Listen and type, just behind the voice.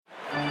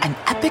An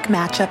epic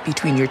matchup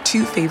between your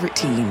two favorite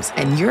teams,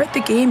 and you're at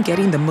the game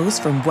getting the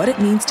most from what it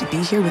means to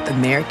be here with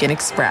American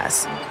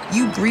Express.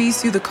 You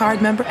breeze through the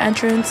card member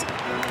entrance,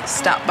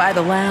 stop by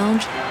the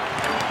lounge.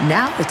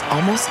 Now it's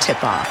almost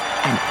tip-off,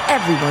 and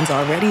everyone's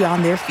already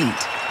on their feet.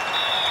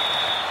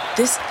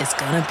 This is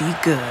gonna be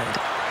good.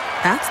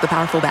 That's the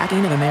powerful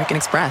backing of American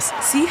Express.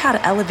 See how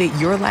to elevate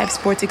your live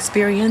sports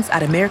experience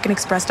at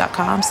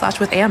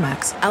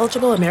americanexpress.com/withAmex.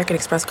 Eligible American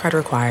Express card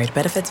required.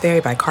 Benefits vary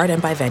by card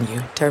and by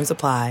venue. Terms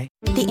apply.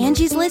 The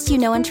Angie's List you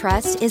know and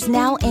trust is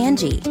now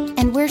Angie,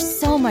 and we're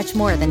so much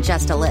more than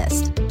just a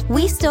list.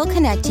 We still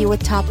connect you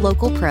with top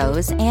local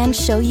pros and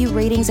show you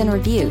ratings and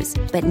reviews,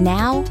 but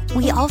now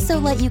we also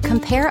let you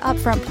compare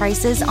upfront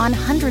prices on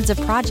hundreds of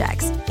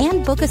projects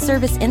and book a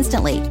service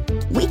instantly.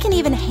 We can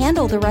even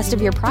handle the rest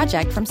of your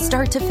project from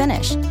start to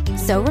finish.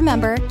 So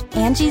remember,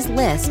 Angie's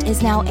List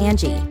is now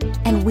Angie,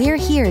 and we're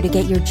here to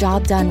get your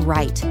job done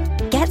right.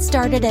 Get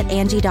started at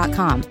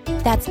Angie.com.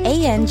 That's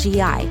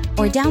ANGI,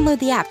 or download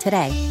the app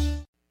today.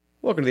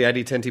 Welcome to the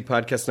ID10T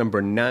podcast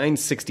number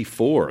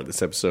 964.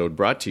 This episode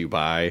brought to you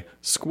by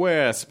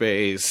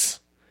Squarespace.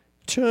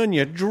 Turn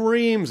your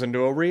dreams into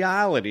a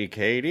reality,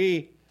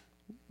 Katie.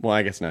 Well,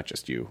 I guess not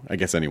just you. I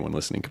guess anyone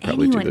listening could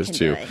probably do this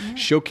too.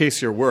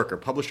 Showcase your work or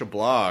publish a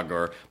blog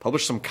or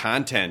publish some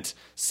content.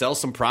 Sell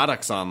some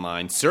products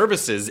online.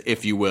 Services,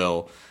 if you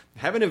will.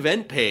 Have an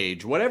event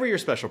page. Whatever your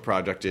special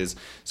project is,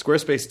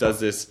 Squarespace does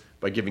this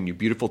by giving you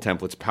beautiful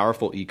templates,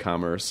 powerful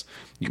e-commerce.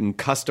 You can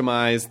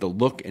customize the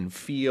look and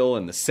feel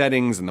and the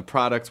settings and the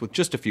products with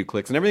just a few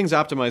clicks. And everything's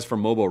optimized for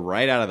mobile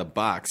right out of the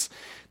box.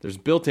 There's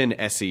built-in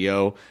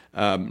SEO,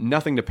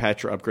 nothing to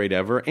patch or upgrade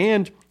ever,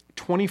 and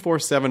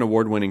 24/7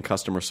 award-winning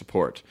customer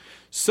support.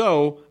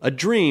 So, a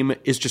dream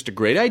is just a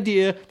great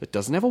idea that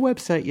doesn't have a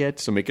website yet,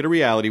 so make it a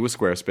reality with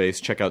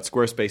Squarespace. Check out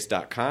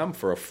squarespace.com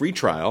for a free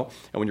trial,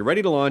 and when you're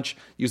ready to launch,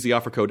 use the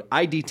offer code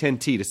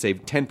ID10T to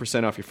save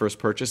 10% off your first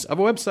purchase of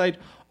a website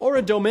or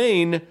a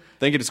domain.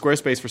 Thank you to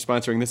Squarespace for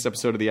sponsoring this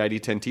episode of the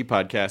ID10T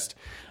podcast.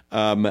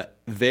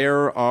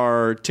 There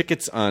are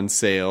tickets on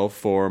sale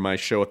for my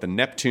show at the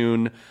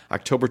Neptune,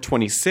 October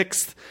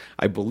 26th.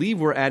 I believe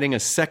we're adding a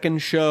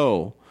second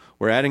show.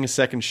 We're adding a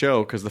second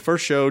show because the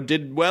first show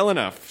did well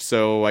enough.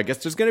 So I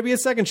guess there's going to be a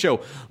second show.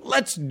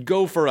 Let's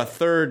go for a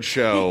third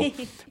show.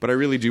 But I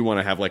really do want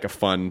to have like a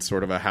fun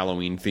sort of a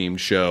Halloween-themed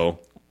show.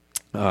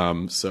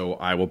 So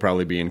I will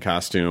probably be in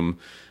costume.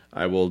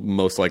 I will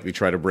most likely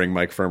try to bring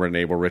Mike Furman and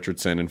Abel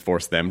Richardson and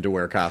force them to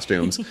wear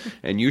costumes.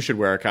 And you should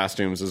wear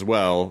costumes as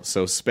well.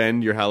 So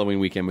spend your Halloween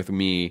weekend with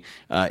me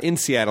in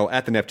Seattle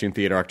at the Neptune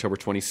Theater, October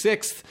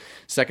 26th.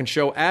 Second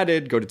show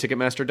added. Go to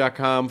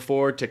Ticketmaster.com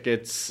for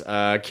tickets.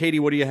 Katie,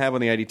 what do you have on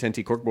the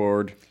ID10T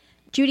corkboard?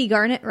 Judy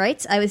Garnett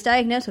writes, I was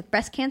diagnosed with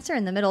breast cancer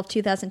in the middle of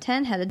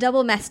 2010, had a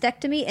double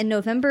mastectomy in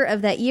November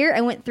of that year.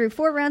 I went through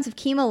 4 rounds of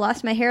chemo,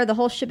 lost my hair, the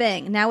whole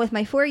shebang. Now with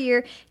my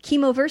 4-year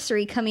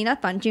chemoversary coming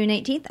up on June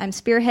 18th, I'm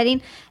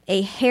spearheading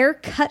a hair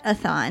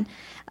cut-a-thon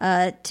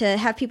to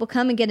have people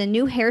come and get a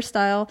new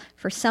hairstyle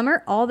for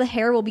summer. All the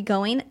hair will be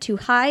going to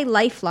High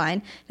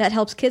Lifeline that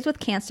helps kids with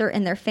cancer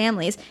and their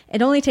families.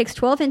 It only takes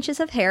 12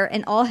 inches of hair,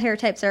 and all hair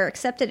types are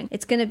accepted.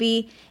 It's going to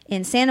be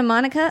in Santa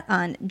Monica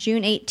on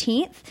June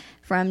 18th.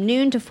 From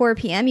noon to 4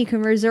 p.m., you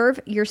can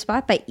reserve your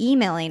spot by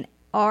emailing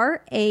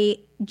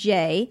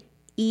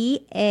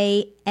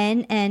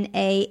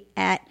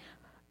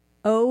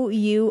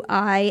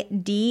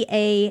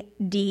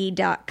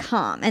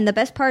rajeanna@ouidad.com. And the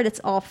best part, it's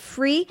all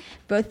free,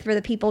 both for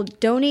the people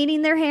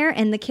donating their hair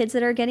and the kids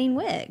that are getting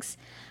wigs.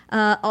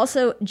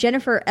 Also,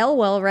 Jennifer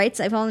Elwell writes,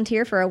 I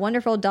volunteer for a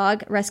wonderful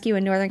dog rescue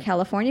in Northern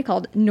California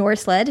called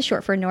NorSled,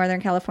 short for Northern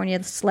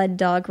California Sled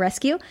Dog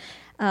Rescue.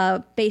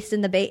 Based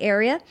in the Bay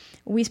Area.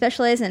 We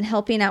specialize in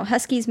helping out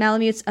Huskies,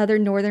 Malamutes, other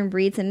northern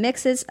breeds and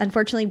mixes.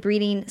 Unfortunately,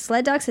 breeding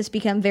sled dogs has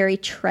become very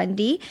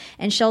trendy,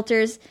 and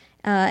shelters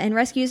and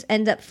rescues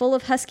end up full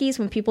of Huskies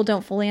when people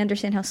don't fully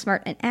understand how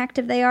smart and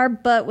active they are.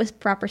 But with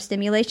proper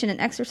stimulation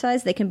and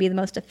exercise, they can be the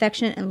most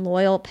affectionate and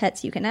loyal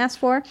pets you can ask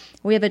for.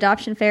 We have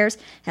adoption fairs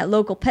at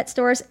local pet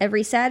stores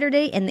every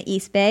Saturday in the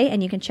East Bay,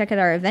 and you can check out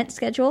our event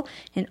schedule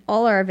and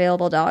all our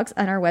available dogs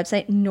on our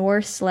website,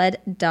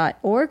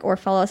 norsled.org, or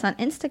follow us on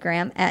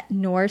Instagram at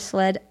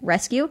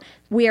norsledrescue.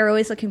 We are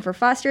always looking for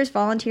fosters,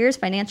 volunteers,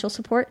 financial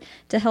support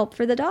to help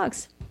for the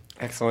dogs.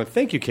 Excellent.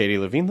 Thank you, Katie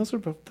Levine. Those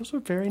were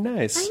very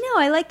nice. I know.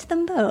 I liked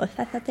them both.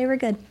 I thought they were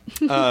good.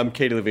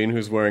 Katie Levine,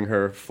 who's wearing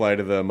her Flight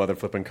of the Mother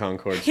Flippin'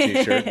 Conchords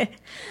t-shirt.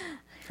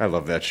 I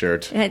love that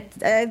shirt.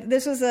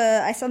 This was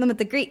I saw them at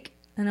the Greek,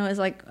 and it was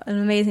like an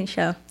amazing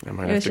show. I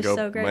might have to go.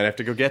 So great. Might have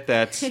to go get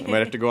that. I might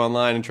have to go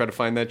online and try to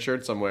find that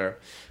shirt somewhere.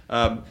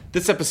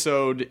 This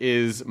episode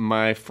is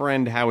my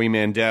friend Howie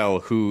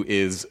Mandel, who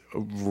is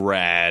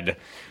rad.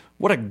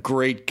 What a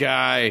great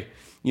guy.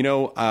 You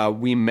know,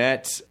 we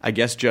met, I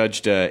guest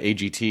judged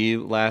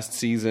AGT last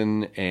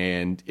season,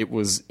 and it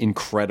was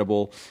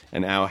incredible.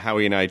 And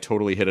Howie and I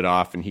totally hit it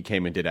off, and he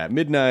came and did At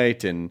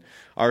Midnight. And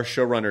our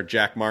showrunner,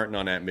 Jack Martin,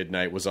 on At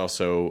Midnight was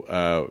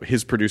also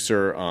his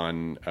producer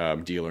on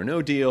Deal or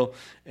No Deal.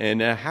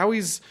 And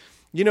Howie's,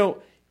 you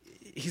know,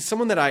 he's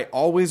someone that I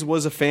always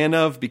was a fan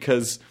of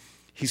because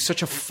he's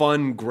such a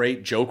fun,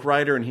 great joke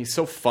writer, and he's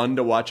so fun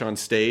to watch on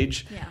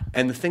stage. Yeah.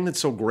 And the thing that's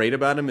so great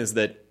about him is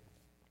that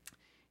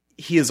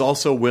he is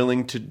also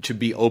willing to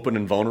be open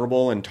and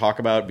vulnerable and talk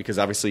about, because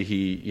obviously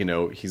he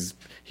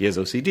has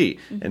OCD,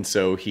 and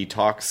so he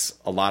talks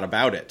a lot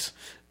about it.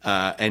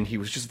 And he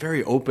was just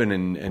very open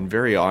and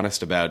very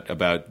honest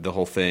about the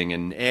whole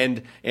thing,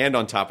 and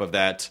on top of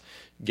that,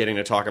 getting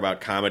to talk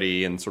about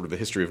comedy and sort of the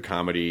history of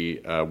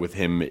comedy with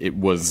him, it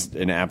was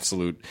an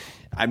absolute.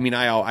 I mean,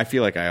 I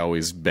feel like I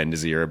always bend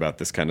his ear about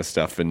this kind of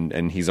stuff,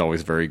 and he's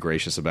always very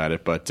gracious about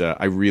it. But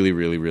I really,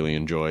 really, really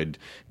enjoyed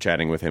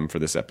chatting with him for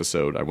this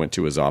episode. I went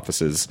to his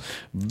offices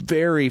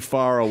very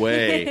far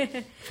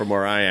away from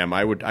where I am.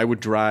 I would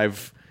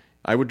drive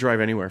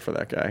anywhere for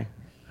that guy.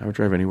 I would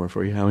drive anywhere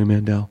for you, Howie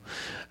Mandel.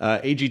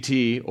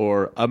 AGT,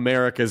 or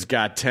America's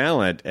Got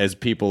Talent, as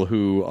people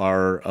who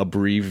are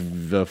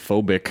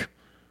abbreviophobic.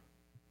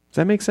 Does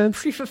that make sense?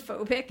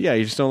 Abbreviophobic? Yeah,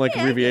 you just don't like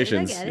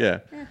abbreviations. I get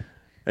it. Yeah.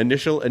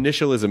 Initialism.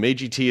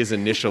 AGT is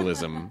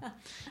initialism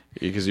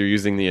because you're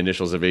using the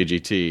initials of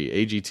AGT.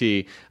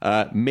 AGT,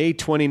 May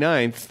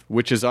 29th,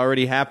 which has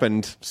already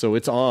happened, so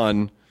it's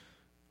on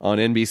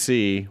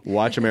NBC.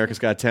 Watch America's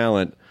Got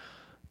Talent.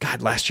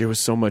 God, last year was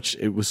so much.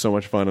 It was so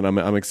much fun, and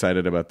I'm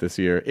excited about this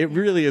year. It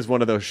really is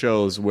one of those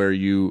shows where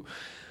you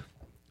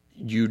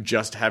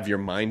just have your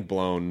mind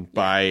blown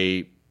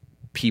by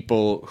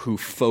people who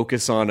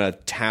focus on a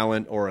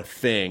talent or a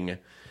thing,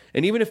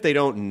 and even if they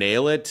don't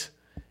nail it,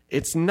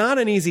 it's not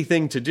an easy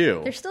thing to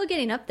do. They're still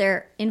getting up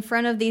there in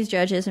front of these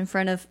judges, in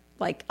front of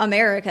like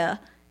America,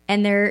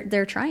 and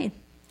they're trying.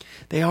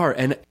 They are,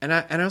 and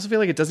I also feel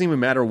like it doesn't even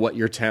matter what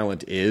your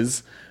talent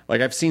is.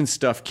 Like, I've seen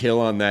stuff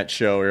kill on that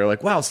show where you're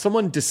like, wow,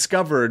 someone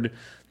discovered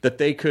that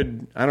they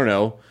could, I don't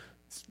know,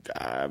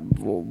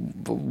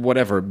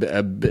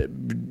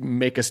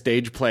 make a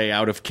stage play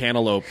out of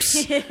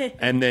cantaloupes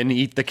and then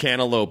eat the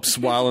cantaloupes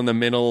while in the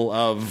middle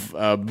of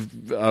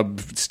a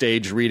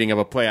stage reading of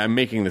a play. I'm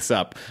making this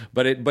up,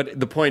 but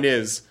the point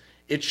is,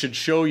 it should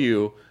show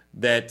you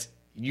that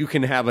you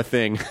can have a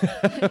thing,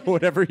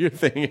 whatever your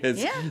thing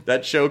is. Yeah.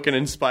 That show can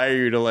inspire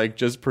you to like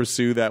just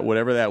pursue that,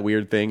 whatever that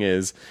weird thing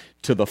is,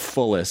 to the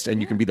fullest,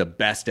 and you can be the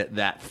best at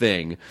that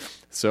thing.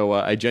 So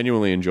I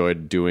genuinely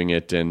enjoyed doing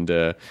it,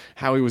 and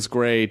Howie was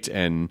great,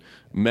 and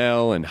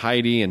Mel and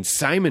Heidi and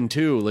Simon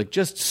too, like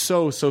just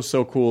so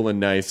cool and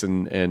nice,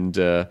 and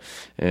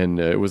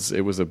it was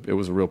a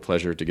real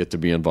pleasure to get to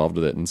be involved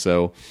with it. And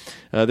so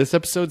this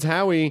episode's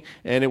Howie,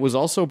 and it was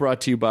also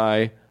brought to you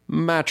by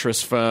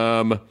Mattress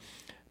Firm.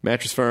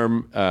 Mattress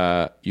Firm,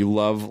 you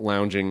love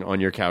lounging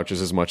on your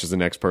couches as much as the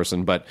next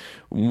person, but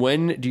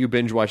when do you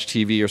binge watch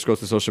TV or scroll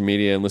through social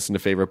media and listen to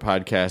favorite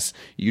podcasts?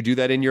 You do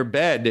that in your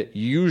bed,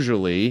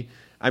 usually.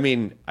 I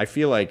mean, I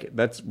feel like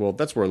that's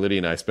where Lydia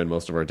and I spend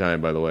most of our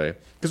time, by the way.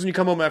 Because when you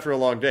come home after a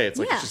long day, it's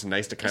like it's just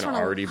nice to kind of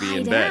already be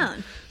in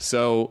bed.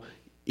 So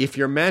if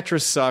your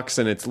mattress sucks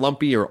and it's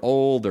lumpy or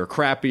old or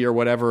crappy or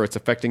whatever, it's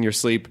affecting your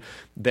sleep,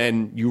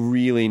 then you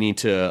really need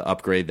to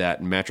upgrade that.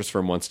 And Mattress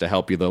Firm wants to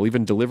help you. They'll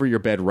even deliver your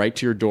bed right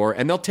to your door,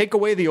 and they'll take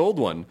away the old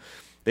one.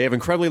 They have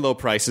incredibly low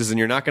prices, and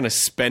you're not going to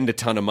spend a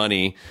ton of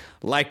money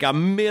like a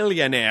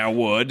millionaire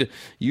would.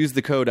 Use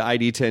the code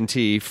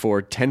ID10T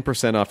for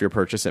 10% off your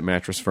purchase at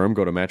Mattress Firm.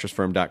 Go to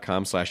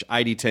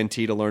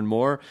mattressfirm.com/ID10T to learn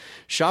more.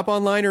 Shop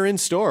online or in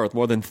store. With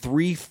more than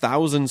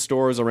 3,000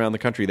 stores around the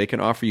country, they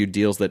can offer you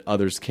deals that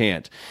others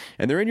can't.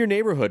 And they're in your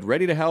neighborhood,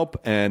 ready to help,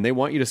 and they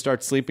want you to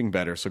start sleeping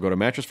better. So go to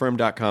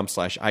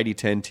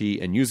mattressfirm.com/ID10T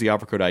and use the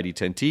offer code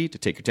ID10T to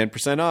take your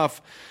 10%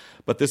 off.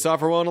 But this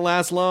offer won't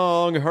last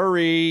long.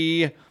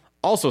 Hurry!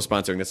 Also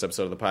sponsoring this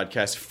episode of the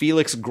podcast,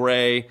 Felix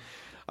Gray.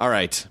 All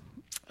right.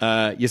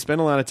 You spend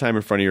a lot of time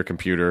in front of your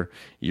computer.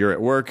 You're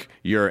at work.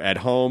 You're at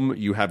home.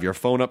 You have your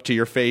phone up to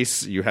your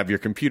face. You have your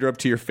computer up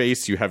to your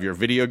face. You have your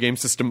video game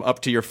system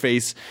up to your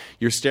face.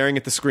 You're staring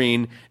at the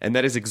screen, and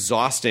that is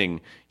exhausting.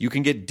 You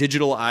can get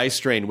digital eye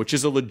strain, which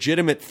is a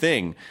legitimate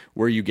thing,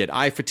 where you get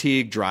eye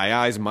fatigue, dry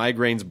eyes,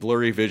 migraines,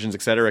 blurry visions,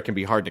 etc. It can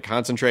be hard to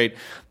concentrate.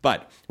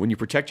 But when you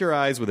protect your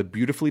eyes with a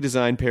beautifully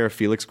designed pair of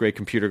Felix Gray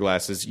computer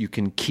glasses, you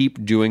can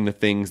keep doing the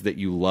things that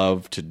you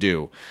love to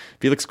do.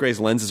 Felix Gray's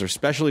lenses are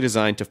specially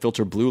designed to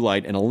filter blue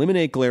light and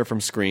eliminate glare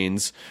from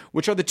screens,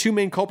 which are the two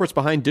main culprits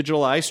behind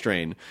digital eye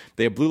strain.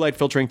 They have blue light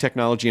filtering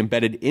technology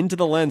embedded into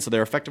the lens, so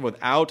they're effective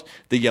without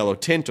the yellow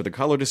tint or the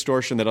color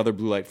distortion that other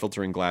blue light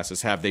filtering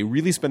glasses have. They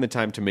really spend the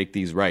time to make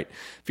these right.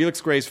 Felix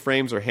Gray's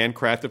frames are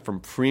handcrafted from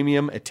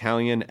premium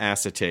Italian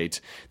acetate,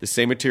 the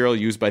same material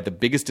used by the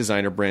biggest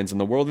designer brands in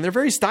the world, and they're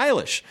very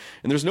stylish.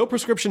 And there's no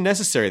prescription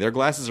necessary. Their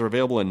glasses are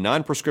available in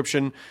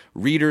non-prescription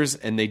readers,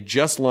 and they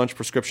just launched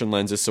prescription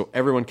lenses, so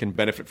everyone can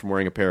benefit from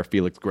wearing a pair of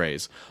Felix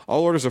Grays.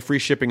 All orders are free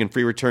shipping and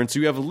free returns, so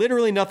you have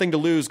literally nothing to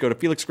lose. Go to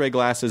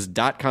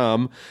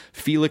FelixGrayGlasses.com,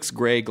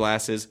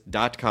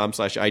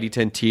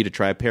 FelixGrayGlasses.com/ID10T to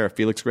try a pair of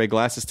Felix Gray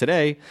glasses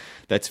today.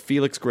 That's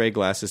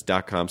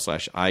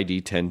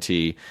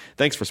FelixGrayGlasses.com/ID10T.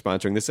 Thanks for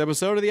sponsoring this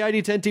episode of the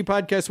ID10T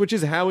podcast, which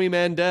is Howie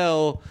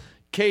Mandel.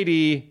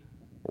 Katie,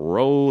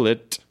 roll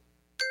it.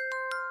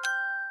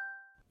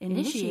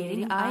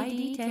 Initiating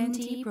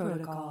ID10T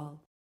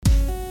protocol.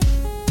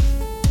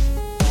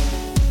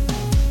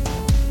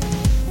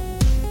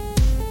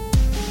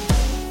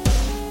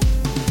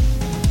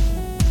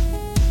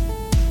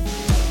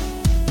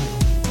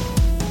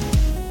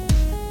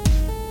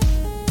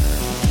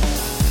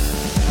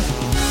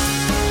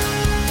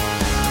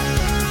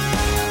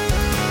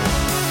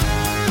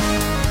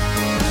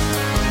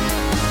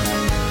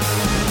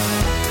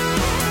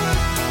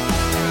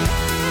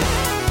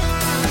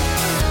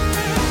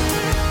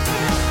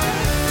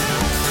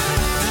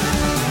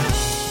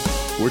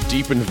 We're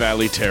deep in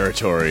Valley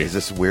territory. Is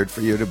this weird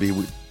for you to be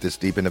this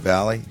deep in the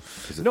Valley?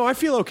 No, I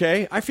feel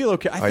okay. I think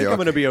I'm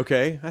going to be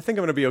okay. I think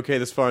I'm going to be okay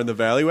this far in the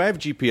Valley. I have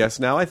GPS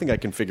now. I think I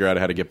can figure out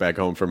how to get back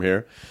home from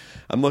here.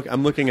 I'm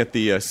looking at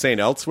the St.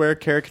 Elsewhere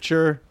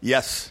caricature.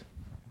 Yes.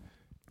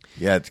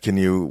 Yeah, can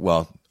you...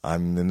 Well,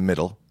 I'm in the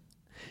middle.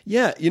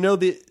 Yeah, you know,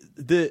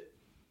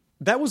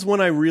 that was when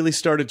I really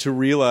started to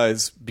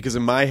realize, because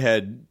in my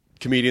head,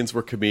 comedians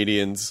were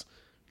comedians,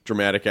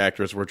 dramatic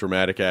actors were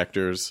dramatic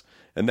actors,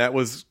 and that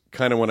was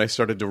kind of when I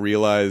started to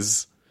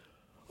realize,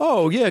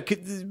 oh, yeah,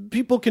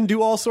 people can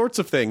do all sorts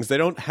of things. They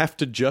don't have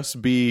to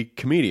just be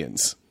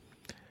comedians.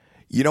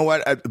 You know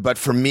what? But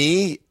for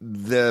me,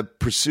 the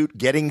pursuit,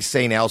 getting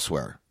St.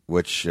 Elsewhere,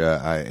 which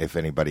if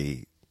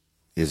anybody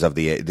is of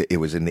it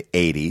was in the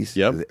 80s,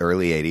 the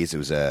early 80s.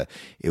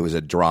 It was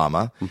a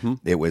drama. Mm-hmm.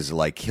 It was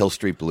like Hill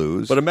Street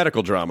Blues. But a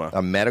medical drama.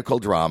 A medical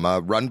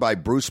drama run by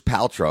Bruce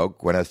Paltrow,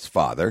 Gwyneth's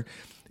father.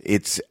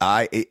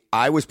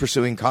 I was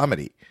pursuing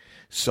comedy.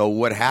 So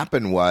what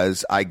happened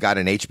was I got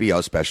an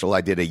HBO special. I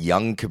did a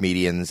Young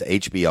Comedians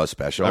HBO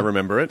special. I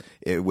remember it.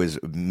 It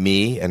was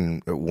me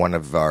and one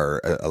of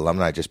our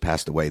alumni just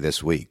passed away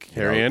this week.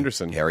 Harry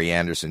Anderson. Harry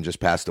Anderson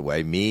just passed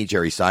away. Me,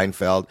 Jerry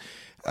Seinfeld,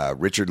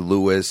 Richard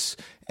Lewis,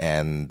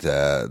 and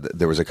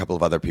there was a couple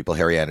of other people,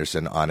 Harry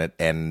Anderson, on it.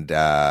 And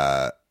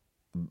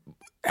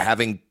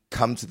having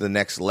come to the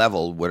next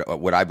level,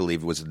 what I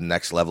believe was the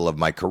next level of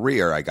my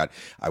career,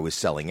 I was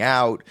selling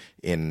out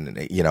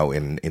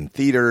in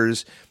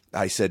theaters.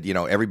 I said,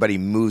 everybody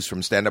moves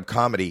from stand-up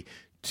comedy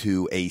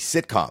to a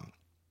sitcom.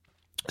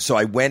 So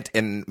I went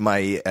and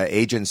my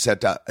agent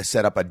set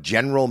up a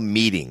general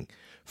meeting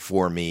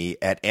for me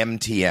at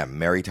MTM,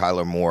 Mary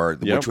Tyler Moore,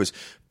 which was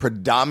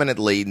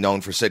predominantly known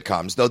for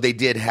sitcoms, though they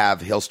did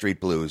have Hill Street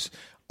Blues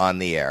on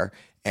the air.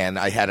 And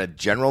I had a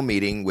general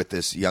meeting with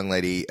this young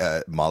lady,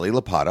 Molly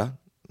LaPata.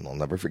 I'll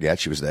never forget.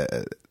 She was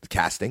the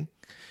casting.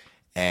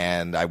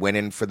 And I went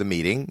in for the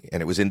meeting,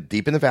 and it was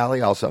deep in the Valley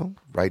also,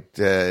 right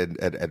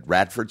at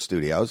Radford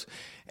Studios.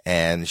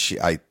 And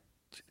I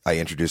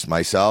introduced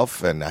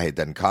myself, and I had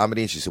done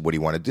comedy, and she said, "What do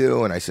you want to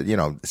do?" And I said,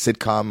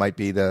 sitcom might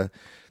be the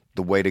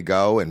way to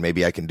go, and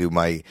maybe I can do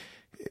my,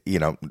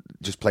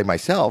 just play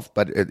myself,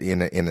 but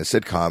in a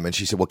sitcom. And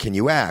she said, "Well, can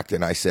you act?"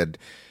 And I said,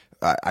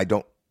 "I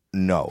don't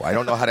know. I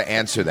don't know how to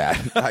answer that.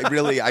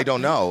 I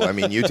don't know. I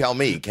mean, you tell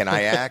me. Can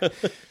I act?"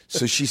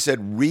 So she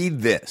said,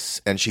 "Read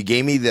this," and she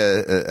gave me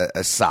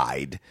a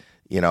side,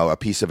 a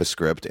piece of a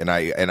script, and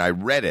I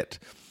read it,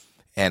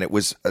 and it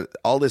was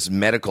all this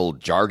medical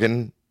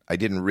jargon. I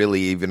didn't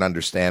really even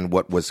understand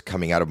what was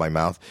coming out of my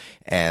mouth,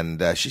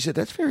 and she said,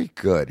 "That's very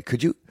good.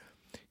 Could you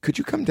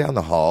come down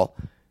the hall?"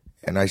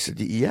 And I said,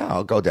 "Yeah,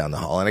 I'll go down the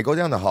hall." And I go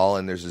down the hall,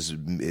 and there's this.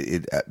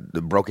 It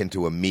broke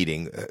into a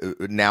meeting.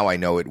 Now I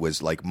know it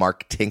was like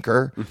Mark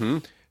Tinker,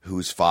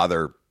 whose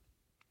father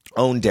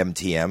owned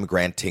MTM.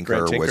 Grant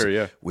Tinker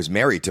was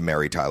married to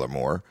Mary Tyler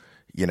Moore,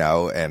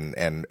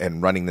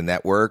 and running the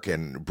network.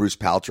 And Bruce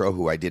Paltrow,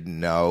 who I didn't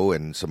know,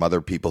 and some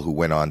other people who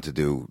went on to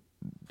do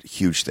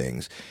huge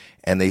things.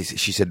 And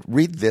she said,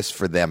 "Read this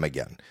for them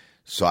again."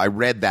 So I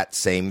read that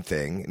same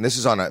thing, and this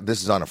is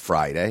on a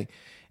Friday,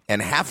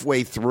 and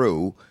halfway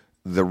through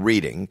the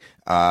reading,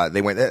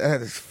 they went,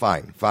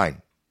 fine,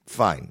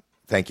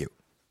 thank you.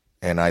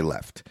 And I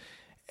left.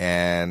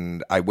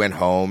 And I went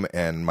home,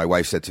 and my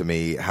wife said to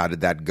me, "How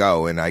did that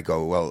go?" And I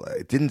go, "Well,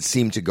 it didn't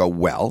seem to go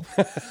well."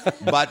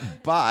 but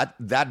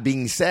that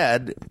being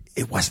said,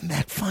 it wasn't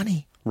that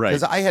funny. Right.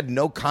 Because I had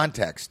no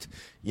context.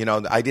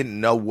 I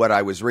didn't know what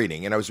I was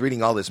reading, and I was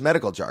reading all this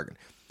medical jargon.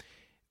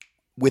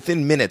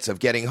 Within minutes of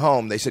getting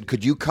home, they said,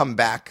 "Could you come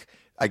back?"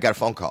 I got a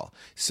phone call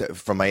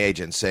from my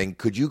agent saying,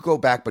 "Could you go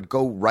back, but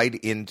go right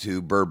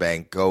into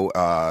Burbank, go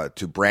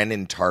to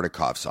Brandon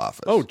Tartikoff's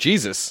office." Oh,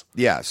 Jesus.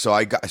 Yeah, so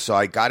I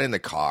got in the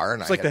car.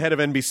 And it's like the head of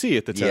NBC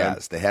at the time.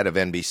 Yes, the head of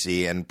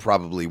NBC, and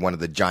probably one of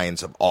the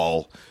giants of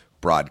all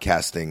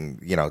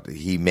broadcasting.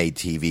 He made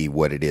TV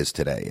what it is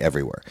today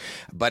everywhere.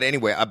 But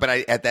anyway,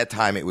 at that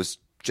time, it was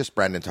just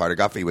Brandon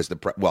Tartikoff. He was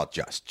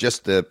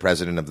just the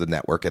president of the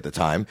network at the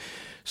time.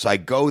 So I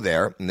go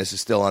there, and this is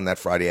still on that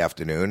Friday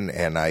afternoon.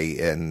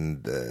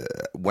 And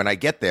when I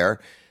get there,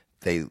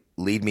 they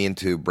lead me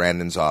into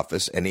Brandon's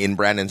office, and in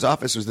Brandon's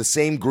office was the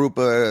same group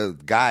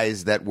of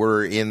guys that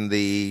were in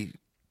the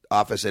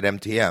office at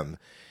MTM,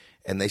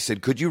 and they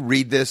said, "Could you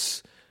read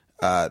this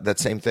that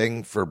same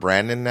thing for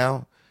Brandon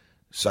now?"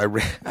 So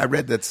I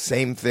read that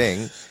same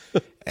thing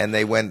And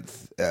they went,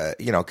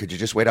 could you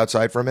just wait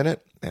outside for a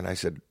minute? And I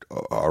said,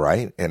 all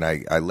right. And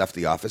I left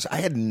the office. I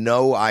had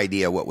no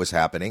idea what was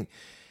happening.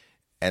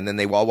 And then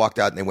they all walked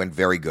out and they went,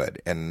 very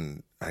good.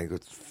 And I go,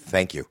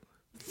 thank you.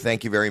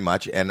 Thank you very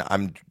much. And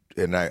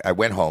I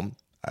went home.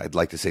 I'd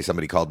like to say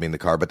somebody called me in the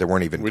car, but there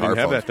weren't even car phones. We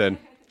didn't have that then.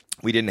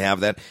 We didn't have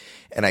that.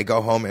 And I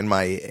go home and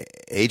my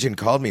agent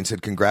called me and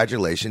said,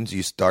 congratulations,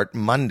 you start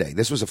Monday.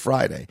 This was a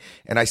Friday.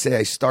 And I say,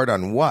 I start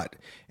on what?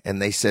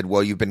 And they said,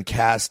 well, you've been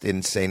cast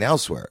in St.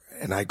 Elsewhere.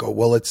 And I go,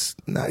 well, it's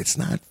not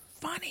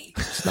funny.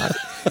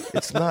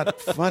 It's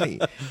not funny.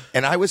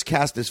 And I was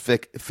cast as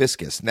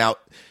Fiscus. Now,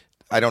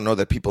 I don't know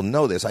that people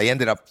know this. I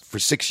ended up for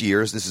 6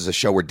 years. This is a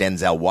show where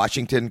Denzel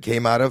Washington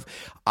came out of.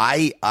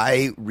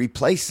 I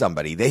replaced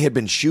somebody. They had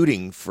been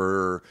shooting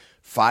for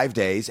 5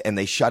 days and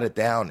they shut it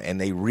down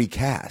and they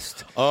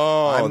recast.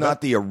 I'm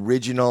not the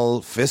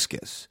original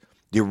Fiscus.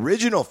 The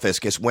original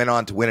Fiscus went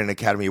on to win an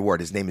Academy Award.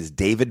 His name is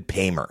David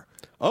Paymer.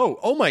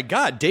 Oh my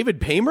God, David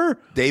Paymer?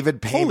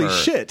 David Paymer. Holy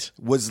shit.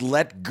 Was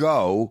let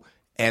go,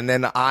 and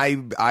then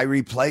I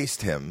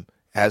replaced him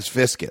as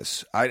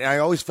Fiscus. I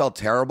always felt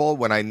terrible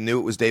when I knew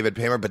it was David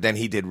Paymer, but then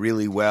he did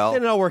really well.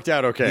 It all worked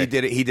out okay.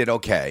 He did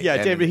okay. Yeah,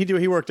 and David,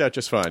 he worked out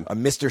just fine.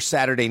 Mr.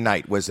 Saturday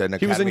Night was an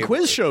Academy. He was in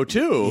Quiz Show,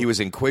 too. He was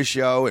in Quiz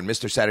Show, and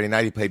Mr. Saturday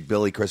Night, he played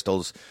Billy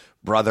Crystal's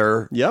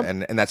brother.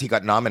 Yep. And he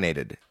got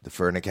nominated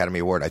for an Academy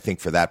Award, I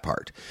think, for that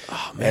part.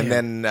 Oh, man.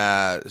 And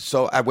then,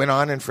 so I went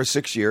on, and for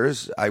 6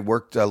 years, I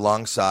worked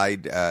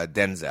alongside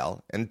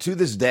Denzel. And to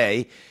this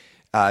day,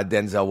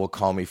 Denzel will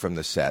call me from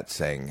the set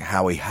saying,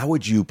 Howie, how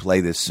would you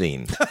play this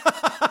scene?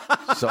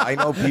 So I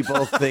know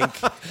people think.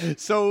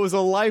 So it was a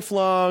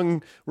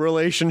lifelong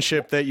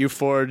relationship that you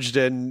forged,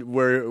 and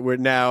where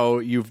now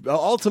you've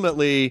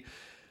ultimately.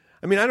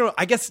 I mean,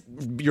 I guess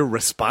you're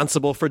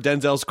responsible for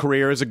Denzel's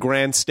career as a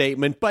grand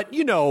statement, but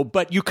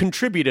you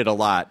contributed a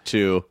lot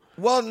to.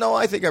 Well, no,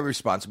 I think I'm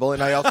responsible,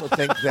 and I also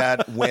think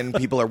that when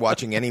people are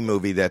watching any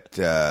movie that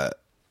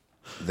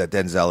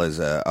Denzel is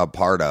a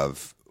part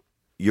of,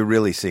 you're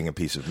really seeing a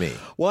piece of me.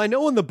 Well, I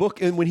know in the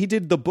book, and when he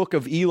did the Book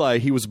of Eli,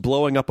 he was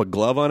blowing up a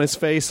glove on his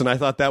face, and I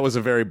thought that was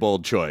a very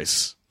bold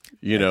choice.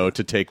 To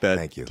take that.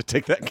 Thank you. To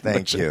take that.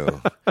 Thank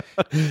you.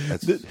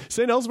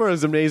 St. Elsewhere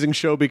is an amazing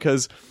show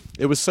because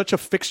it was such a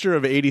fixture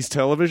of 80s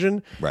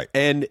television. Right.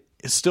 And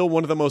still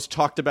one of the most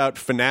talked about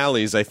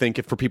finales, I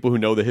think, for people who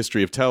know the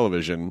history of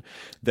television,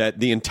 that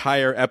the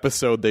entire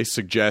episode they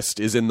suggest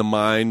is in the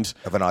mind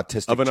of an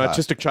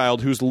autistic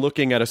child who's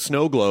looking at a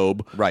snow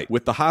globe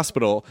with the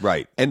hospital.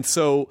 Right. And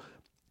so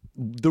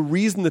the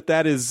reason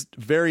that is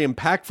very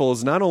impactful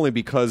is not only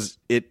because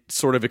it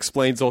sort of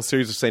explains the whole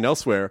series of St.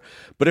 Elsewhere,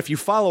 but if you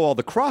follow all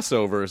the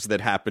crossovers that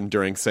happened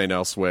during St.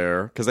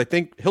 Elsewhere, because I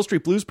think Hill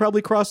Street Blues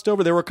probably crossed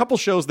over. There were a couple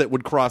shows that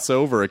would cross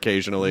over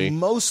occasionally.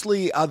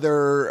 Mostly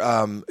other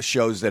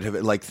shows that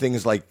have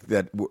things like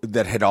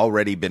that had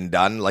already been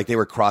done. Like they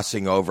were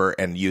crossing over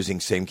and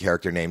using same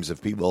character names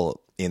of people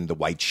in The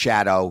White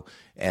Shadow,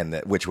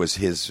 which was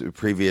his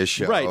previous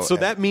show. Right, so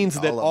that means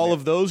that all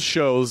of those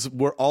shows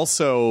were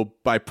also,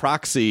 by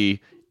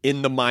proxy,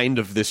 in the mind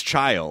of this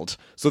child.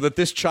 So that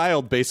this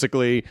child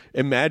basically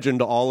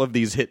imagined all of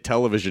these hit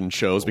television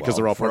shows because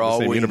they're all part of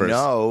the same universe.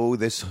 No,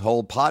 this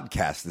whole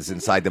podcast is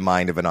inside the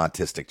mind of an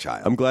autistic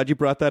child. I'm glad you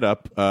brought that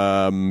up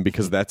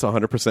because that's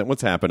 100%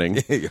 what's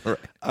happening. You're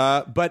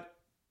right. But,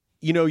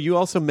 you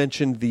also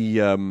mentioned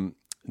the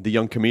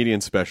Young Comedian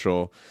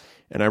special,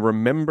 and I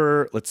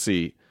remember, let's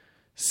see,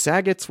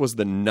 Saget's was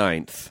the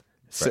 9th.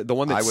 Right. The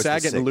one that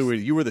Saget and Louis,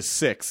 you were the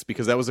 6th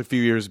because that was a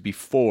few years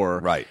before.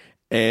 Right.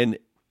 And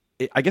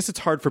I guess it's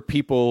hard for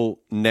people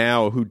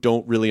now who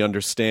don't really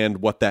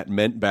understand what that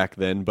meant back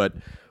then, but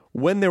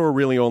when there were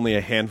really only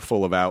a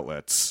handful of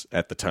outlets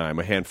at the time,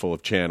 a handful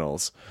of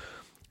channels,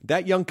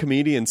 that Young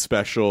Comedian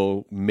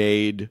special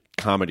made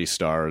comedy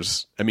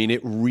stars. I mean,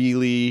 it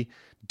really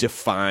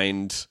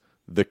defined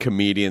the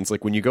comedians.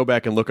 Like when you go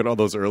back and look at all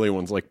those early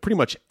ones, like pretty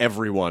much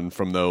everyone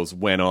from those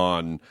went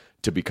on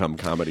to become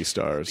comedy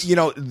stars.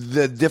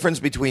 The difference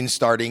between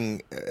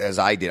starting as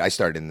I did, I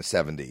started in the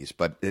 70s,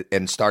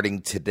 and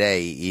starting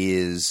today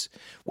is,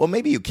 well,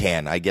 maybe you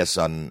can, I guess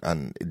on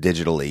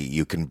digitally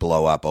you can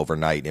blow up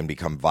overnight and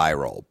become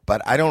viral,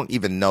 but I don't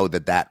even know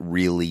that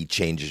really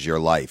changes your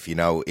life.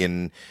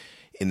 In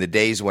the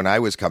days when I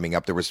was coming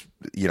up, there was,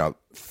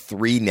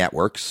 3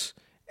 networks.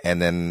 And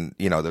then,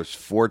 there's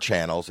 4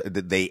 channels.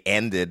 They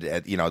ended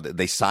at,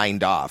 they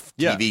signed off.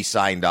 Yeah. TV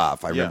signed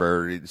off. I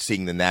remember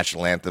seeing the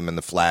national anthem and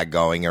the flag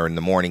going, or in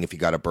the morning, if you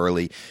got up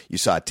early, you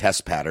saw a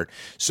test pattern.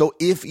 So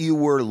if you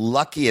were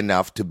lucky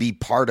enough to be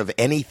part of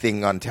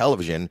anything on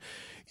television,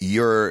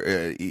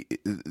 the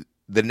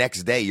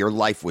next day, your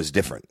life was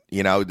different.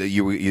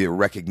 Your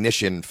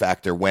recognition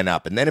factor went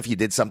up. And then if you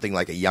did something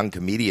like a Young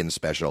Comedian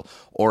special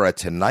or a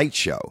Tonight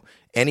Show,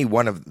 any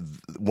one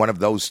of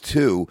those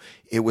two,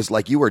 it was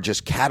like you were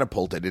just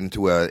catapulted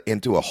into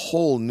a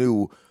whole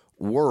new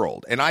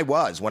world. And I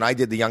was, when I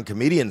did the Young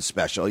Comedian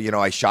special,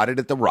 I shot it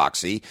at the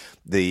Roxy,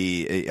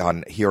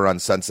 here on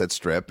Sunset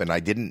Strip, and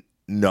I didn't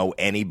know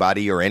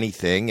anybody or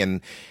anything,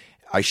 and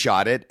I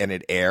shot it and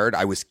it aired.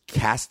 I was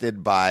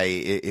casted by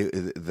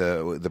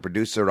the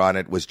producer on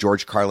it was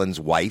George Carlin's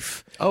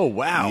wife. Oh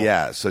wow!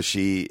 Yeah, so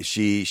she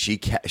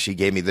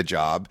gave me the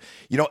job.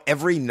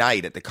 Every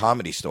night at the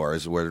Comedy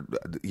Stores, where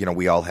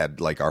we all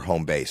had like our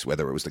home base,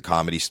 whether it was the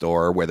Comedy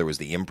Store, whether it was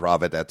the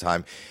Improv at that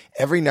time.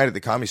 Every night at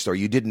the Comedy Store,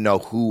 you didn't know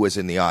who was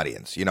in the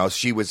audience.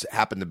 She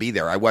happened to be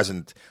there. I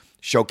wasn't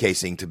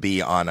showcasing to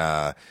be on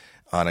a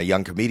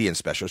young comedian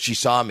special. She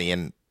saw me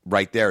and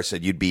right there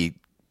said, "You'd be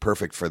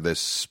perfect for this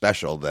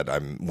special," that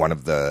I'm one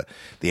of the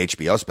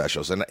HBO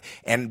specials.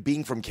 And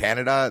being from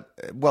Canada,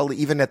 well,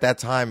 even at that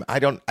time, I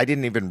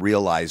didn't even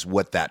realize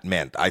what that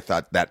meant. I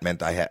thought that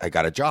meant I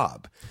got a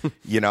job.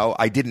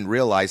 I didn't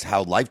realize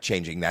how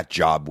life-changing that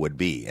job would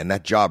be. And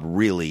that job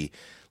really,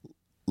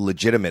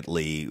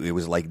 legitimately, it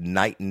was like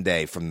night and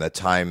day from the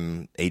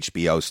time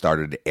HBO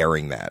started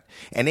airing that.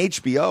 And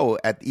HBO,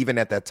 even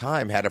at that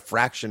time, had a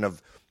fraction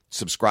of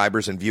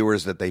subscribers and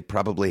viewers that they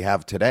probably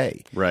have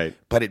today. Right.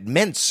 But it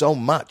meant so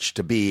much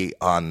to be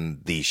on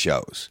these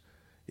shows.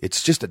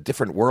 It's just a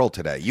different world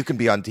today. You can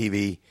be on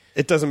TV.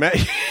 It doesn't matter.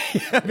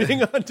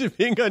 being on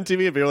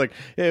TV, if you're like,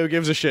 hey, who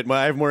gives a shit?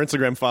 I have more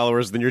Instagram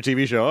followers than your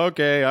TV show.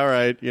 Okay, all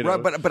right.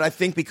 Right, but I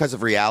think because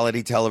of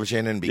reality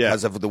television and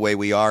because of the way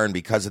we are and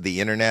because of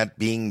the internet,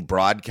 being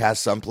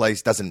broadcast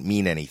someplace doesn't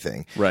mean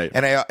anything. Right.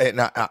 And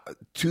I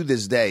to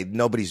this day,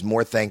 nobody's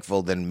more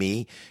thankful than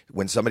me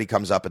when somebody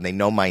comes up and they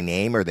know my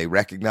name or they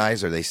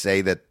recognize or they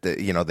say that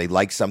they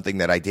like something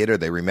that I did or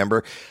they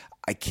remember.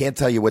 I can't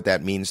tell you what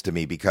that means to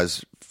me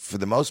because for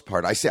the most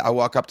part, I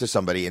walk up to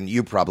somebody and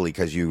you probably,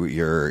 because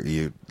you're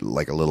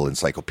like a little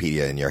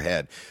encyclopedia in your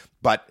head,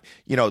 but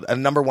a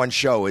number one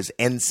show is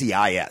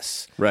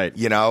NCIS. Right.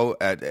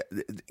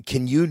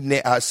 Can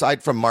you,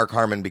 aside from Mark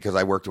Harmon, because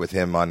I worked with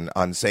him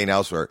on St.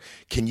 Elsewhere,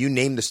 can you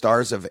name the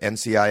stars of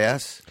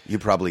NCIS? You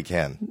probably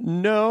can.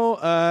 No,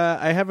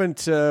 I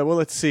haven't. Well,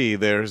 let's see.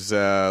 There's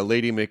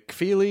Lady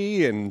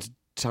McFeely and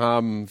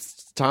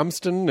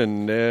Tomston,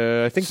 and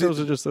I think those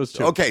are just those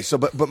two. Okay, so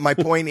but my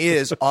point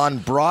is, on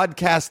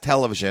broadcast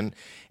television,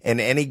 in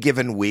any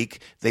given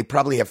week, they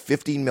probably have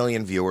 15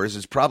 million viewers.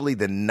 It's probably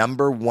the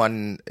number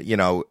one,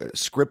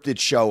 scripted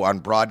show on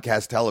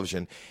broadcast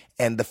television.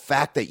 And the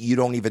fact that you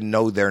don't even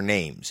know their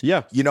names.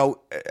 Yeah.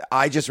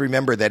 I just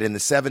remember that in the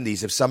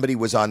 70s, if somebody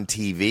was on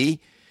TV,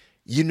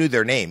 you knew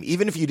their name,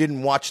 even if you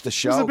didn't watch the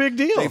show. It was a big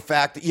deal. In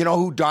fact, you know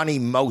who Donnie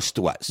Most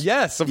was?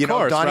 Yes, of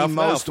course. Donnie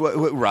Most.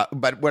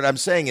 But what I'm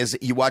saying is,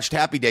 you watched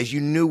Happy Days, you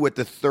knew what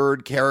the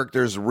third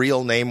character's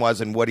real name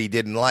was and what he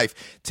did in life.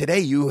 Today,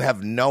 you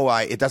have no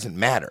idea. It doesn't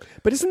matter.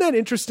 But isn't that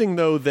interesting,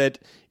 though, that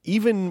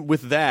even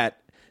with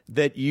that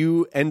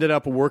you ended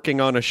up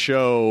working on a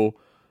show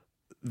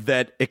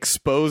that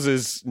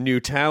exposes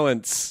new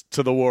talents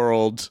to the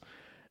world?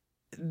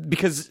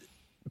 Because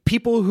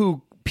people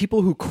who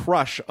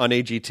crush on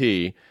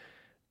AGT,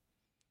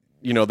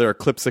 there are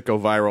clips that go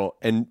viral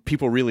and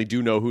people really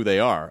do know who they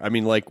are. I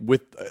mean, like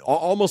with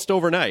almost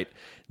overnight,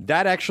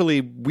 that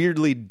actually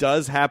weirdly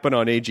does happen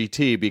on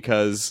AGT,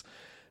 because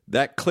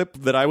that clip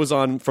that I was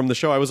on from the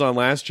show I was on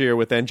last year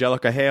with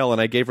Angelica Hale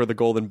and I gave her the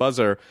golden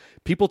buzzer,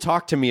 people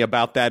talk to me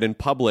about that in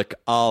public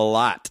a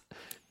lot.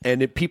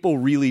 And people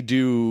really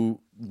do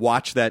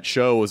watch that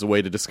show as a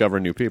way to discover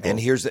new people. And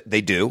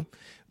they do.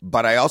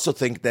 But I also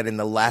think that in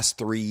the last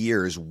 3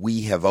 years,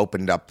 we have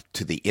opened up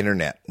to the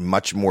internet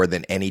much more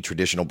than any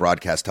traditional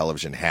broadcast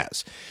television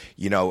has.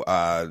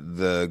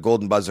 The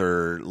Golden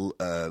Buzzer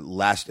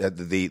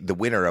the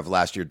winner of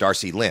last year,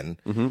 Darcy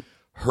Lynn,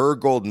 her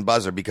Golden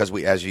Buzzer, because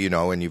we, as you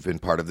know, and you've been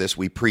part of this,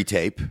 we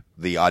pre-tape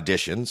the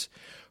auditions.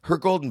 Her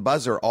Golden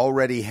Buzzer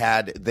already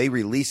they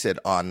release it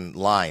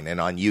online and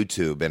on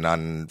YouTube and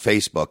on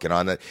Facebook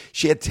and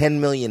she had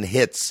 10 million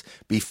hits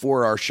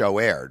before our show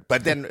aired.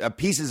 But then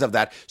pieces of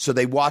that, so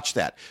they watched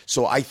that.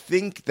 So I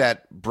think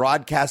that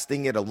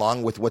broadcasting it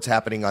along with what's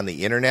happening on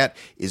the internet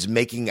is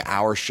making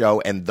our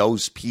show and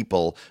those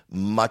people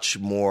much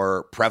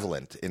more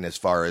prevalent in as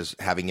far as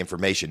having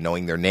information,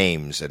 knowing their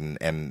names and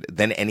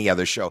than any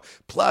other show.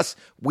 Plus,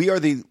 we are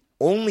the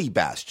only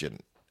bastion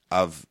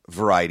of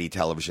variety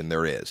television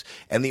there is.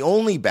 And the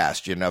only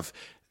bastion of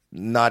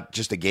not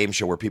just a game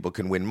show where people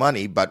can win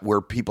money, but where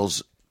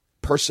people's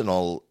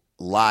personal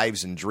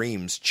lives and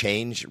dreams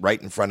change right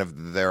in front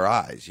of their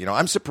eyes.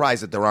 I'm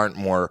surprised that there aren't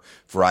more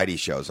variety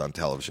shows on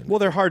television. Well,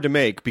 they're hard to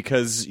make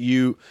because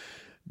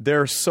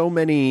there are so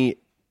many.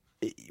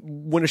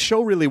 When a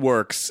show really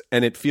works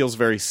and it feels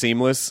very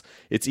seamless,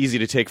 it's easy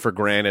to take for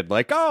granted.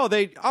 Like,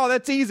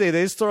 that's easy.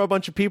 They just throw a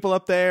bunch of people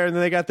up there and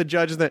then they got the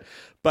judges.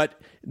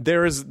 But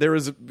there is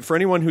for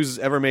anyone who's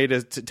ever made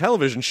a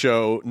television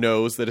show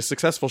knows that a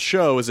successful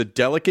show is a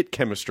delicate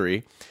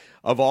chemistry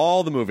of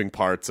all the moving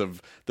parts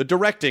of the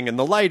directing and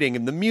the lighting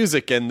and the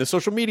music and the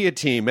social media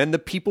team and the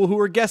people who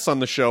are guests on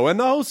the show and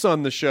the hosts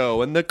on the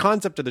show and the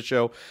concept of the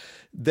show,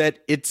 that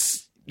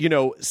it's,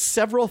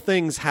 several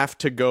things have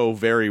to go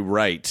very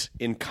right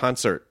in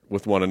concert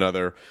with one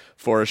another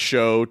for a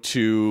show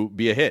to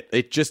be a hit.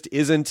 It just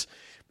isn't.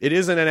 It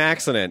isn't an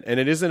accident, and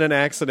it isn't an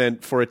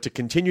accident for it to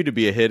continue to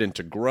be a hit and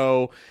to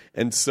grow.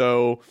 And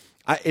so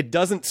It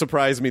doesn't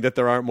surprise me that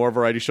there aren't more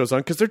variety shows on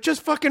because they're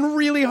just fucking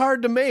really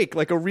hard to make.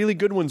 Like a really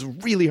good one's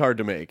really hard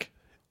to make.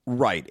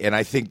 Right, and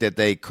I think that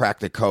they cracked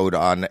the code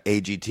on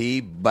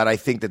AGT, but I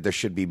think that there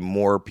should be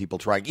more people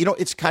trying.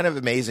 It's kind of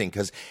amazing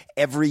because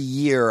every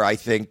year I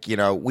think,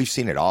 we've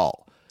seen it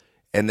all.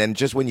 And then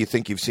just when you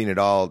think you've seen it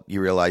all, you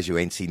realize you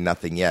ain't seen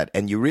nothing yet.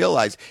 And you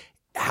realize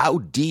how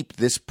deep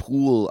this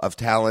pool of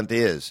talent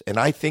is. And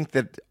I think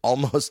that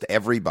almost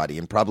everybody,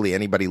 and probably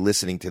anybody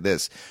listening to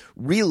this,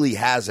 really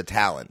has a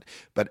talent.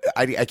 But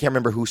I can't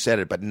remember who said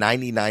it, but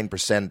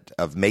 99%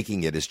 of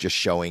making it is just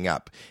showing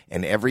up.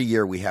 And every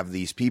year we have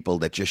these people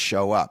that just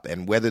show up.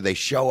 And whether they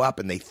show up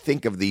and they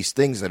think of these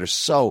things that are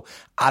so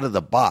out of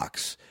the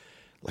box.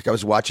 Like I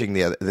was watching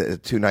the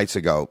 2 nights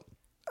ago.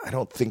 I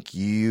don't think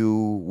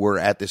you were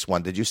at this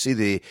one. Did you see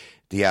the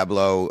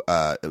Diablo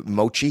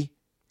Mochi?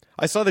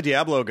 I saw the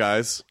Diablo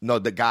guys. No,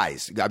 the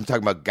guys. I'm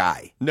talking about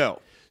Guy.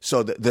 No.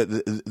 So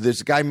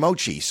there's a guy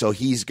Mochi. So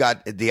he's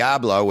got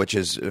Diablo, which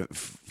is,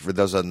 for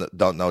those that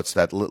don't know, it's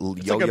that little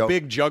yo-yo. It's like a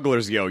big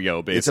juggler's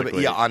yo-yo,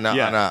 basically. On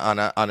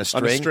a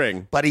string. On a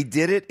string. But he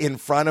did it in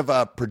front of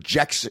a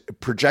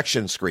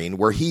projection screen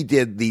where he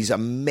did these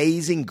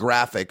amazing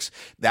graphics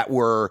that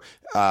were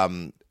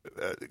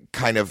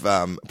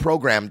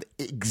programmed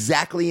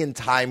exactly in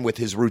time with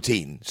his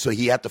routine. So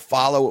he had to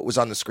follow what was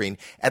on the screen.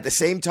 At the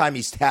same time,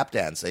 he's tap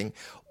dancing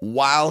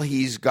while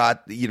he's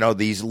got,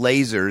 these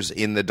lasers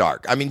in the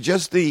dark. I mean,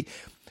 just the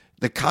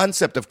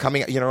concept of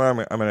coming, I'm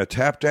going to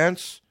tap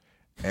dance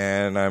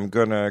and I'm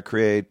going to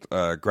create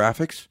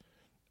graphics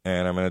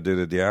and I'm going to do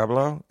the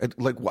Diablo.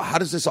 How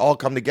does this all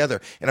come together?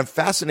 And I'm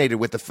fascinated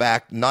with the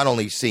fact, not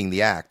only seeing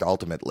the act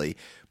ultimately,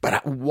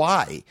 but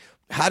why?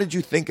 How did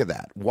you think of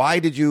that? Why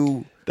did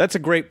you... That's a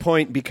great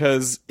point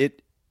because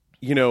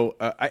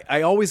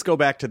I always go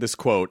back to this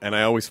quote and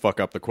I always fuck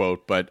up the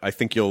quote, but I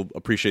think you'll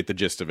appreciate the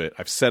gist of it.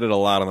 I've said it a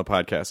lot on the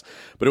podcast,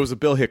 but it was a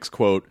Bill Hicks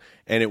quote,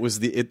 and it was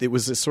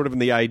sort of in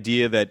the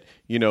idea that,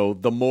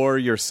 the more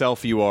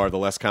yourself you are, the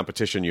less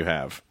competition you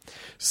have.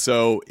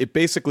 So it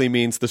basically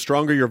means the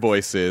stronger your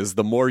voice is,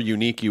 the more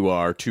unique you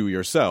are to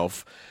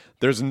yourself.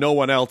 There's no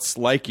one else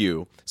like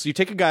you. So you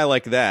take a guy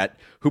like that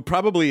who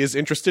probably is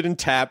interested in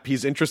tap,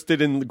 he's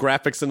interested in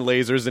graphics and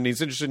lasers, and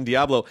he's interested in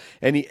Diablo,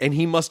 and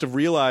he must have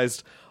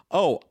realized,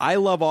 oh, I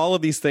love all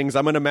of these things,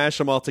 I'm going to mash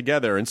them all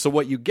together. And so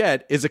what you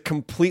get is a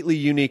completely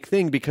unique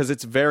thing because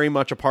it's very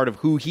much a part of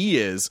who he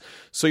is.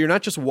 So you're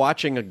not just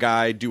watching a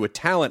guy do a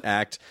talent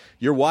act,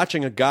 you're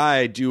watching a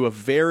guy do a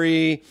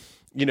very...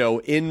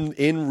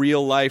 in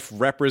real life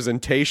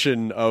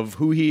representation of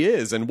who he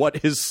is and what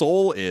his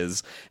soul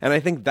is. And I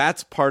think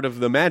that's part of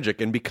the magic.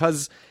 And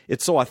because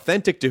it's so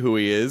authentic to who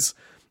he is,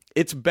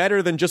 it's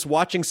better than just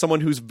watching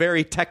someone who's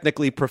very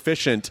technically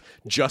proficient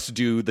just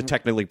do the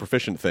technically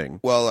proficient thing.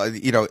 Well,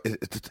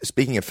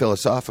 speaking of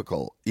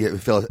philosophy,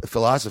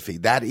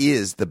 that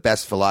is the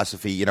best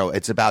philosophy.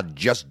 It's about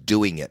just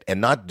doing it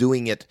and not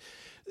doing it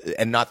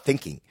and not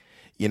thinking.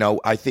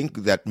 I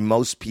think that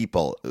most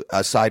people,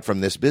 aside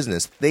from this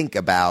business, think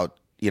about,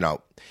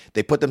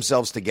 they put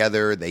themselves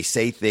together, they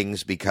say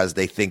things because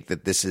they think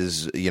that this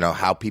is,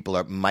 how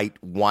people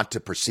might want to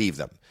perceive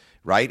them,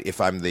 right?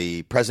 If I'm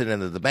the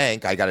president of the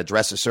bank, I got to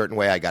dress a certain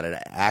way, I got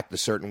to act a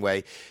certain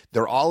way.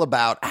 They're all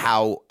about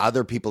how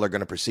other people are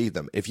going to perceive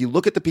them. If you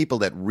look at the people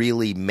that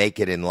really make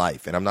it in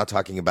life, and I'm not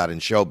talking about in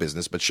show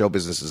business, but show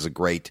business is a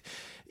great,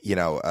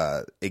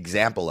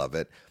 example of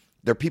it.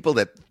 They're people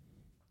that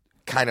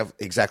kind of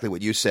exactly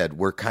what you said.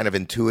 We're kind of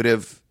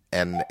intuitive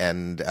and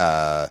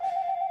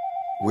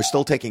we're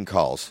still taking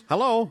calls.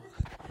 Hello.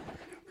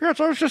 Yes,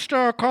 I was just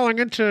calling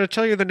in to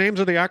tell you the names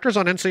of the actors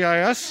on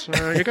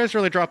NCIS. You guys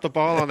really dropped the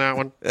ball on that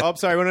one. Oh, I'm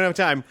sorry. We don't have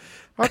time.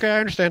 Okay, I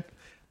understand.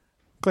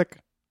 Click.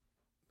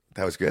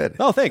 That was good.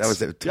 Oh, thanks.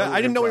 That was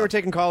I didn't know we were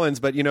taking call-ins,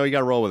 but you got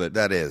to roll with it.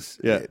 That is.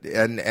 Yeah.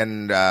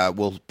 And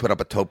we'll put up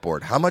a tote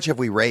board. How much have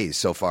we raised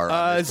so far?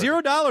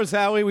 $0,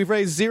 Howie. We've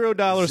raised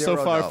 $0 so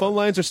far. Phone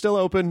lines are still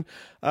open.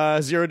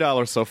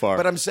 $0 so far.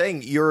 But I'm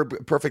saying you're a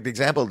perfect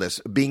example of this.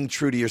 Being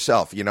true to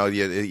yourself. You're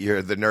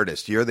the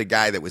nerdist. You're the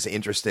guy that was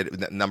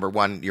interested. Number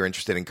one, you're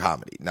interested in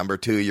comedy. Number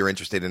two, you're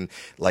interested in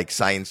like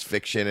science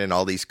fiction and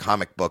all these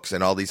comic books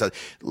and all these other.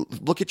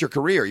 Look at your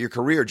career. Your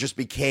career just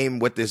became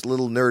what this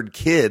little nerd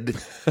kid.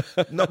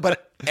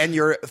 And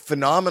you're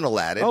phenomenal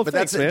at it. Oh, but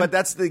thanks, man. But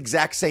that's the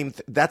exact same.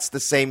 That's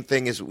the same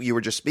thing as you were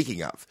just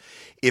speaking of.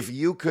 If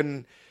you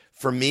can.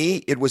 For me,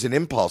 it was an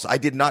impulse. I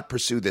did not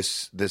pursue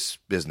this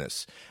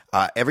business.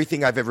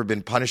 Everything I've ever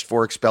been punished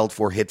for, expelled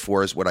for, hit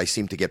for is what I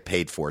seem to get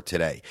paid for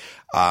today.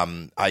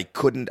 I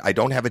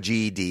don't have a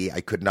GED.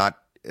 I could not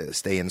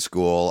stay in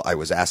school. I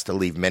was asked to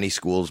leave many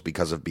schools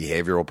because of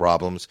behavioral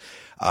problems.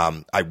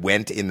 I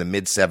went in the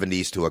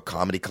mid-'70s to a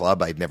comedy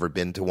club. I'd never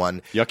been to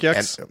one. Yuck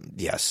Yucks?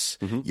 Yes.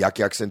 Mm-hmm. Yuck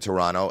Yucks in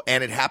Toronto.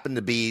 And it happened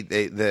to be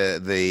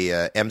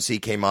the MC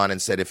came on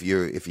and said, if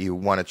you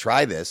want to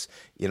try this,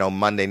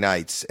 Monday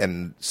nights,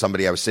 and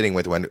somebody I was sitting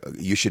with went,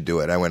 you should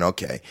do it. I went,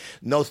 okay.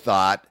 No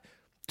thought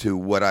to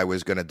what I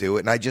was going to do.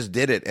 And I just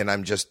did it. And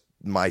I'm just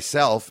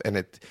myself.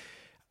 And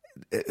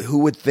who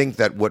would think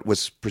that what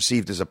was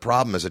perceived as a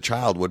problem as a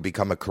child would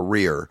become a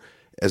career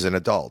as an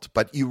adult?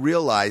 But you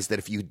realize that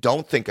if you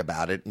don't think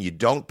about it and you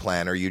don't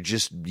plan, or you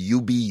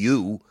be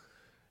you,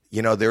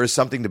 there is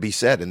something to be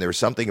said, and there's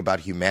something about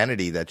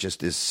humanity that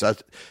just is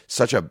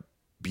such a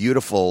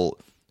beautiful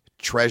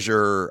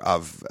treasure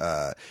of,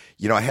 I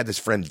had this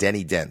friend,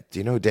 Denny Dent. Do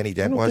you know who Denny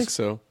Dent was? I don't think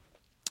so.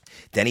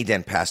 Denny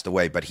Dent passed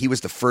away, but he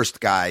was the first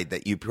guy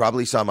that you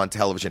probably saw him on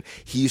television.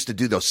 He used to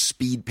do those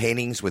speed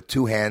paintings with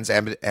two hands.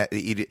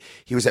 He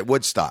was at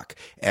Woodstock,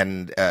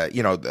 and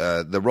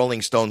the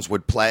Rolling Stones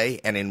would play,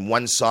 and in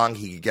one song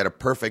he could get a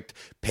perfect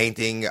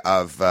painting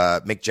of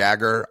Mick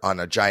Jagger on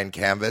a giant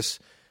canvas.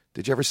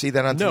 Did you ever see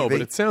that on TV? No,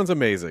 but it sounds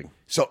amazing.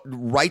 So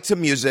write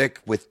some music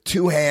with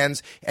two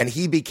hands, and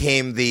he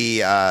became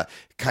the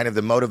kind of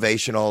the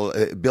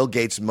motivational, Bill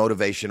Gates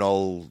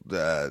motivational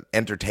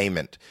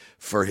entertainment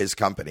for his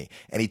company.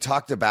 And he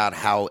talked about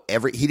how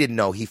he didn't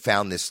know he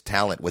found this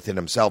talent within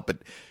himself,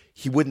 but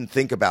he wouldn't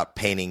think about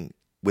painting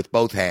with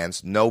both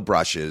hands, no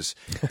brushes,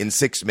 in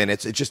 6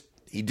 minutes.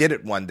 He did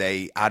it one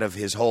day out of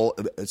his whole,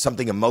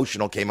 something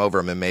emotional came over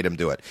him and made him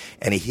do it.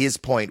 And his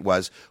point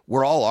was,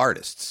 we're all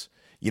artists.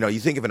 You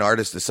think of an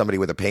artist as somebody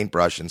with a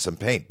paintbrush and some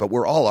paint, but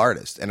we're all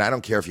artists. And I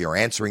don't care if you're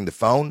answering the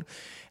phone,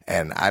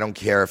 and I don't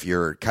care if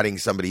you're cutting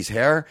somebody's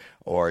hair,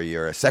 or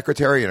you're a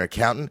secretary or an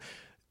accountant.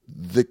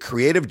 The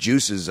creative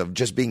juices of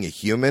just being a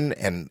human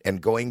and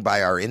going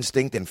by our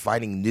instinct and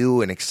finding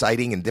new and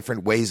exciting and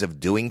different ways of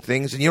doing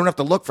things. And you don't have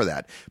to look for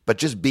that, but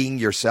just being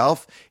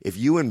yourself. If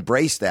you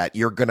embrace that,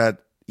 you're going to,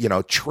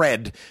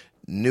 tread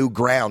new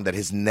ground that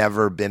has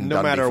never been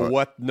done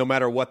before. No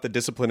matter what the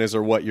discipline is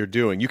or what you're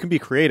doing, you can be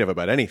creative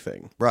about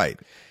anything. Right.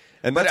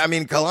 But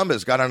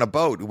Columbus got on a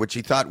boat, which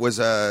he thought was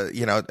and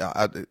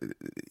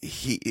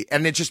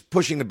it's just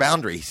pushing the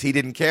boundaries. He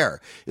didn't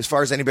care. As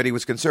far as anybody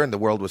was concerned, the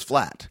world was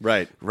flat.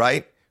 Right.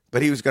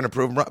 But he was going to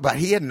prove him wrong. But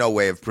he had no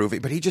way of proving.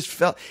 But he just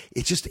felt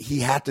he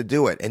had to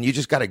do it, and you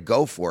just got to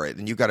go for it,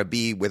 and you got to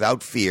be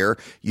without fear.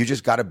 You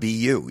just got to be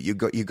you. You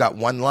got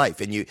one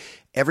life, and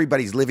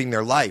everybody's living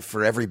their life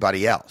for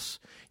everybody else.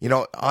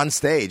 On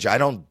stage, I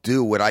don't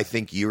do what I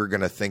think you're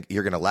going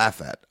to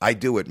laugh at. I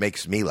do what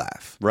makes me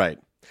laugh. Right.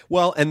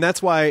 Well, and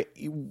that's why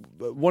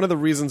one of the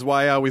reasons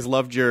why I always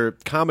loved your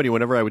comedy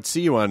whenever I would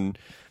see you on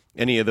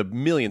any of the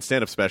million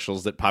stand-up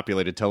specials that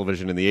populated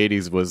television in the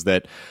 80s was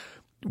that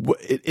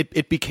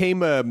it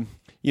became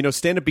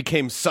stand-up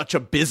became such a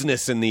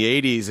business in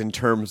the 80s in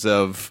terms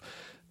of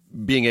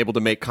being able to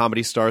make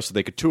comedy stars so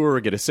they could tour or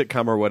get a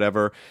sitcom or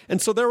whatever.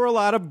 And so there were a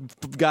lot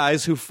of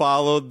guys who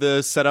followed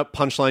the set up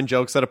punchline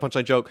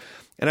joke.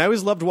 And I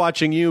always loved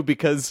watching you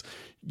because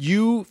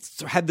you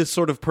had this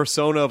sort of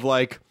persona of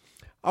like,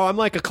 oh, I'm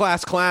like a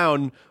class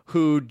clown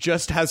who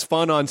just has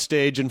fun on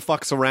stage and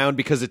fucks around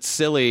because it's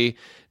silly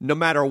no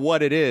matter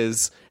what it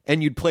is.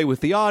 And you'd play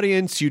with the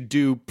audience, you'd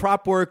do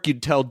prop work,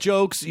 you'd tell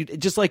jokes,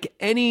 you'd just like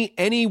any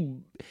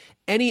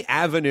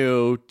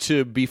avenue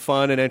to be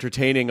fun and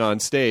entertaining on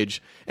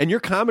stage. And your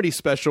comedy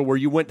special where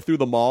you went through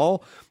the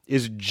mall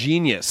is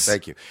genius.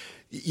 Thank you.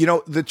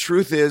 The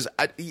truth is,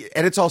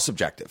 and it's all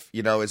subjective,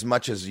 as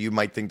much as you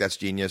might think that's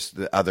genius,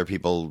 the other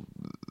people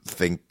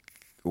think,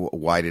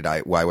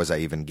 why was I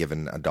even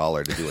given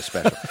 $1 to do a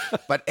special?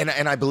 But and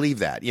I believe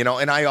that,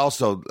 and I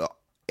also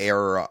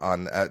err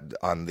on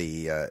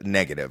the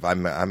negative.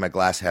 I'm a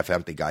glass half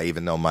empty guy,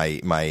 even though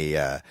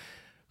my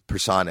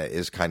persona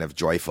is kind of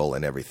joyful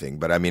and everything.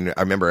 But I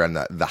remember on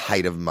the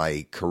height of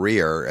my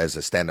career as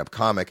a stand-up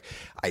comic,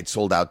 I'd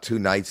sold out 2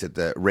 nights at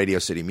the Radio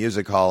City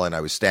Music Hall, and I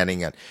was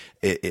standing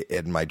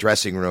in my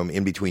dressing room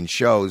in between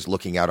shows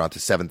looking out onto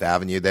 7th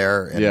Avenue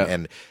there,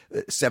 and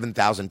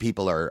 7,000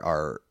 people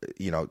are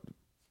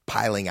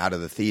piling out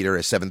of the theater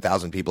as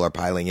 7,000 people are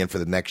piling in for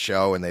the next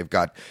show, and they're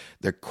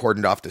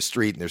cordoned off the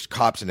street, and there's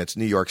cops, and it's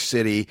New York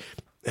City.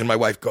 And my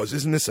wife goes,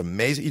 "Isn't this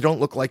amazing? You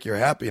don't look like you're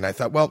happy." And I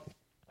thought, well,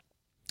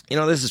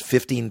 this is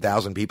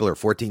 15,000 people or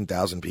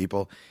 14,000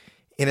 people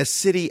in a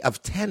city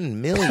of 10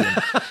 million,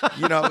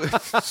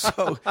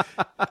 so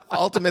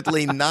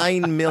ultimately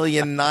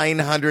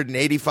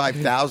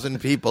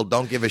 9,985,000 people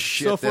don't give a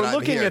shit. So if we're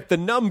looking at the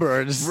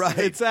numbers, right,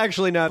 it's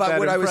actually not that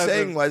impressive. But what I was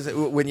saying was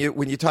when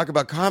you talk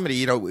about comedy,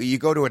 you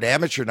go to an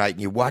amateur night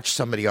and you watch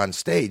somebody on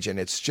stage, and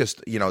it's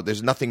just,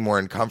 there's nothing more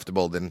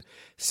uncomfortable than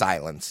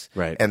silence,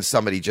 right, and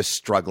somebody just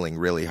struggling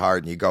really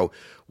hard, and you go,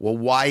 well,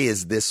 why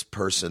is this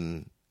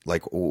person...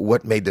 Like,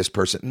 what made this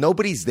person?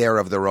 Nobody's there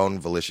of their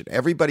own volition.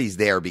 Everybody's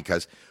there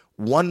because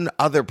one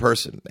other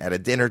person at a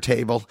dinner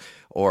table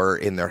or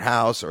in their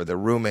house or their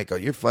roommate go,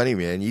 "You're funny,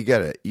 man. You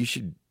gotta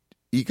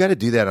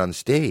do that on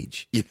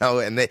stage,"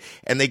 And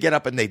they get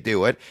up and they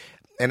do it.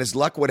 And as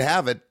luck would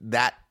have it,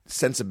 that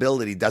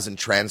sensibility doesn't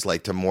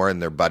translate to more in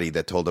their buddy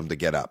that told them to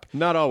get up.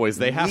 Not always.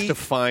 They have to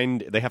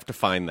find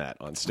that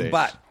on stage.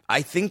 But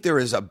I think there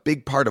is a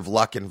big part of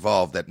luck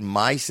involved, that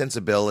my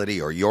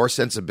sensibility or your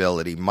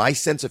sensibility, my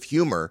sense of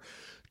humor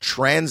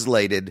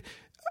translated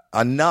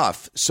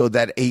enough so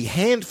that a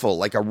handful,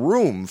 like a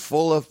room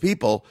full of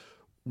people,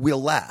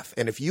 we'll laugh.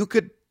 And if you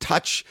could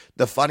touch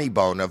the funny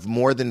bone of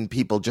more than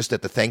people just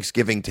at the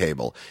Thanksgiving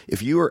table,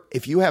 if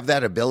you have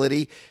that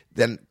ability,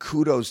 then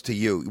kudos to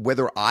you.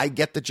 Whether I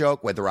get the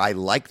joke, whether I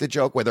like the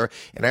joke,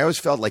 and I always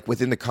felt like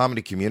within the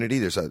comedy community,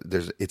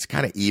 it's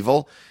kind of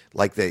evil.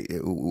 Like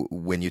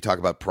when you talk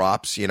about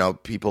props,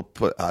 people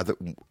put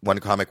one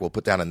comic will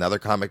put down another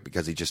comic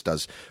because he just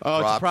does.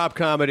 Oh, it's prop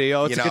comedy.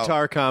 Oh, it's a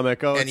guitar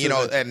comic. Oh,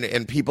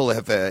 and people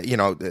have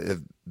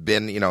have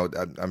been,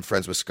 I'm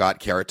friends with Scott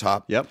Carrot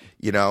Top. Yep.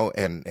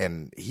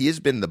 And he has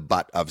been the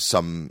butt of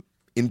some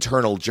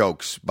internal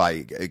jokes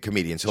by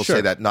comedians. He'll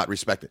say that not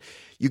respected.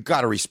 You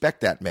got to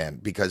respect that man,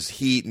 because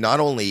he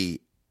not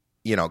only,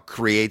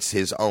 creates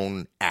his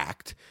own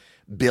act,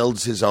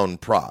 builds his own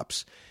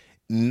props.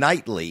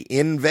 Nightly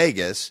in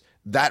Vegas,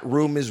 that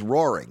room is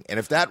roaring. And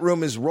if that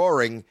room is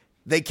roaring,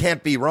 they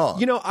can't be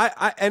wrong.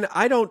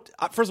 I don't.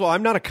 First of all,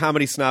 I'm not a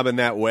comedy snob in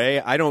that way.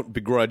 I don't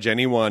begrudge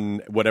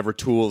anyone whatever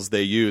tools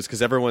they use,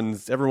 because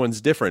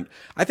everyone's different.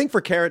 I think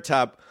for Carrot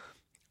Top,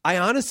 I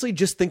honestly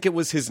just think it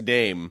was his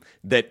name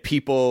that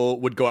people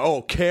would go,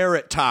 "Oh,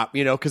 Carrot Top,"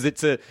 because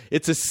it's a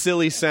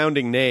silly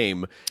sounding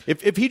name.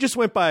 If he just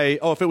went by,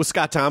 if it was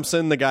Scott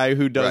Thompson, the guy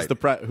who does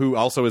who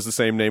also is the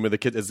same name as the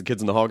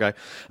Kids in the Hall guy,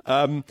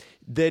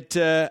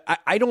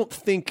 I don't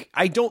think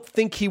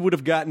he would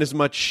have gotten as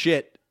much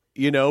shit.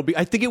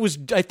 I think it was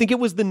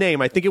the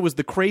name. I think it was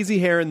the crazy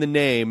hair in the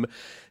name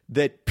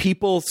that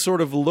people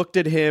sort of looked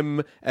at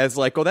him as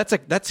like, oh,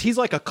 he's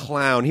like a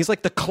clown. He's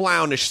like the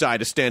clownish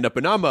side of stand up,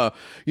 and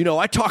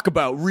I talk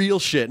about real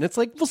shit. And it's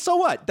like, well, so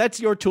what? That's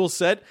your tool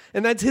set,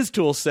 and that's his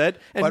tool set,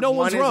 and no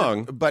one's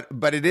wrong. But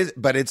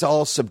it's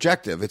all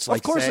subjective. It's like,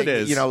 of course, saying,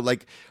 it is.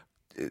 Like,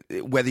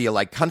 whether you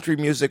like country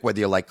music, whether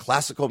you like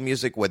classical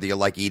music, whether you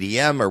like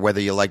EDM, or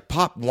whether you like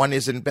pop, one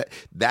isn't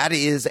that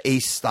is a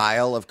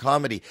style of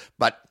comedy.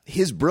 But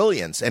his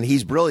brilliance, and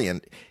he's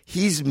brilliant,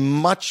 he's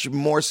much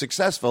more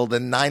successful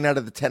than 9 out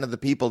of the 10 of the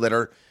people that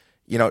are,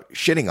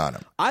 shitting on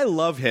him. I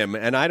love him,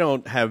 and I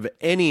don't have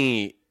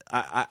any.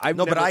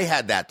 But I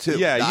had that too.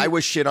 Yeah, I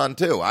was shit on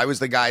too. I was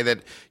the guy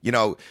that,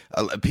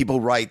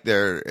 people write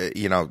their,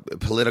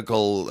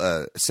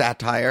 political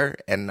satire,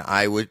 and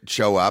I would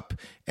show up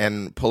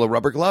and pull a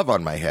rubber glove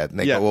on my head. And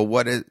they go,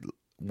 well,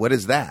 what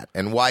is that?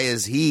 And why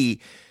is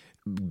he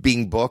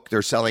being booked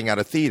or selling out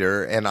a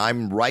theater, and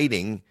I'm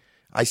writing?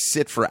 I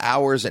sit for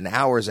hours and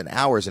hours and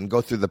hours and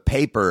go through the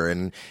paper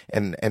and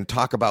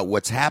talk about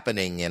what's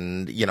happening,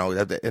 and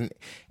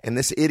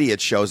this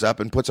idiot shows up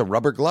and puts a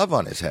rubber glove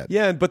on his head.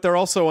 Yeah, but they're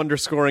also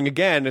underscoring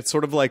again. It's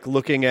sort of like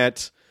looking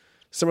at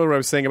similar to what I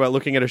was saying about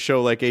looking at a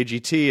show like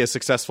AGT, a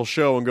successful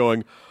show, and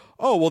going,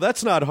 "Oh, well,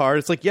 that's not hard."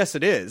 It's like, yes,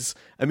 it is.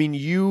 I mean,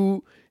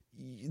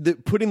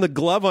 putting the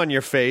glove on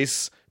your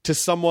face to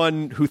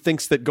someone who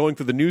thinks that going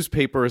through the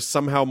newspaper is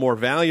somehow more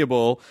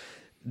valuable.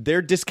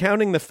 They're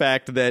discounting the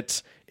fact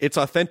that it's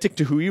authentic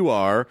to who you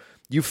are.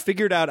 You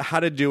figured out how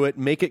to do it,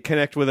 make it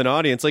connect with an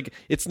audience. Like,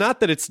 it's not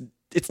that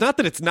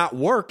it's not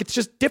work. It's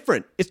just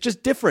different. It's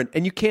just different.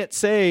 And you can't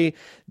say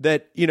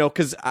that,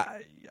 because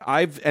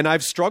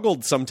I've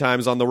struggled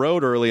sometimes on the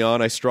road early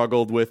on. I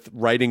struggled with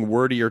writing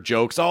wordier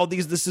jokes. Oh,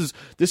 this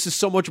is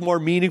so much more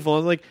meaningful.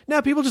 I'm like, nah,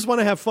 people just want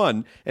to have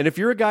fun. And if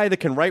you're a guy that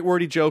can write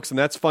wordy jokes and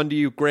that's fun to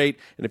you, great.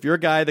 And if you're a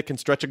guy that can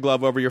stretch a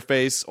glove over your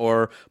face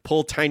or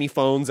pull tiny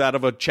phones out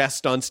of a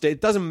chest on stage,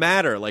 it doesn't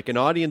matter. Like, an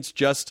audience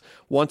just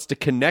wants to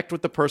connect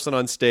with the person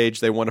on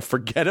stage. They want to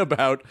forget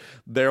about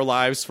their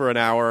lives for an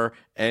hour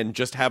and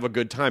just have a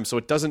good time. So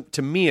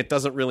to me, it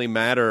doesn't really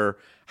matter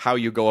how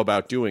you go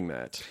about doing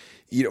that.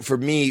 For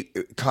me,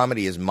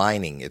 comedy is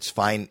mining. It's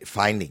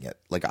finding it.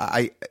 Like,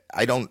 I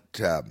don't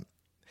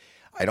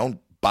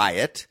buy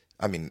it.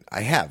 I mean,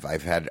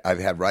 I've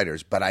had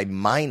writers, but I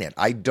mine it.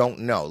 I don't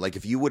know. Like,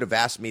 if you would have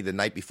asked me the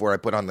night before I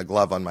put on the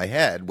glove on my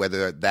head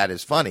whether that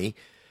is funny,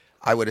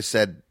 I would have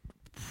said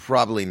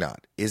probably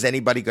not. Is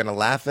anybody going to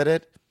laugh at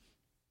it?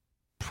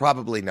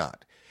 Probably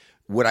not.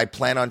 Would I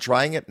plan on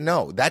trying it?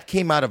 No. That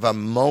came out of a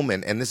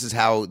moment, and this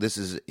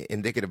is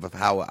indicative of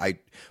how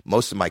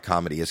most of my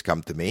comedy has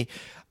come to me.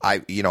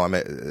 I'm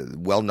a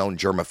well-known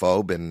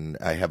germaphobe, and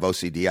I have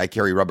OCD. I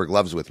carry rubber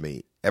gloves with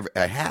me.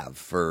 I have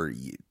for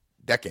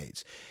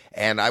decades.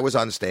 And I was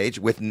on stage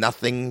with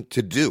nothing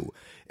to do.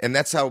 And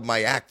that's how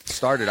my act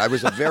started. I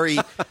was I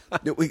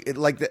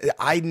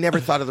never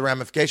thought of the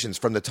ramifications.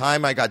 From the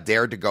time I got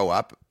dared to go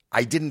up,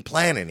 I didn't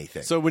plan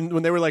anything. So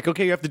when they were like,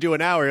 okay, you have to do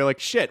an hour, you're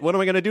like, shit, what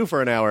am I going to do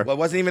for an hour? Well, it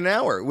wasn't even an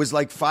hour. It was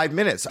like 5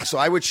 minutes. So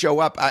I would show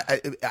up.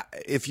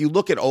 If you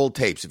look at old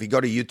tapes, if you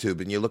go to YouTube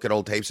and you look at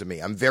old tapes of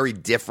me, I'm very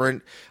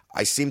different.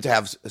 I seem to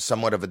have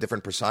somewhat of a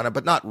different persona,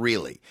 but not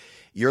really.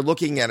 You're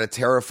looking at a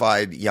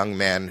terrified young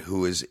man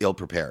who is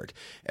ill-prepared.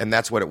 And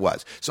that's what it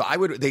was. So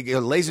they go,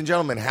 ladies and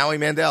gentlemen, Howie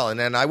Mandel. And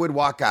then I would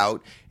walk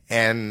out,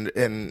 and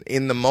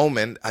in the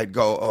moment, I'd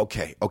go,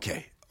 okay.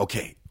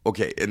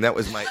 And that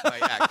was my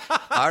act.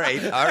 All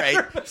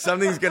right.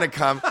 Something's going to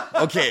come.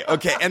 Okay.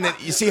 And then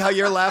you see how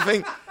you're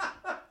laughing?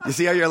 You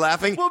see how you're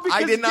laughing? Well,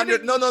 because I didn't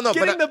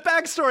Getting the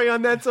backstory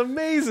on that's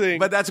amazing.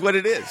 But that's what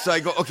it is. So I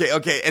go,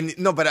 okay. And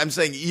no, but I'm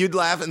saying you'd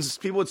laugh and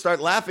people would start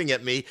laughing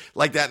at me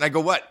like that. And I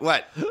go, what?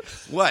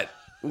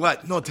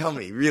 No, tell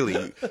me,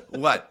 really.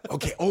 What?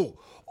 Okay. Oh,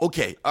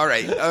 okay. All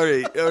right.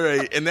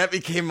 And that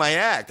became my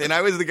act. And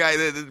I was the guy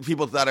that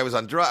people thought I was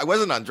on drugs. I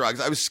wasn't on drugs.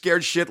 I was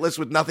scared shitless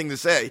with nothing to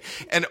say.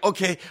 And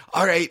okay.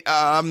 All right.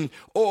 And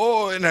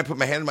I put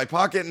my hand in my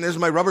pocket and there's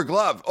my rubber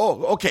glove.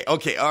 Oh, okay.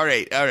 All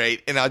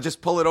right. And I'll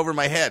just pull it over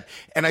my head.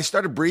 And I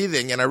started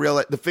breathing and I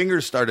realized the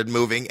fingers started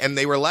moving and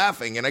they were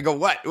laughing. And I go,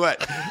 what?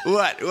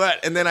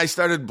 And then I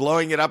started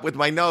blowing it up with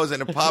my nose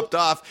and it popped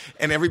off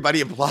and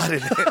everybody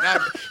applauded. And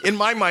in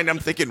my mind, I'm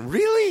thinking,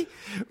 really?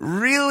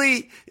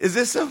 Is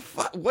this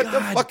what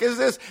the fuck is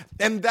this?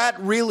 And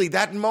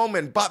that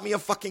moment bought me a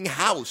fucking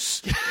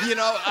house.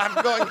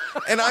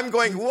 I'm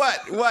going,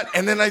 what?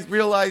 And then I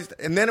realized,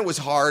 and then it was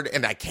hard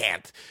and I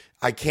can't,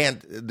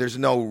 there's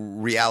no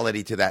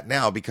reality to that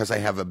now because I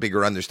have a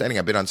bigger understanding.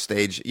 I've been on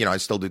stage, I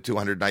still do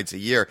 200 nights a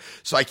year.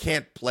 So I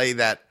can't play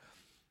that.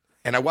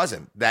 And I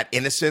wasn't that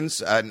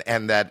innocence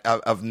and that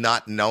of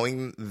not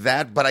knowing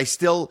that, but I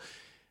still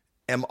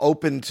am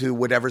open to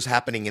whatever's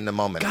happening in the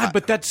moment. God,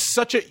 but that's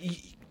such a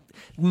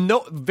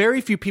very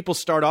few people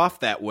start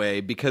off that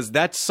way because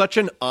that is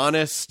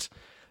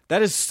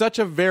such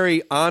a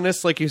very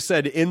honest, like you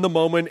said, in the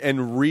moment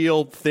and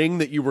real thing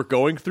that you were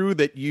going through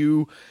that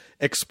you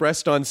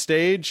expressed on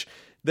stage.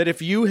 That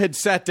if you had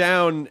sat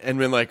down and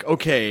been like,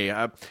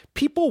 okay,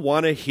 people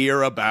want to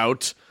hear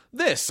about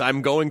this.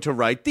 I'm going to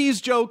write these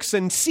jokes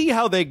and see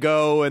how they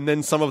go, and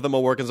then some of them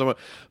will work and some.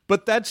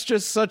 But that's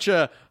just such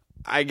a.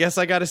 I guess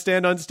I got to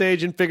stand on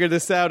stage and figure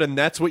this out, and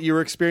that's what you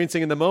were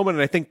experiencing in the moment.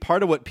 And I think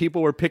part of what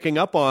people were picking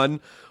up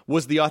on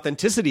was the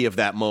authenticity of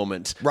that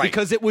moment, right?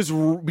 Because it was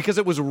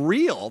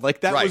real, like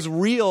that right. was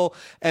real,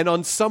 and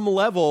on some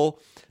level,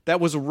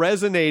 that was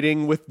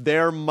resonating with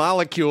their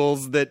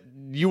molecules that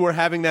you were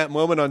having that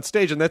moment on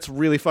stage, and that's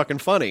really fucking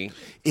funny.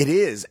 It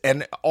is,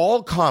 and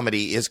all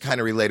comedy is kind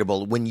of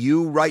relatable. When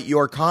you write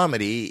your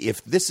comedy,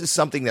 if this is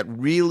something that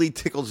really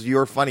tickles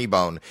your funny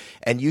bone,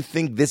 and you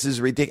think this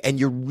is ridiculous, and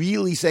you're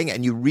really saying it,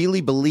 and you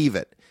really believe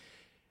it,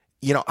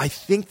 I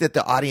think that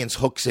the audience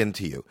hooks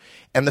into you.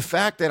 And the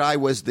fact that I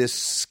was this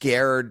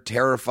scared,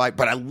 terrified,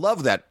 but I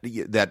love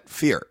that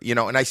fear,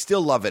 and I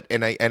still love it.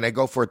 And I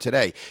go for it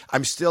today.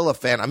 I'm still a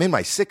fan. I'm in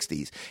my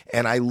 60s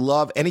and I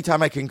love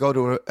anytime I can go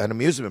to an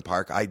amusement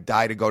park, I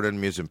die to go to an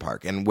amusement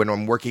park. And when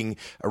I'm working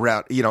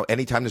around,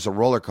 anytime there's a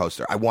roller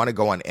coaster, I want to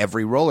go on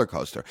every roller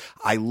coaster.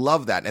 I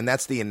love that. And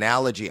that's the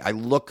analogy. I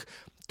look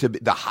to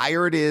the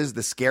higher it is,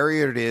 the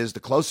scarier it is, the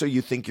closer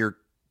you think you're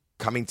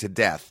coming to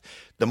death,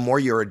 the more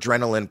your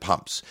adrenaline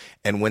pumps.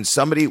 And when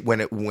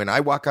I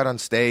walk out on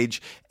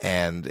stage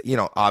and,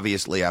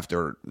 obviously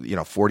after,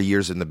 40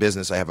 years in the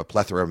business, I have a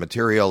plethora of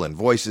material and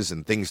voices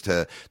and things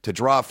to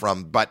draw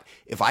from. But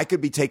if I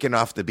could be taken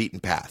off the beaten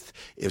path,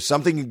 if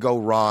something could go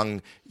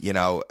wrong,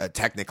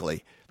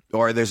 technically,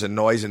 or there's a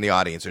noise in the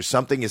audience or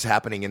something is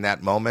happening in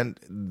that moment,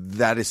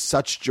 that is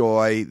such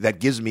joy, that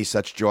gives me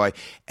such joy.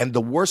 And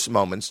the worst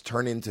moments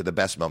turn into the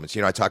best moments.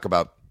 I talk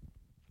about,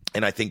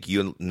 and I think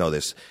you know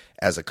this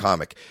as a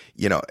comic,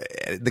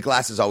 the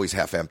glass is always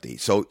half empty.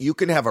 So you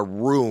can have a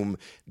room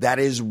that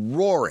is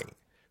roaring,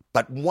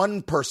 but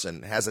one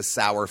person has a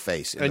sour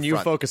face in and the you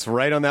front. Focus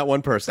right on that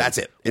one person. That's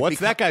it.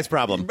 What's that guy's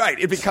problem? Right.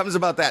 It becomes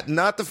about that,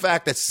 not the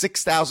fact that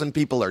 6,000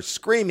 people are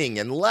screaming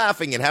and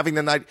laughing and having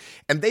the night,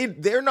 and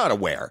they're not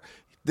aware.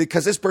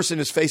 Because this person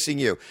is facing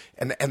you.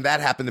 And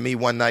that happened to me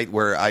one night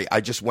where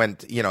I just went,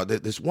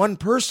 this one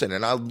person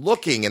and I'm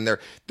looking and they're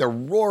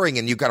roaring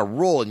and you got to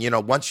roll.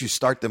 And, once you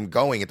start them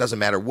going, it doesn't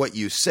matter what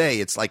you say.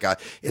 It's like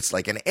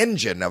an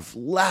engine of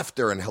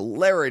laughter and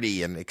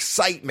hilarity and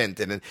excitement.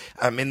 And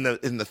I'm in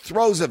the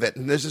throes of it.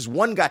 And there's this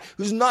one guy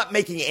who's not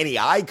making any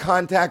eye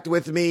contact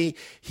with me.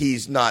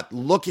 He's not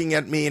looking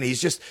at me and he's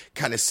just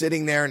kind of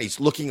sitting there and he's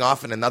looking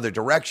off in another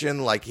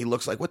direction. Like he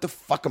looks like, what the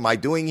fuck am I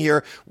doing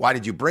here? Why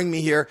did you bring me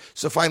here?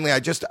 So finally, I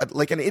just,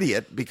 like an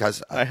idiot,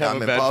 because I have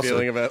I'm a bad impulsive.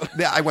 feeling about.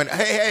 Yeah, I went,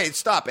 hey,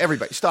 stop,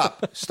 everybody,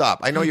 stop.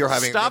 I know you're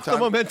having stop a good time.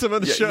 the momentum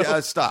of the show.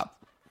 Yeah,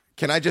 stop.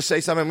 Can I just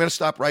say something? I'm going to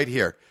stop right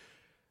here.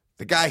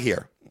 The guy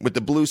here with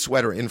the blue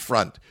sweater in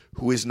front,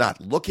 who is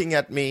not looking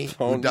at me,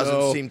 who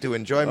doesn't seem to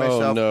enjoy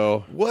myself. Oh,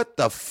 no. What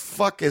the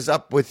fuck is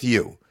up with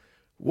you?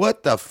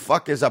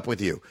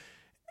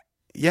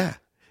 Yeah,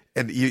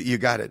 and you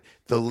got it.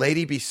 The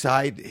lady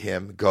beside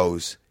him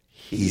goes,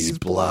 he's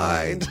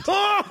blind.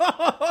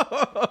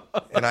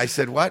 And I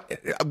said, what?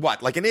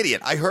 Like an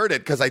idiot. I heard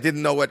it because I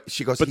didn't know what.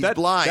 She goes, he's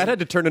blind. That had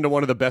to turn into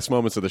one of the best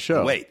moments of the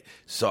show. Wait.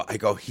 So I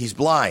go, he's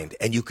blind.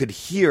 And you could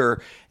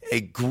hear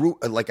a group,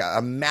 like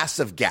a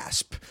massive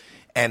gasp.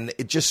 And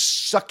it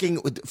just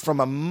sucking from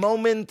a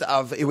moment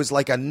of, it was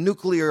like a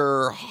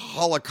nuclear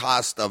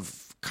holocaust of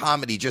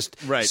comedy just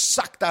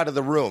sucked out of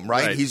the room,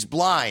 right? He's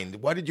blind.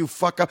 Why did you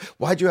fuck up?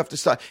 Why'd you have to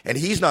stop? And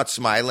he's not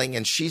smiling,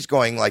 and she's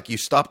going like, you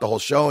stopped the whole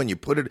show and you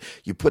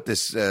put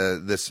this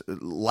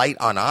light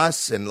on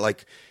us, and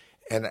like,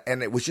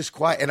 and it was just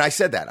quiet. And I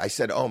said that. I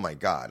said, oh my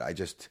God,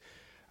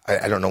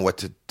 I don't know what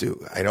to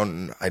do. I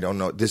don't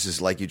know. This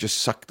is like you just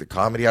sucked the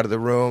comedy out of the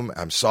room.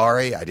 I'm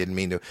sorry. I didn't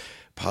mean to.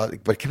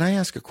 But can I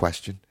ask a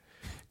question?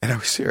 And I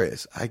was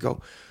serious. I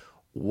go,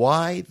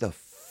 why the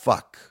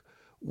fuck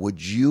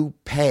would you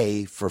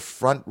pay for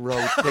front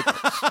row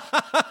tickets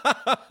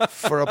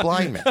for a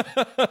blind man?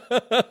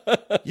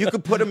 You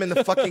could put him in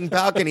the fucking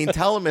balcony and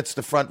tell him it's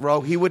the front row.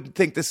 He wouldn't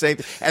think the same.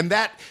 And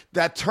that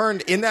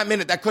turned in that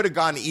minute. That could have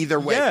gone either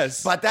way.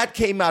 Yes. But that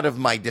came out of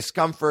my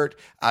discomfort,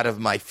 out of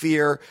my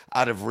fear,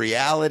 out of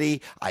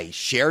reality. I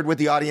shared with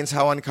the audience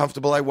how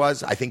uncomfortable I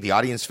was. I think the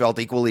audience felt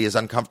equally as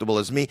uncomfortable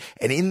as me.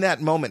 And in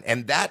that moment,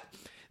 and that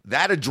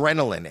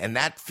adrenaline and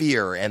that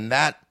fear and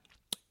that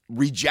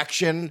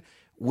rejection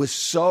was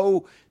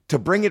so, to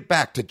bring it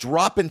back, to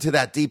drop into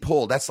that deep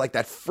hole. That's like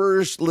that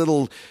first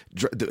little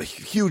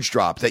huge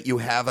drop that you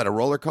have at a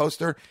roller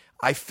coaster.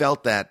 I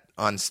felt that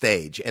on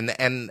stage,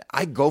 and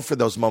I go for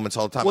those moments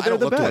all the time. Well, I don't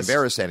they're look the to best.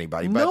 embarrass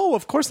anybody. But No,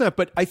 of course not.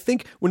 But I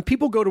think when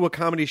people go to a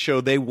comedy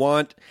show, they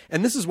want,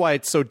 and this is why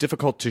it's so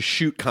difficult to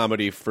shoot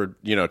comedy for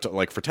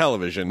for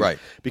television, Right?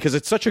 Because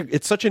it's such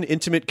an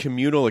intimate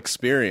communal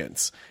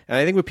experience. And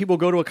I think when people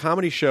go to a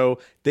comedy show,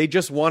 they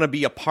just want to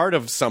be a part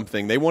of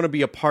something. They want to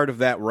be a part of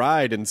that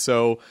ride, and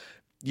so.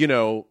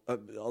 A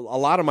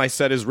lot of my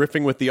set is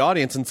riffing with the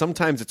audience, and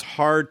sometimes it's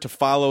hard to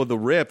follow the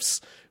riffs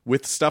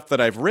with stuff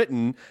that I've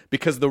written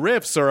because the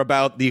riffs are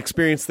about the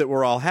experience that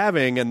we're all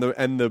having, and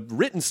the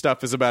written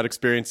stuff is about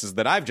experiences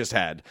that I've just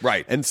had.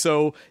 Right. And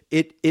so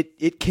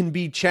it can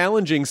be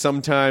challenging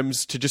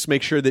sometimes to just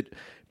make sure that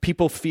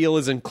people feel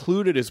as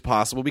included as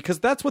possible because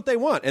that's what they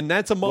want, and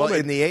that's a moment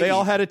in the 80s, they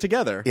all had it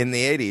together. In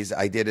the 80s,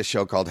 I did a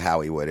show called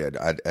Howie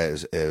Mandel.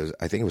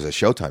 I think it was a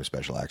Showtime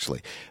special,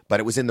 actually,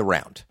 but it was in the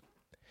round.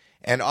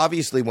 And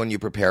obviously, when you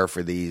prepare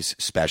for these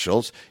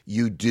specials,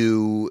 you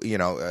do,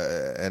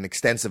 an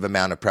extensive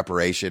amount of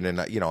preparation. And,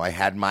 I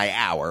had my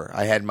hour.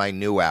 I had my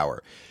new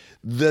hour.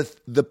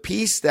 The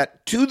piece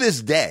that, to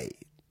this day,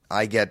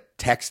 I get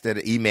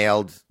texted,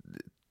 emailed,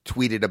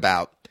 tweeted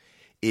about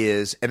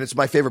is, and it's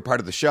my favorite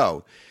part of the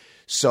show.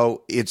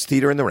 So it's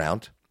theater in the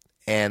round.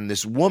 And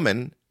this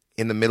woman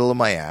in the middle of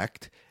my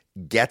act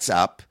gets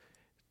up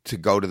to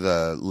go to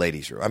the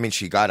ladies' room. I mean,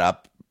 she got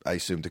up. I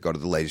assume to go to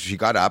the ladies. She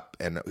got up,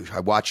 and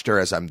I watched her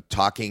as I'm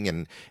talking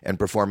and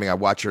performing. I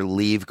watch her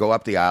leave, go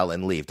up the aisle,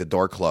 and leave. The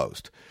door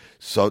closed.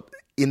 So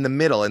in the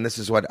middle, and this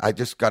is what I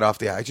just got off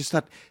the aisle. I just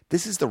thought,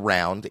 this is the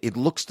round. It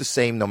looks the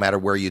same no matter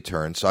where you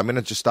turn. So I'm going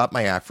to just stop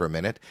my act for a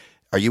minute.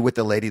 Are you with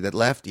the lady that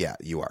left? Yeah,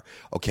 you are.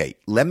 Okay,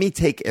 let me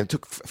take, and it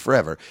took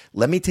forever,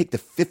 let me take the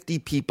 50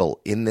 people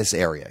in this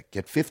area.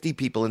 Get 50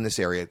 people in this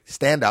area.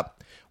 Stand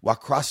up.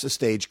 Walk across the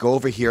stage, go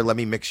over here, let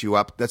me mix you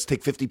up. Let's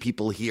take 50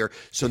 people here.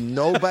 So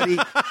nobody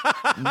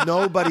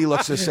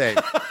looks the same.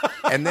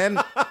 And then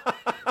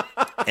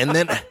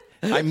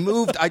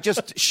I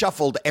just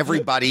shuffled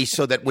everybody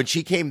so that when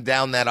she came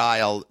down that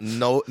aisle,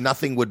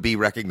 nothing would be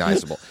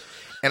recognizable.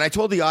 And I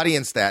told the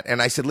audience that,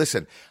 and I said,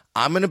 listen,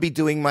 I'm going to be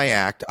doing my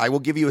act. I will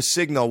give you a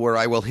signal where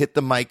I will hit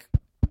the mic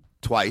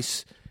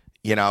twice,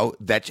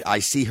 that I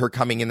see her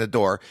coming in the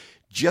door.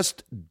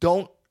 Just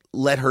don't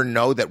let her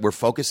know that we're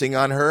focusing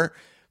on her.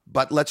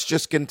 But let's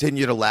just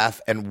continue to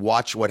laugh and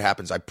watch what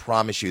happens. I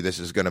promise you this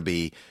is going to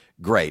be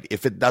great.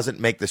 If it doesn't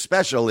make the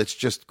special, it's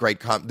just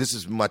great. This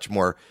is much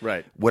more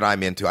what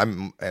I'm into.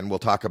 And we'll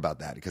talk about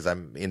that because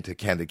I'm into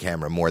candid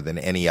camera more than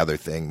any other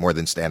thing, more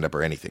than stand-up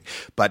or anything.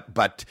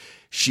 But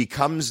she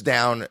comes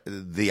down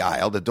the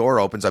aisle. The door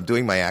opens. I'm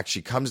doing my act.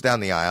 She comes down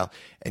the aisle,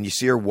 and you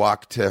see her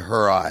walk to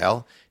her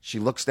aisle. She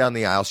looks down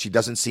the aisle. She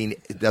doesn't see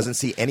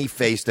any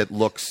face that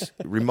looks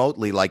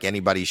remotely like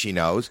anybody she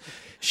knows.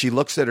 She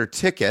looks at her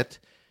ticket.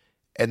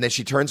 And then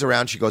she turns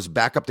around, she goes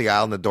back up the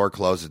aisle, and the door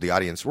closes. The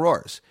audience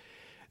roars.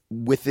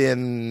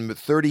 Within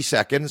 30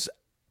 seconds,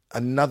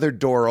 another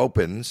door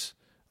opens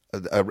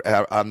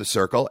on the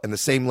circle, and the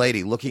same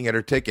lady looking at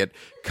her ticket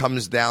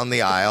comes down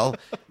the aisle,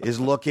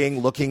 is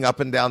looking up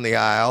and down the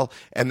aisle,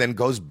 and then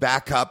goes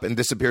back up and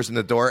disappears in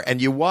the door.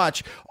 And you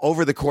watch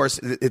over the course,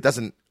 it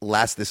doesn't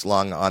last this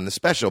long on the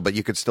special, but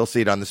you could still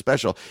see it on the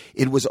special.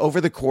 It was over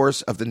the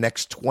course of the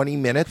next 20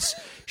 minutes.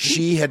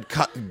 She had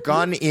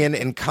gone in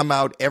and come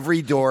out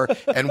every door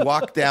and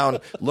walked down,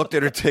 looked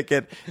at her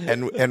ticket,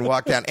 and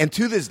walked down. And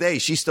to this day,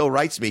 she still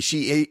writes me.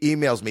 She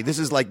emails me. This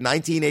is like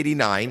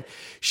 1989.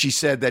 She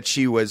said that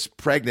she was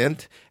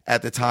pregnant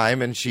at the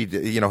time, and she,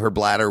 her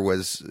bladder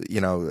was,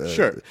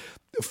 sure,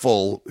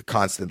 full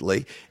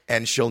constantly,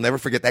 and she'll never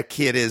forget. That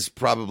kid is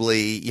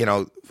probably,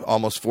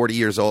 almost 40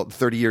 years old,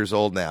 30 years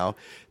old now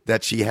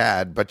that she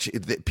had, but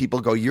people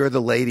go, you're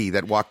the lady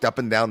that walked up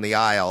and down the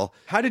aisle.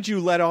 How did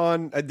you let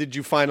on? Did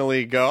you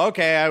finally go,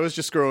 okay, I was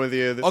just screwing with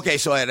you? Okay,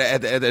 so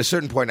at a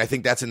certain point, I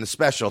think that's in the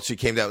special, she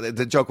came down.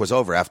 The joke was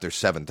over after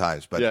 7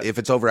 times, but if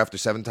it's over after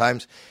 7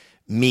 times,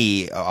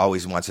 me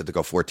always wants it to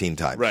go 14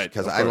 times. Right.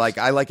 Because I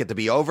like it to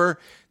be over,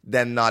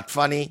 then not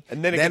funny,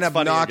 and then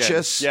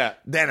obnoxious,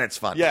 then it's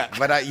funny. Yeah.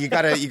 But you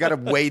gotta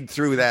wade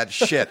through that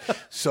shit.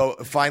 So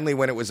finally,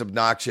 when it was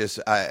obnoxious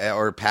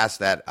or past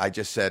that, I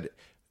just said,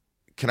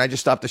 can I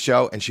just stop the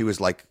show? And she was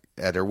like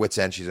at her wit's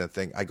end. She's going to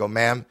think, I go,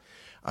 ma'am,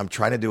 I'm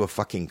trying to do a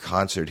fucking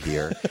concert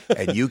here,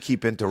 and you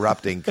keep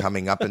interrupting,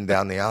 coming up and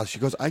down the aisle. She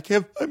goes, I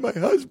can't find my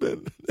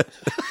husband.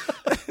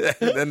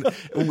 And then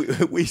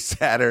we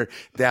sat her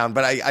down,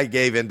 but I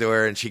gave into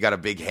her, and she got a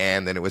big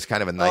hand, and it was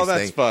kind of a nice thing. Oh,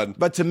 that's fun.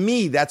 But to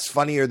me, that's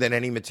funnier than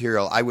any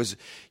material. I was,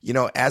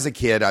 as a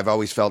kid, I've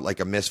always felt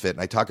like a misfit,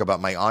 and I talk about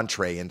my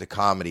entree into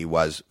comedy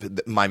was,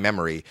 my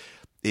memory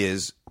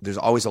is there's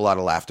always a lot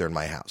of laughter in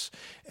my house.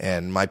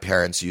 And my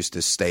parents used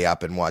to stay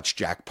up and watch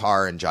Jack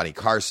Parr and Johnny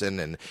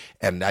Carson,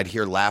 and I'd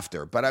hear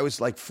laughter. But I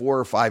was like 4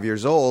 or 5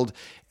 years old,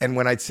 and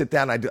when I'd sit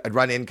down, I'd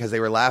run in because they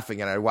were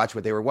laughing, and I'd watch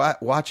what they were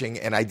watching,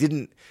 and it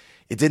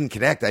didn't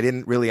connect. I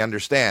didn't really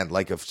understand.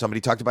 Like if somebody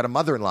talked about a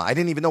mother-in-law, I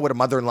didn't even know what a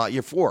mother-in-law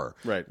you're for.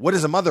 Right. What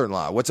is a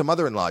mother-in-law? What's a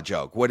mother-in-law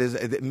joke?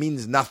 It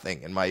means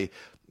nothing. And my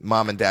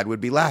mom and dad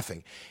would be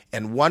laughing.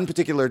 And one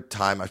particular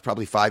time, I was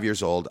probably 5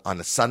 years old, on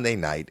a Sunday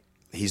night,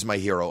 he's my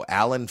hero,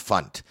 Alan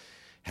Funt,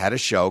 had a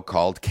show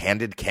called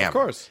Candid Camera. Of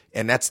course.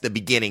 And that's the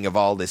beginning of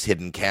all this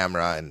hidden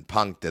camera and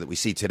punk that we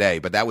see today.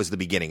 But that was the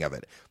beginning of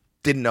it.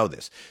 Didn't know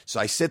this. So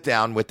I sit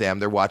down with them.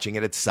 They're watching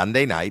it. It's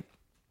Sunday night.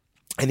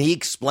 And he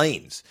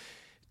explains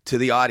to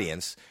the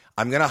audience,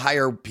 I'm going to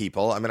hire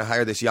people. I'm going to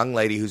hire this young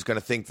lady who's going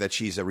to think that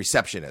she's a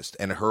receptionist.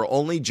 And her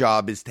only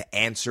job is to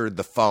answer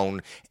the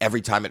phone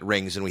every time it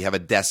rings. And we have a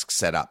desk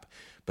set up.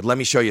 But let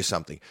me show you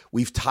something.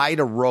 We've tied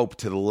a rope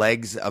to the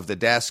legs of the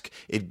desk.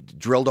 It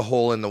drilled a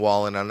hole in the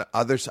wall, and on the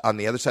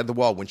other side of the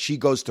wall, when she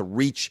goes to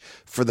reach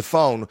for the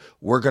phone,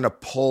 we're going to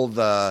pull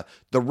the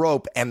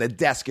rope, and the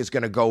desk is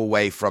going to go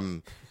away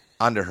from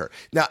under her.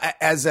 Now,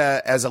 as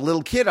a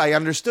little kid, I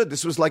understood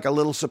this was like a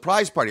little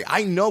surprise party.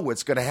 I know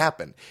what's going to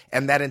happen,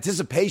 and that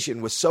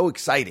anticipation was so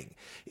exciting.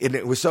 And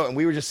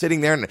we were just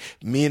sitting there, and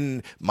me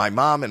and my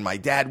mom and my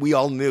dad, we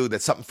all knew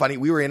that something funny.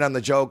 We were in on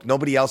the joke.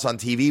 Nobody else on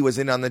TV was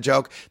in on the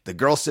joke. The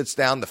girl sits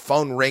down. The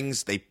phone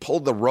rings. They pull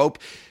the rope.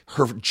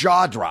 Her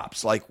jaw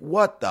drops. Like,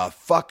 what the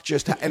fuck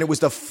just happened? And it was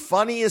the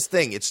funniest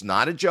thing. It's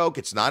not a joke.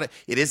 It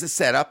is a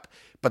setup.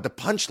 But the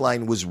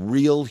punchline was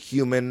real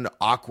human,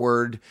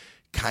 awkward,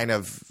 kind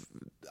of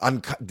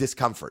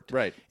discomfort.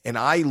 Right. And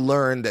I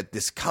learned that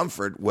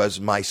discomfort was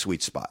my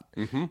sweet spot.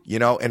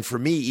 Mm-hmm. And for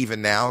me,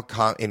 even now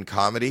in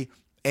comedy,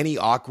 any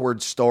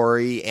awkward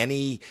story,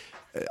 any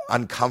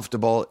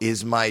uncomfortable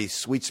is my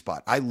sweet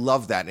spot. I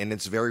love that, and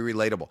it's very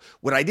relatable.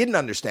 What I didn't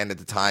understand at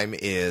the time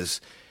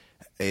is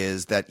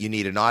that you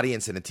need an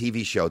audience in a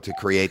TV show to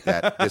create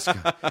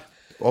that.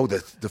 Oh,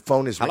 the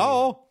phone is ringing.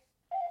 Hello?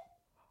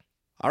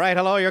 All right,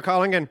 hello, you're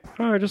calling in.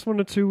 Hi, I just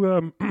wanted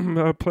to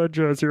pledge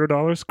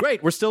 $0.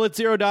 Great, we're still at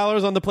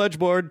 $0 on the pledge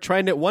board.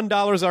 Trying to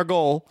 $1 is our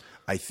goal.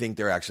 I think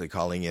they're actually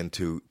calling in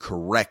to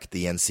correct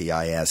the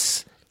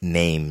NCIS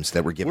names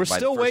that were given by the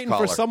first caller. We're still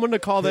waiting for someone to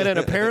call that in.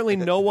 Apparently,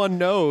 no one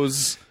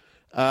knows.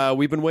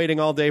 We've been waiting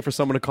all day for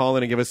someone to call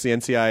in and give us the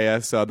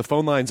NCIS. The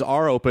phone lines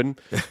are open.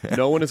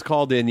 No one has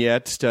called in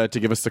yet to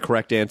give us the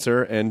correct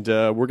answer, and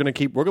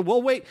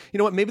we'll wait. You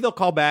know what? Maybe they'll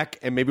call back,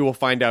 and maybe we'll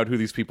find out who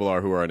these people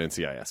are who are on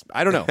NCIS.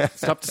 I don't know.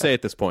 It's tough to say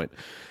at this point.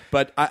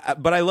 But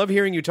I love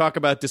hearing you talk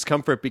about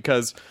discomfort,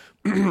 because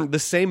the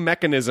same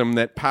mechanism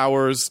that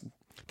powers,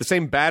 the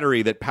same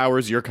battery that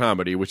powers your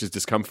comedy, which is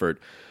discomfort,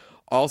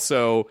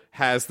 also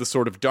has the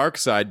sort of dark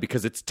side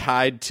because it's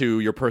tied to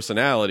your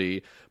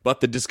personality. But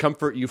the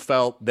discomfort you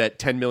felt that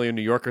 10 million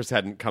New Yorkers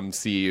hadn't come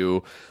see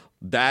you,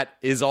 that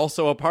is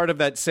also a part of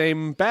that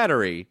same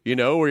battery,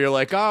 where you're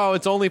like, oh,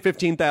 it's only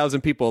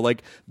 15,000 people.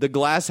 Like, the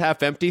glass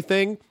half empty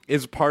thing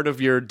is part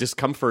of your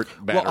discomfort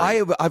battery.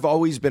 Well, I've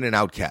always been an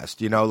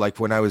outcast,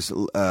 like when I was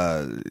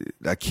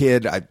a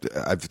kid,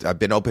 I've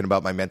been open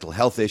about my mental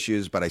health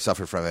issues, but I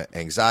suffer from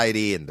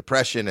anxiety and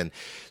depression. And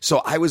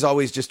so I was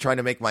always just trying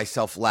to make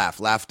myself laugh.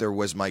 Laughter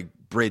was my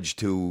bridge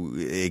to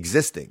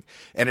existing.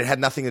 And it had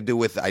nothing to do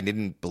with, I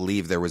didn't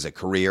believe there was a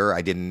career.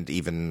 I didn't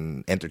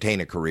even entertain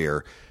a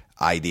career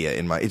idea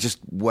it's just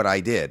what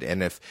I did.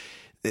 And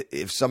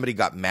if somebody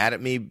got mad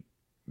at me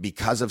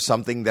because of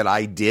something that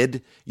I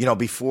did,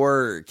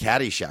 before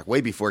Caddyshack, way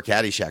before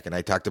Caddyshack, and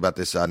I talked about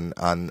this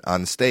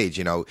on stage,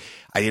 I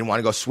didn't want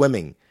to go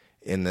swimming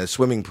in the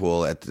swimming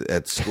pool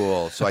at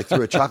school, so I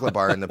threw a chocolate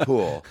bar in the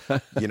pool,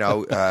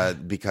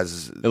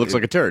 because it looks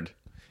like a turd.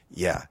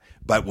 Yeah.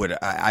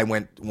 But I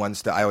went one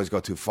step. I always go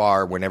too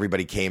far. When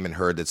everybody came and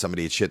heard that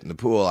somebody had shit in the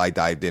pool, I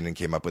dived in and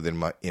came up with it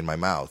in my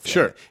mouth.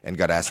 Sure. And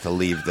got asked to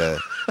leave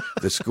the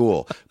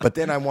school. But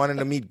then I wanted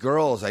to meet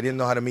girls. I didn't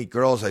know how to meet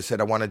girls. I said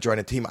I want to join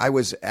a team.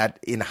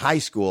 In high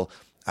school,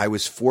 I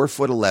was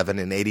 4'11"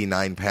 and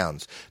 89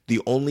 pounds.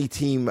 The only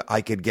team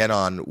I could get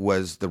on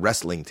was the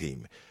wrestling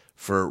team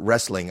for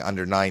wrestling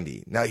under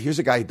 90. Now, here's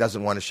a guy who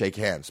doesn't want to shake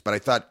hands, but I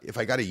thought if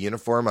I got a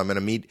uniform, I'm going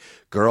to meet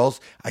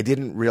girls. I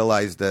didn't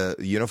realize the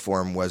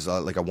uniform was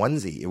like a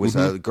onesie. It was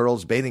a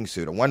girl's bathing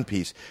suit, a one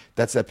piece.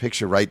 That's that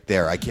picture right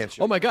there. I can't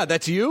show. Oh my God,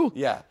 that's you?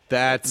 Yeah.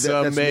 That's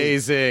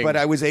amazing. Me. But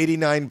I was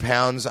 89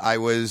 pounds. I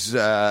was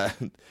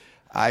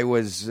I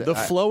was The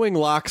flowing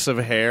locks of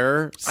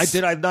hair.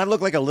 Did I not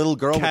look like a little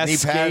girl with knee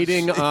pads?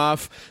 Cascading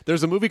off.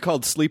 There's a movie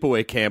called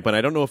Sleepaway Camp, and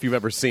I don't know if you've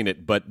ever seen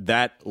it, but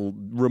that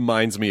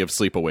reminds me of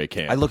Sleepaway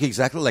Camp. I look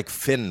exactly like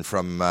Finn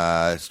from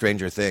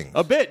Stranger Things.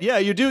 A bit, yeah,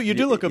 you do. You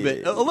do look a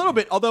little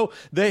bit. Although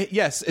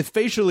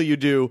facially you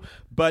do,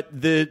 but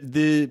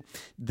the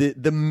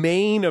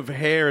mane of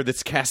hair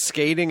that's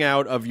cascading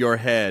out of your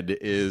head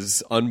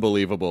is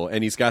unbelievable.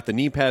 And he's got the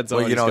knee pads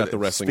on. He's got the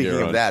wrestling gear on.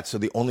 Speaking of that, so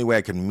the only way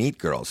I could meet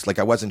girls, like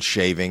I wasn't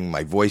shaving,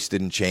 my voice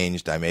didn't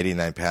change. I'm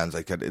 89 pounds.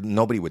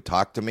 Nobody would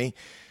talk to me.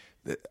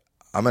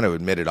 I'm going to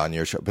admit it on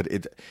your show, but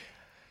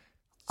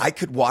I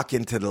could walk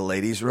into the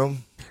ladies'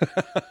 room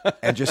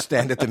and just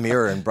stand at the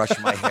mirror and brush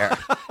my hair.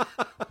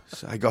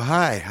 So I go,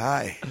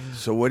 hi.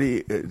 So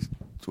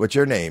what's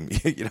your name?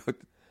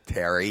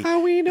 Terry.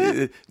 Howie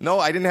Mandel. No,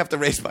 I didn't have to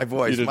raise my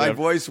voice. My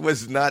voice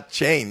was not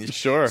changed.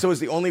 Sure. So it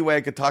was the only way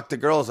I could talk to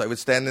girls. I would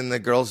stand in the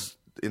girls'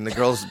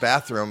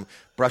 bathroom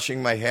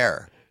brushing my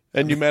hair.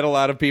 And you met a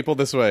lot of people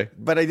this way.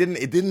 But I didn't.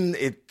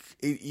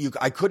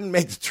 I couldn't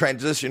make the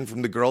transition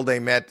from the girl they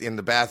met in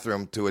the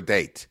bathroom to a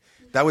date.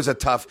 That was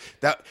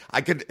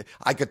I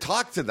could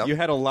talk to them. You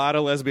had a lot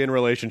of lesbian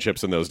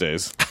relationships in those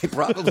days. I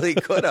probably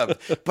could have,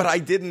 but I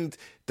didn't.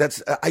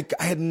 I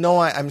had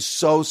I'm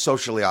so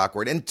socially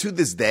awkward, and to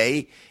this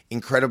day,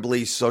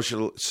 incredibly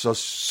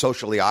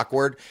socially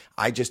awkward.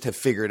 I just have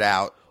figured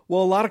out.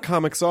 Well, a lot of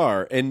comics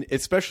are, and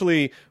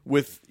especially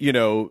with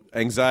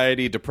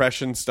anxiety,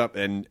 depression stuff,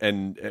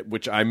 and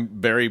which I'm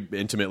very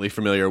intimately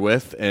familiar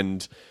with,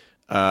 and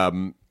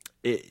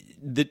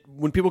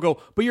when people go,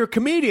 but you're a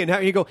comedian, how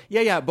you go,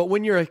 yeah, but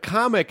when you're a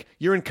comic,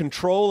 you're in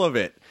control of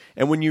it.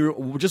 And when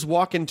you just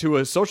walk into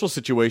a social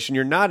situation,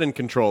 you're not in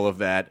control of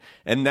that.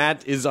 And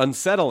that is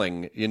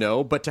unsettling,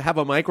 But to have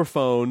a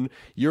microphone,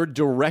 you're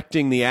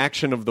directing the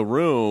action of the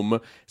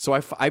room. So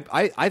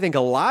I think a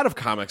lot of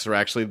comics are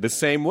actually the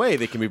same way.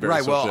 They can be very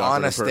socially awkward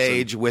on a person.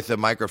 stage with a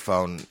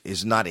microphone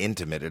is not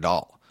intimate at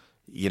all.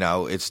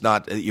 It's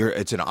not.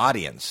 It's an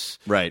audience,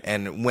 right?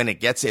 And when it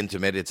gets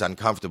intimate, it's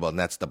uncomfortable, and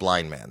that's the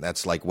blind man.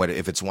 That's like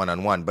if it's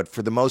one-on-one. But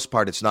for the most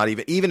part, it's not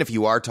even if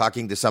you are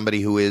talking to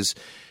somebody who is,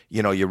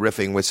 you're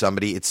riffing with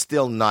somebody, it's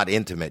still not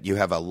intimate. You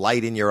have a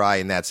light in your eye,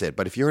 and that's it.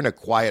 But if you're in a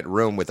quiet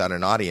room without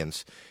an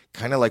audience,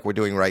 kind of like we're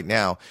doing right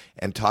now,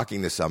 and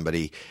talking to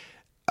somebody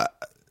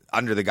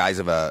under the guise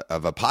of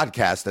a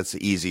podcast, that's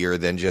easier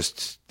than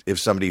just if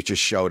somebody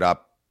just showed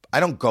up. I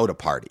don't go to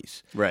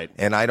parties. Right.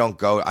 And I don't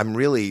go,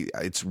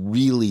 it's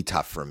really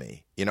tough for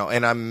me,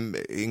 and I'm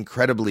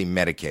incredibly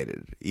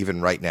medicated,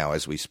 even right now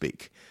as we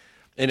speak.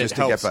 And it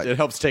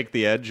helps take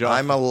the edge off.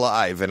 I'm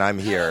alive and I'm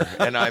here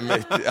and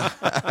but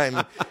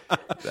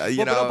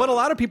a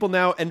lot of people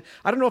now, and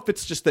I don't know if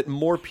it's just that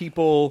more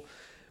people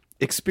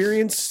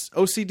experience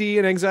OCD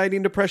and anxiety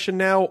and depression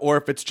now, or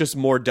if it's just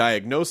more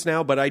diagnosed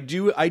now, but I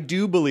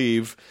do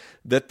believe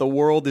that the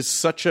world is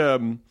such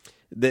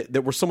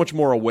that we're so much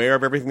more aware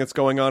of everything that's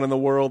going on in the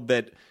world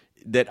that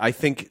I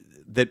think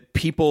that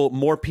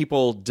more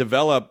people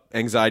develop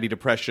anxiety,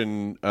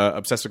 depression,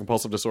 obsessive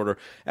compulsive disorder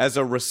as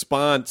a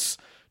response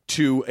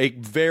to a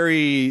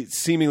very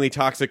seemingly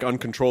toxic,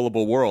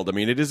 uncontrollable world. I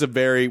mean, it is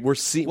life,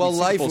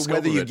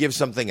 whether you give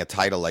something a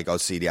title like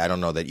OCD, I don't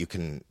know that you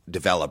can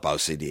develop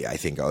OCD. I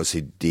think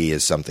OCD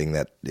is something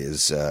that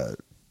is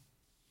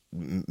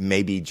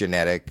maybe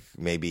genetic,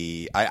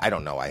 maybe I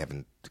don't know. I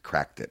haven't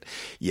cracked it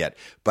yet,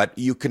 but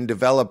you can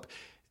develop,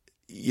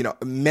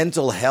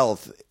 mental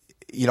health.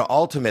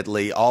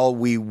 Ultimately, all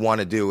we want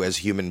to do as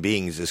human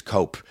beings is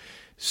cope.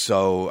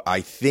 So I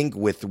think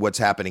with what's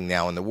happening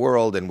now in the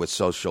world and with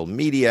social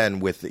media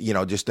and with,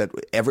 just that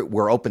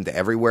we're open to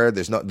everywhere.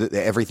 There's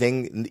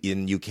everything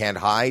and you can't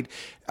hide.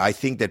 I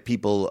think that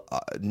people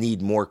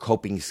need more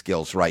coping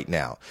skills right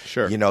now.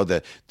 Sure.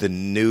 The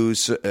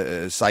news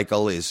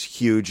cycle is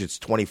huge. It's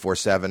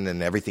 24/7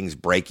 and everything's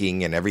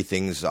breaking and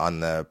everything's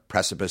on the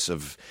precipice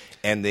of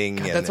ending.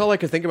 God, that's all I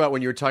could think about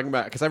when you were talking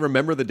about, because I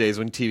remember the days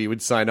when TV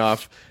would sign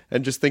off,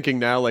 and just thinking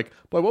now, like,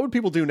 boy, what would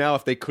people do now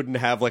if they couldn't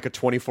have like a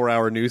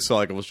 24-hour news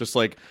cycle? It was just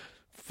like,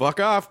 fuck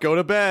off, go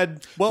to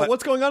bed. Well,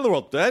 what's going on in the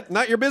world? That's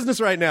not your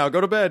business right now.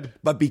 Go to bed.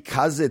 But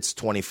because it's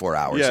 24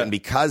 hours and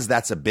because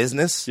that's a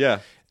business,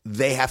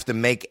 they have to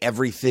make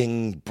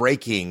everything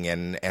breaking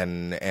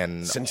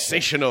and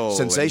sensational.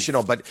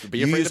 But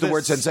you use the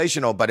word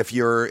sensational. But if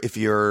you're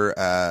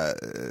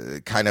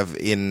kind of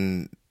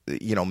in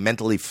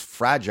mentally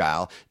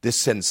fragile,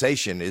 this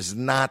sensation is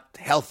not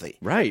healthy.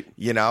 Right.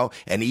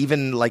 And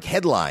even like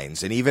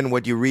headlines and even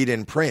what you read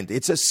in print,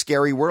 it's a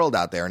scary world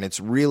out there, and it's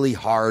really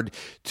hard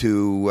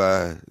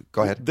to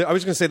go ahead. I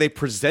was going to say they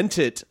present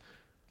it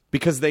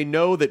because they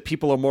know that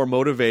people are more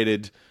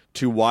motivated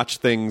to watch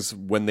things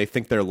when they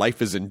think their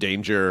life is in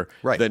danger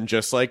than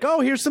just like, oh,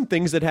 here's some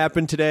things that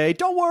happened today.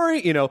 Don't worry.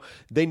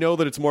 They know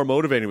that it's more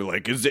motivating. We're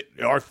like,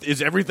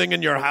 is everything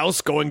in your house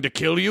going to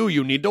kill you?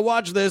 You need to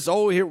watch this.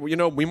 Oh, here,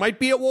 we might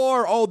be at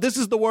war. Oh, this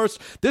is the worst.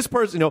 This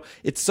person,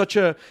 it's such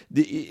and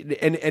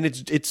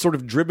it's sort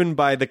of driven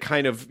by the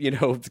kind of,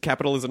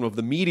 capitalism of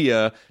the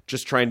media,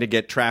 just trying to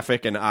get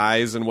traffic and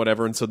eyes and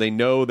whatever. And so they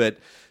know that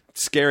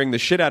scaring the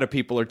shit out of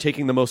people or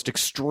taking the most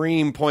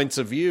extreme points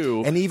of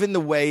view. And even the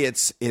way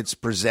it's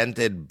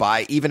presented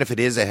by, even if it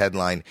is a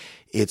headline,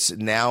 it's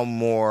now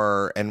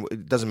more, and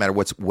it doesn't matter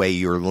which way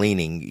you're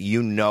leaning,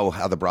 you know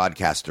how the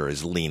broadcaster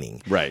is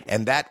leaning. Right.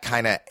 And that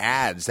kind of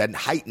adds, that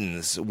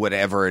heightens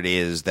whatever it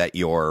is that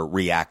you're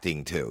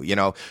reacting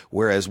to,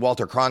 whereas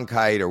Walter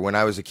Cronkite or when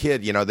I was a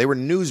kid, they were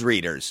news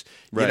readers,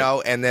 Right.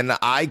 and then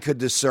I could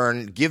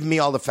discern, give me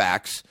all the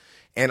facts,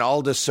 and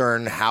I'll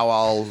discern how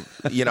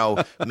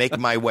I'll, make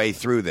my way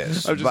through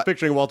this. I'm just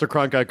picturing Walter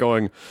Cronkite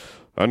going,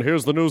 and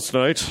here's the news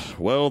tonight.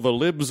 Well, the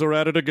libs are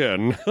at it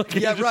again.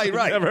 Yeah, right.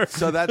 Never.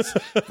 So that's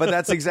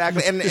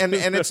exactly, and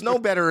it's no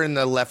better in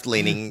the left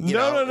leaning.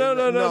 No.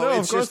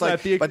 It's Of course just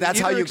like, not. but that's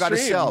how Either you got to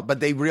extreme. sell. But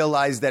they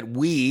realize that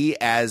we,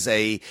 as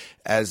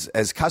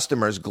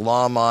customers,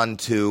 glom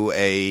onto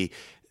a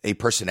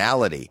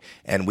personality,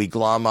 and we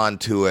glom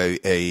onto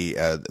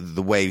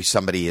the way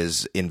somebody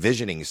is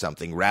envisioning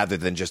something rather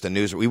than just a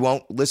news. We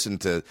won't listen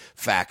to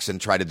facts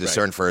and try to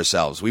discern for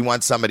ourselves. We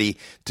want somebody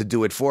to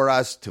do it for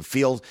us, to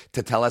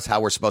tell us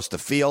how we're supposed to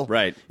feel.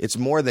 Right. It's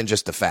more than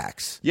just the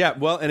facts. Yeah,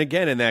 well, and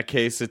again, in that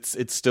case, it's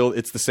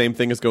the same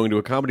thing as going to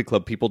a comedy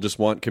club. People just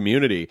want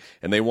community,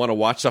 and they want to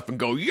watch stuff and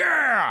go,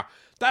 yeah,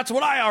 that's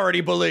what I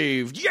already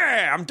believed.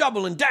 Yeah, I'm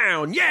doubling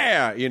down.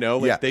 Yeah,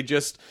 they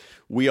just.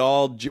 We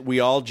all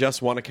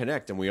just want to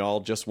connect, and we all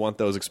just want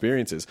those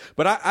experiences.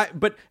 But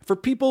but for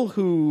people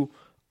who,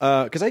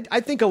 because I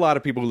think a lot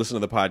of people who listen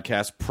to the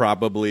podcast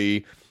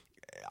probably,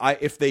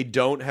 if they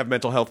don't have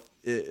mental health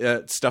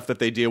stuff that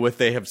they deal with,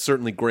 they have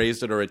certainly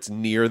grazed it, or it's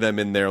near them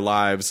in their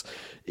lives.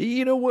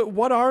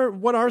 What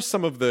are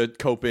some of the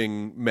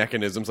coping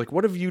mechanisms? Like,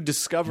 what have you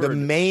discovered? The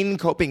main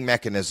coping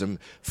mechanism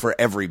for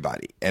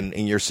everybody, and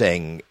you're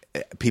saying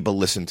people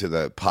listen to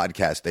the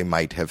podcast, they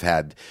might have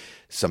had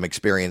some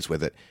experience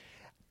with it.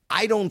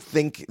 I don't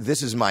think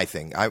this is my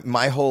thing.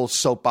 My whole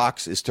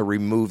soapbox is to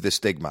remove the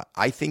stigma.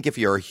 I think if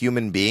you're a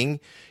human being,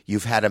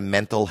 you've had a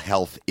mental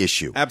health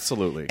issue.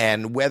 Absolutely.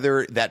 And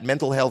whether that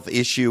mental health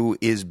issue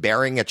is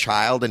bearing a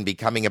child and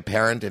becoming a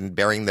parent and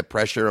bearing the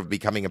pressure of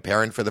becoming a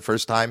parent for the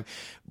first time,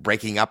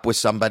 breaking up with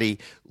somebody,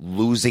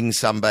 losing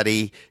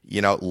somebody,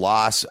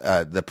 loss,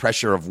 the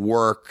pressure of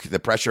work, the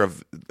pressure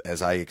of,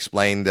 as I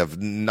explained, of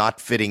not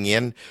fitting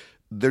in.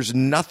 There's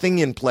nothing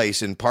in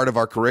place in part of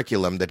our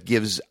curriculum that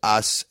gives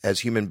us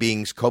as human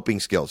beings coping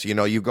skills.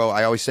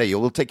 I always say,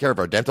 we'll take care of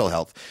our dental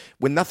health.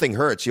 When nothing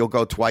hurts, you'll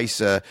go twice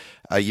a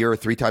year or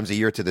 3 times a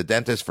year to the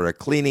dentist for a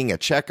cleaning, a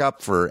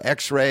checkup, for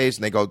x-rays.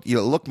 And they go,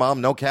 look, Mom,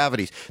 no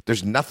cavities.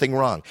 There's nothing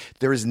wrong.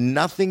 There is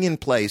nothing in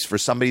place for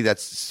somebody that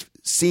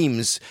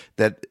seems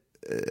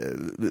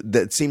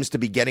to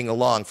be getting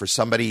along, for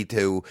somebody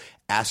to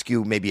ask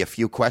you maybe a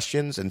few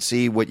questions and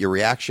see what your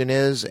reaction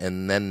is,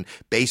 and then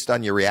based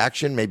on your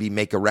reaction maybe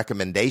make a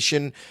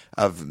recommendation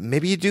of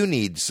maybe you do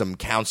need some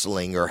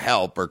counseling or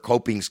help or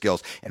coping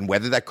skills, and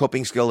whether that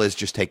coping skill is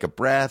just take a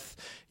breath,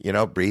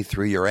 breathe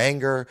through your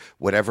anger,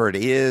 whatever it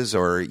is,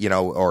 or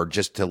or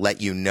just to let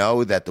you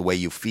know that the way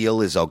you feel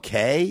is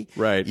okay,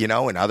 right?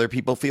 And other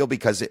people feel,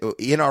 because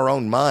in our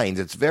own minds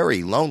it's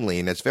very lonely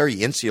and it's very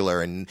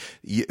insular, and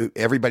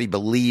everybody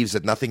believes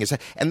that nothing is,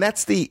 and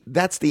that's the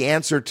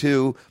answer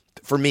to.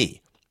 For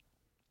me,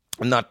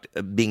 I'm not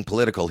being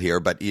political here,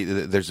 but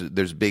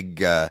there's big,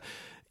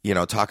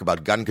 talk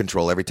about gun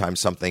control every time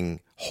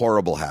something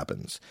horrible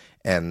happens.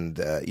 And,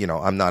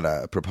 I'm not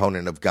a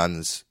proponent of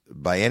guns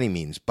by any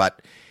means,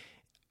 but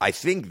I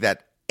think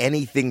that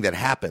anything that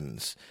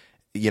happens,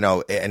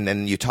 and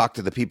then you talk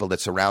to the people that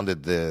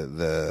surrounded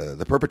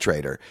the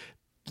perpetrator,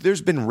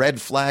 there's been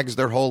red flags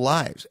their whole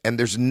lives. And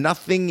there's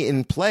nothing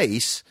in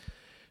place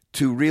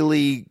to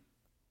really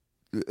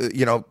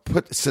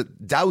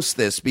douse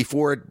this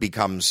before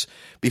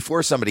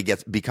somebody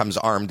becomes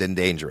armed and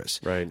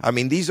dangerous. Right. I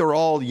mean, these are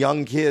all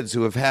young kids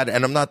who have had,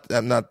 and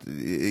I'm not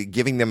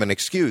giving them an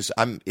excuse.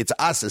 It's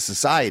us as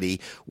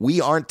society. We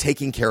aren't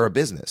taking care of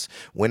business.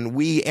 When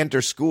we enter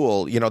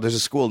school, there's a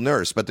school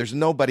nurse, but there's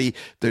nobody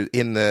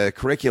in the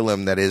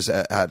curriculum that is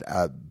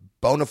a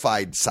bona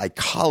fide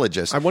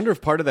psychologist. I wonder if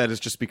part of that is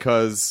just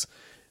because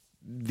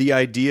the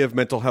idea of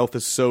mental health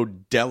is so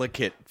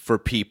delicate for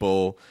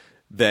people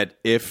that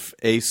if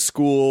a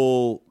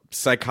school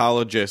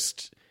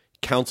psychologist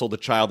counseled a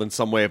child in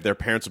some way, if their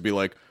parents would be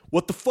like,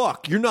 what the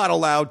fuck? You're not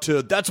allowed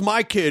to. That's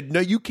my kid. No,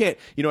 you can't.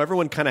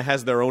 Everyone kind of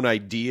has their own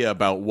idea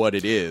about what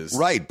it is.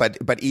 Right.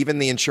 But even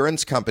the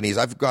insurance companies,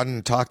 I've gone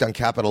and talked on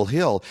Capitol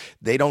Hill,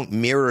 they don't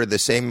mirror the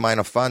same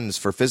amount of funds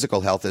for physical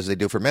health as they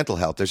do for mental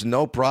health. There's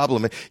no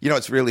problem.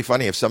 It's really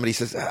funny. If somebody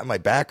says, my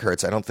back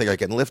hurts, I don't think I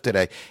can lift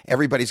today,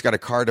 everybody's got a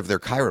card of their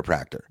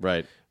chiropractor.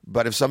 Right.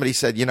 But if somebody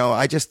said,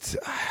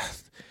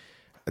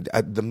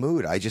 the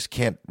mood, I just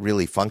can't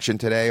really function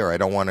today, or I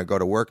don't want to go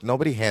to work,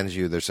 nobody hands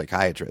you their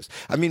psychiatrist.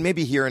 I mean,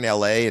 maybe here in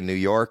LA and New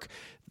York,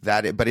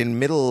 but in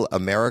middle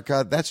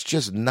America, that's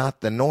just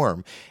not the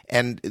norm.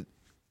 And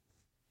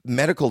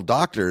medical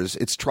doctors,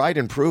 it's tried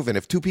and proven.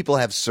 If two people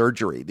have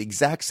surgery, the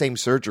exact same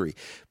surgery,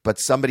 but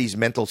somebody's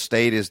mental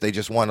state is they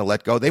just want to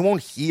let go, they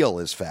won't heal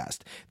as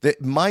fast. The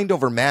mind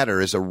over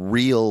matter is a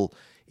real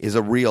is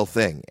a real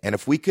thing. And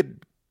if we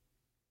could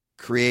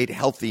create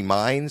healthy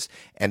minds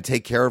and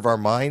take care of our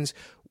minds,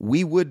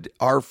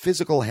 our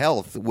physical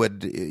health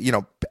would,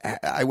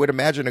 I would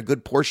imagine a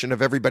good portion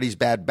of everybody's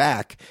bad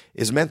back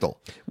is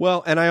mental.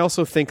 Well, and I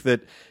also think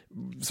that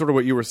sort of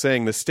what you were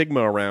saying, the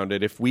stigma around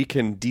it, if we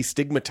can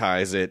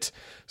destigmatize it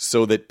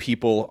so that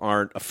people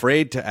aren't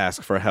afraid to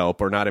ask for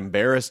help or not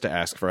embarrassed to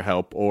ask for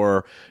help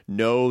or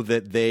know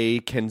that they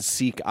can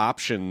seek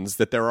options,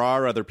 that there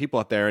are other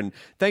people out there. And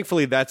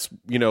thankfully that's,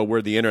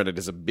 where the internet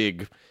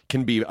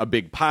can be a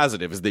big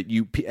positive, is that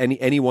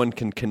anyone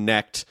can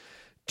connect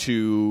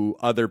to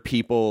other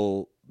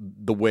people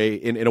the way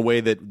in a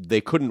way that they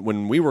couldn't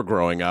when we were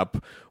growing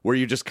up, where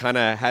you just kind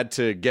of had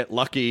to get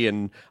lucky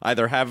and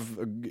either have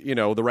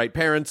the right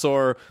parents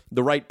or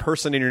the right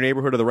person in your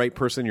neighborhood or the right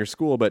person in your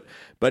school. But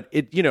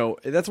it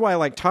that's why I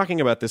like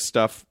talking about this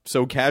stuff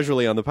so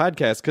casually on the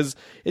podcast, because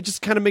it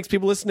just kind of makes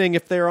people listening,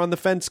 if they're on the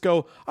fence,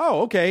 go,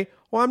 oh, okay,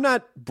 well, I'm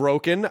not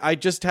broken, I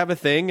just have a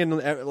thing, and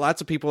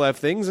lots of people have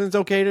things, and it's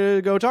okay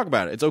to go talk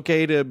about it. It's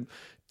okay to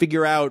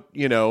figure out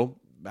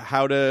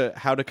how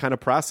to kind of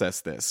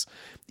process this.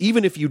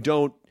 Even if you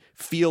don't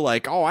feel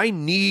like, oh, I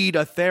need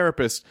a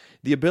therapist,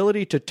 the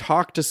ability to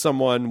talk to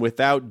someone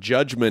without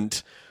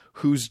judgment,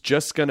 who's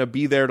just going to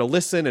be there to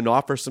listen and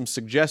offer some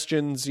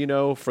suggestions,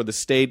 for the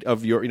state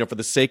of your, for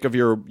the sake of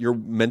your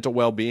mental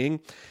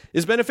well-being,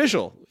 is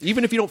beneficial.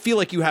 Even if you don't feel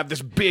like you have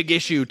this big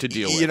issue to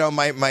deal with.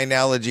 My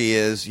analogy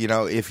is,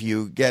 if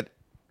you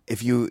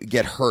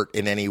get hurt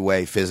in any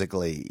way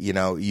physically,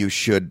 you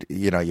should,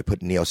 you put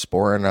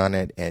Neosporin on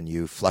it and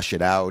you flush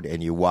it out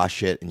and you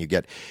wash it, and you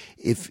get,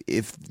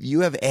 if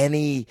you have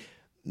any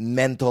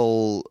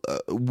mental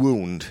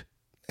wound,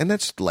 and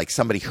that's like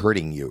somebody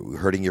hurting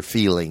your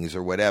feelings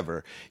or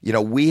whatever,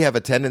 we have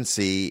a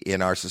tendency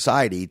in our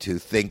society to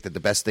think that the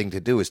best thing to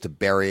do is to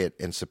bury it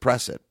and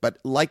suppress it. But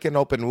like an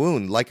open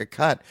wound, like a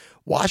cut,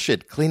 wash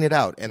it, clean it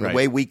out. And right. The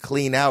way we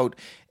clean out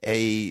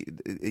a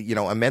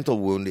mental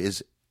wound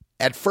is,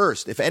 at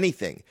first, if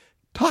anything,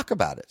 talk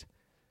about it.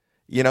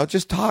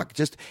 Just talk.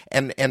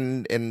 And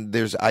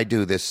I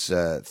do this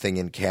thing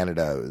in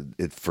Canada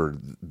for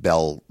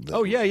Bell.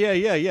 Oh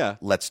yeah.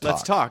 Let's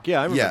talk.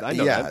 Yeah, I remember. I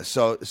know that.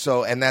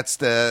 So and that's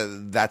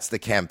the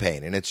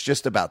campaign, and it's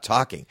just about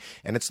talking,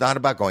 and it's not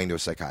about going to a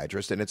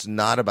psychiatrist, and it's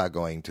not about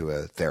going to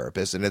a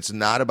therapist, and it's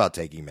not about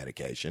taking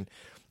medication.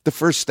 The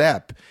first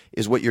step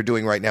is what you're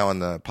doing right now on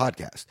the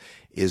podcast,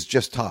 is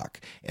just talk.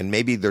 And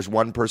maybe there's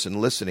one person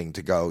listening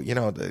to go,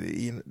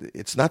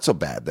 it's not so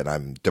bad that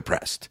I'm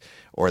depressed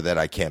or that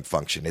I can't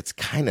function. It's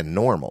kind of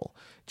normal,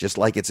 just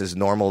like it's as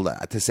normal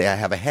to say I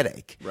have a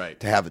headache.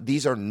 Right.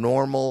 These are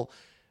normal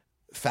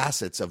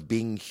facets of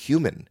being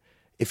human.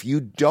 If you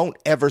don't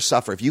ever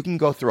suffer, if you can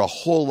go through a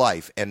whole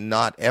life and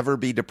not ever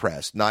be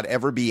depressed, not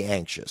ever be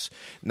anxious,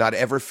 not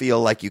ever feel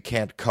like you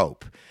can't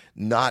cope,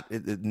 not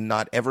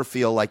ever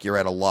feel like you're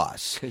at a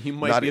loss. You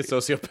might be a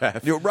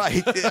sociopath. You're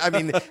right. I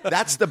mean,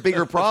 that's the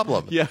bigger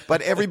problem. Yeah.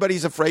 But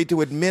everybody's afraid to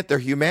admit their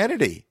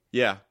humanity.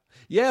 Yeah.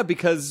 Yeah,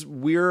 because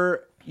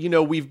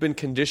we've been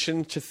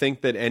conditioned to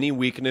think that any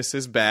weakness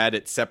is bad.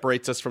 It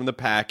separates us from the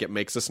pack. It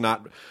makes us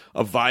not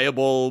a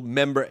viable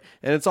member.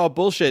 And it's all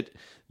bullshit.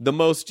 The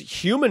most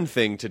human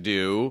thing to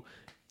do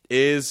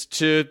is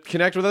to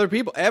connect with other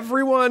people.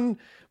 Everyone,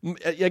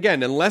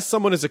 again, unless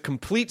someone is a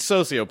complete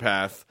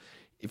sociopath,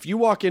 if you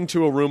walk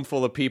into a room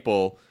full of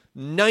people,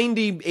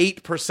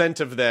 98%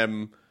 of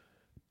them,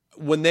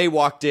 when they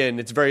walked in,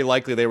 it's very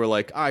likely they were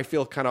like, I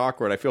feel kind of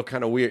awkward. I feel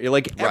kind of weird.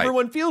 Like, right.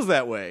 Everyone feels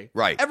that way.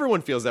 Right.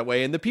 Everyone feels that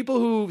way. And the people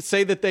who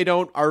say that they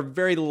don't are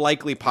very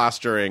likely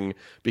posturing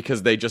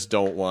because they just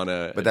don't want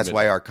to. But that's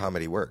why our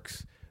comedy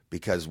works.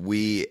 Because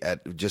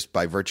just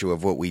by virtue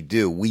of what we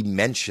do, we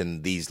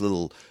mention these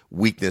little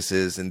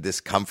weaknesses and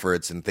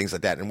discomforts and things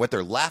like that. And what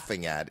they're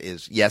laughing at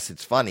is, yes,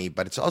 it's funny,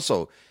 but it's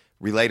also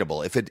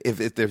relatable. If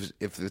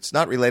it's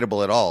not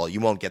relatable at all,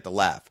 you won't get the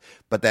laugh.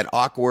 But that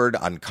awkward,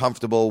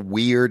 uncomfortable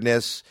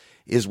weirdness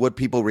is what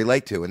people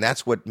relate to, and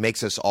that's what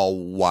makes us all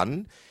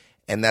one,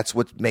 and that's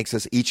what makes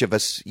us, each of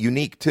us,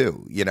 unique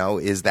too.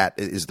 Is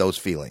those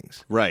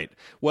feelings. Right.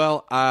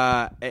 Well,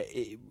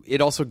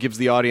 it also gives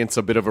the audience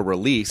a bit of a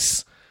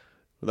release.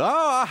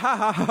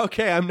 Oh,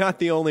 okay, I'm not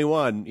the only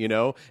one.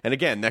 And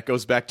again, that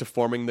goes back to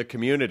forming the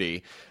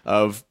community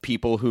of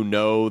people who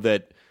know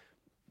that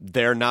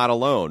they're not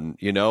alone,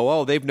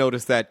 oh, they've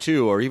noticed that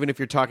too. Or even if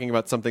you're talking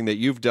about something that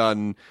you've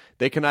done,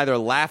 they can either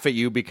laugh at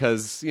you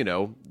because,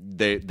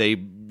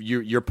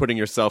 you're putting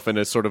yourself in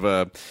a sort of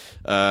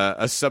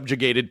a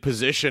subjugated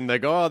position. They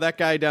go, oh, that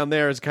guy down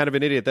there is kind of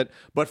an idiot.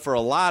 But for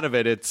a lot of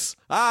it, it's,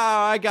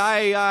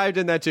 I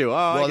did that too. Oh,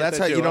 well, that's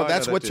how,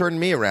 that's what turned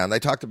me around. I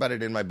talked about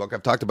it in my book.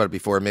 I've talked about it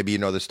before. Maybe you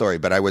know the story,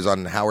 but I was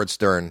on Howard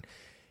Stern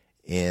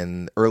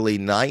in early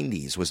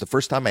 90s. Was the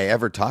first time I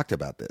ever talked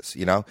about this,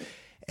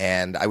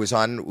 And I was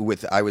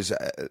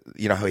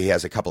you know how he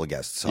has a couple of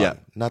guests on. Yeah.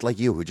 Not like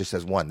you, who just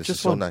has one. This Just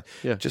is so one. nice.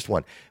 Yeah. Just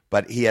one.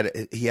 But he had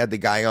the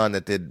guy on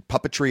that did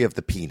puppetry of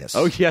the penis.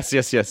 Oh, yes.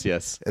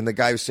 And the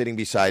guy was sitting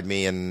beside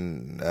me,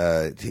 and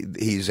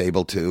he's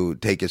able to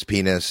take his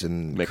penis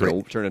and Make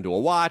it turn into a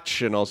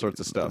watch and all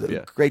sorts of stuff.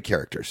 Yeah. Great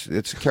characters.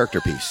 It's a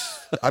character piece.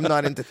 I'm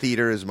not into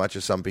theater as much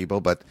as some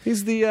people, but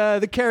He's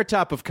the carrot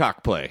top of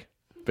cockplay,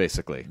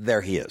 basically.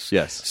 there he is.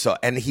 Yes. So,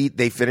 and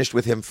they finished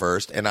with him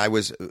first, and I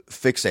was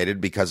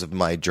fixated because of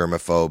my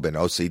germaphobe and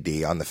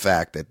OCD on the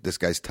fact that this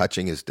guy's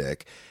touching his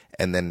dick,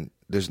 and then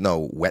there's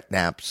no wet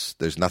naps,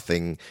 there's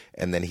nothing,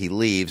 and then he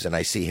leaves, and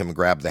I see him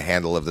grab the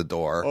handle of the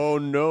door. Oh,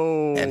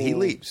 no. And he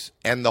leaves.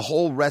 And the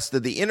whole rest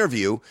of the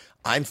interview,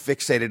 I'm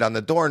fixated on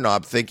the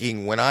doorknob,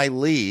 thinking, when I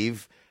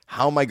leave,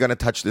 how am I going to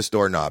touch this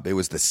doorknob? It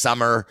was the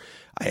summer.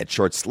 I had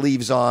short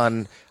sleeves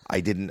on. I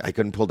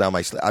couldn't pull down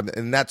my sleeve.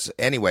 And that's,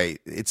 anyway,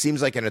 it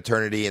seems like an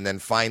eternity. And then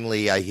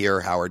finally I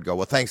hear Howard go,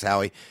 well, thanks,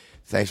 Howie.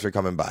 Thanks for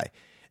coming by.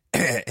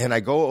 And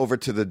I go over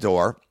to the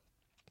door.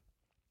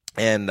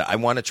 And I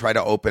want to try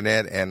to open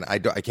it, and I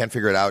can't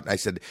figure it out. And I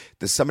said,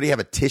 does somebody have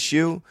a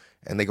tissue?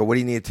 And they go, what do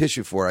you need a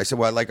tissue for? I said,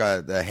 well, I like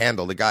the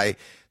handle. The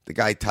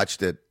guy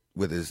touched it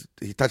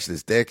he touched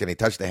his dick, and he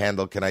touched the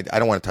handle. I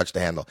don't want to touch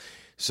the handle.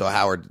 So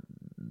Howard,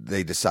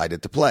 they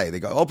decided to play. They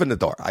go, open the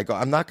door. I go,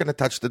 I'm not going to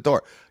touch the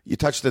door. You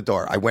touch the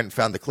door. I went and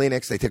found the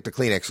Kleenex. They took the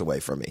Kleenex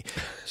away from me.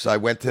 So I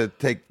went to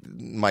take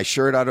my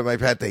shirt out of my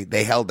pants.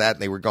 They held that,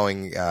 and they were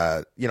going,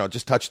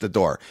 just touch the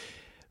door.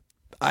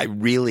 I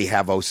really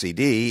have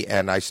OCD,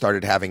 and I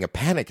started having a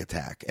panic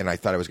attack, and I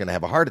thought I was going to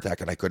have a heart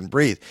attack, and I couldn't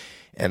breathe.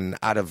 And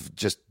out of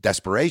just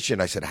desperation,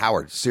 I said,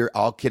 Howard,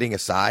 all kidding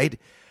aside,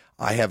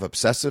 I have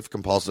obsessive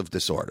compulsive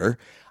disorder.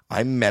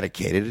 I'm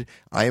medicated.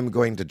 I am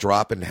going to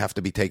drop and have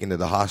to be taken to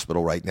the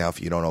hospital right now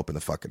if you don't open the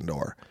fucking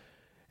door.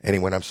 And he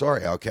went, I'm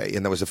sorry. Okay.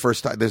 And that was the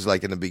first time, this is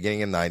like in the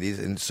beginning of the 90s.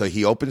 And so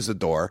he opens the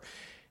door,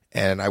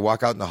 and I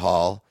walk out in the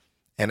hall.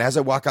 And as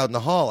I walk out in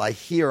the hall, I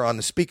hear on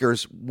the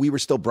speakers, we were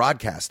still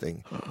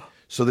broadcasting.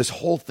 So this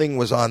whole thing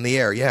was on the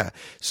air, yeah.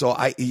 So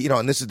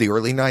and this is the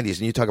early 90s,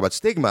 and you talk about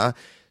stigma.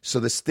 So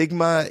the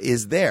stigma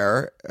is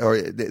there, or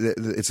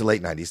it's the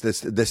late 90s.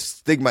 This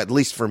stigma, at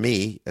least for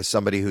me, as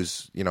somebody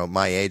who's,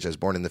 my age, I was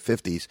born in the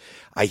 50s,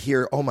 I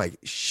hear, oh my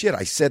shit,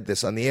 I said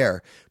this on the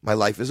air. My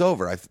life is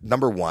over.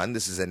 Number one,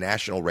 this is a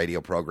national radio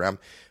program.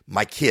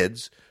 My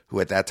kids, who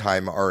at that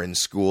time are in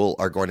school,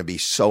 are going to be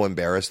so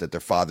embarrassed that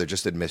their father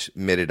just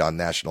admitted on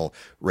national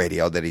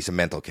radio that he's a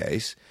mental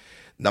case.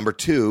 Number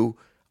two,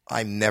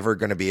 I'm never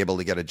going to be able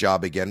to get a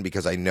job again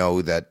because I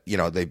know that,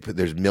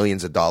 there's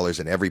millions of dollars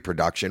in every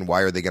production.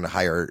 Why are they going to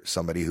hire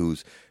somebody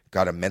who's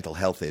got a mental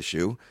health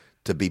issue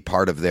to be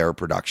part of their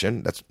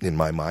production? That's in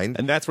my mind.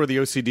 And that's where the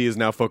OCD is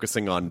now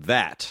focusing on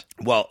that.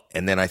 Well,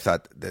 and then I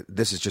thought that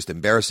this is just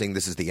embarrassing.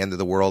 This is the end of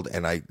the world.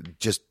 And I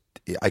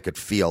could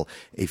feel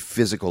a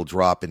physical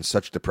drop in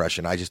such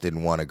depression. I just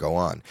didn't want to go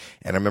on.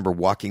 And I remember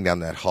walking down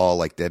that hall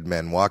like dead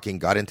men walking,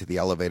 got into the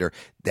elevator,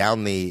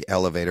 down the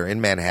elevator in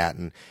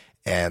Manhattan.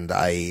 And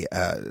I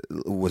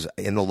was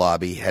in the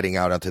lobby heading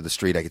out onto the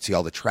street. I could see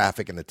all the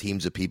traffic and the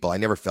teams of people. I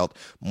never felt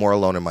more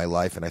alone in my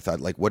life. And I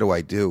thought, what do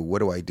I do? What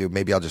do I do?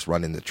 Maybe I'll just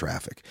run into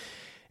traffic.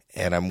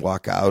 And I'm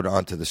walk out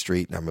onto the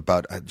street, and I'm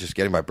about just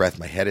getting my breath.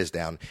 My head is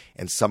down.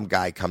 And some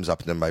guy comes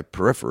up into my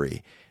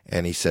periphery,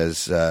 and he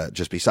says,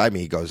 just beside me,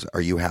 he goes,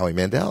 are you Howie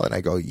Mandel? And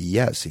I go,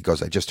 yes. He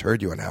goes, I just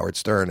heard you on Howard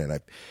Stern. And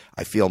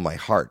I feel my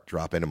heart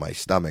drop into my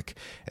stomach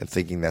and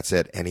thinking that's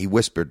it. And he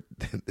whispered,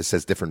 this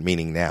has different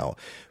meaning now,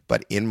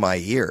 but in my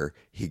ear,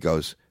 he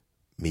goes,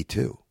 me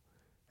too.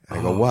 And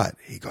I go, what?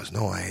 He goes,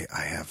 no, I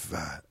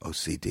have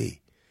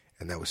OCD.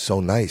 And that was so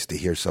nice to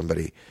hear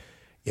somebody,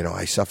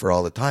 I suffer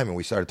all the time. And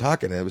we started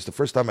talking, and it was the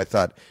first time I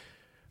thought,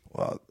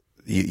 well,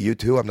 you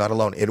too, I'm not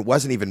alone. It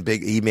wasn't even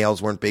big.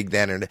 Emails weren't big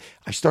then. And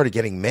I started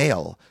getting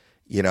mail,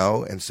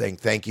 and saying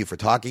thank you for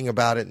talking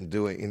about it and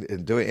doing.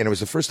 And it was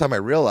the first time I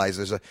realized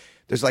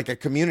there's like a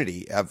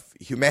community of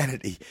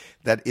humanity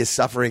that is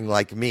suffering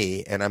like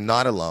me, and I'm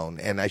not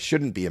alone, and I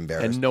shouldn't be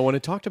embarrassed. And no one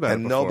had talked about it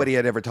before. Nobody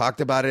had ever talked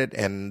about it.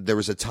 And there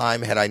was a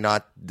time, had I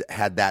not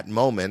had that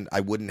moment, I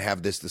wouldn't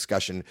have this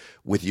discussion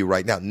with you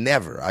right now.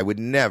 Never. I would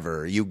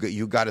never. You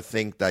got to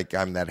think like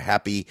I'm that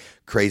happy,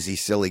 crazy,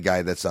 silly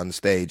guy that's on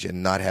stage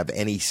and not have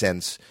any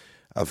sense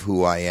of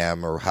who I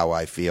am or how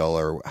I feel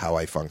or how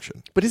I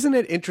function. But isn't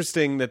it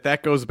interesting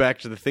that goes back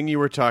to the thing you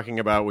were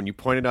talking about when you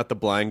pointed out the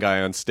blind guy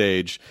on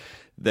stage,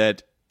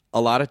 that a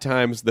lot of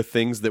times the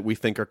things that we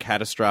think are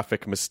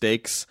catastrophic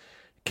mistakes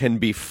can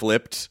be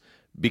flipped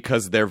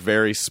because they're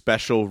very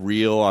special,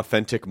 real,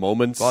 authentic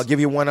moments? Well, I'll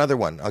give you one other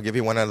one.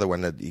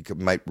 That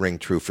might ring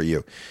true for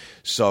you.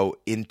 So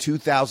in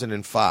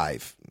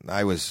 2005,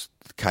 I was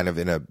kind of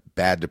in a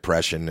bad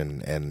depression,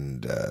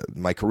 and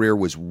my career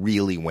was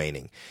really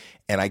waning.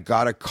 And I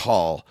got a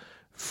call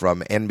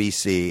from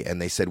NBC,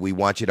 and they said, we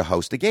want you to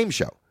host a game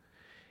show.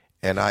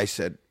 And I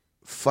said,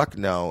 fuck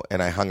no,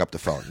 and I hung up the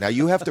phone. Now,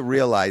 you have to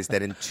realize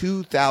that in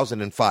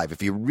 2005,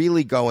 if you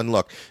really go and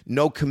look,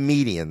 no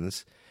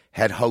comedians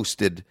had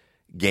hosted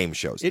game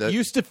shows. It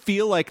used to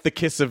feel like the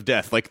kiss of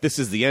death. Like, this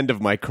is the end of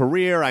my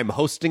career. I'm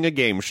hosting a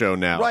game show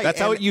now. Right, That's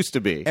how it used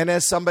to be. And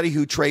as somebody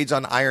who trades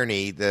on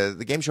irony,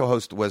 the game show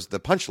host was the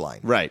punchline.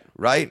 Right.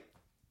 Right?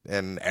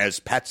 And as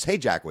Pat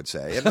Sajak would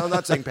say, and I'm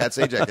not saying Pat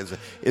Sajak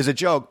is a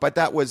joke, but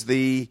that was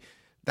the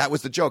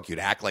joke. You'd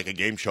act like a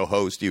game show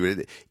host.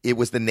 It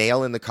was the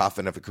nail in the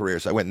coffin of a career.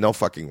 So I went, no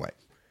fucking way.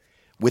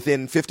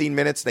 Within 15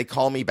 minutes, they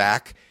call me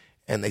back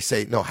and they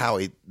say, no,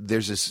 Howie,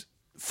 there's this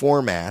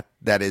format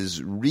that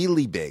is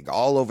really big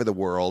all over the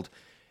world,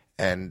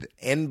 and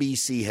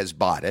NBC has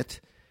bought it.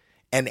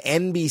 And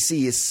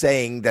NBC is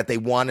saying that they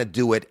want to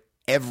do it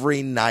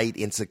every night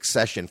in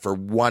succession for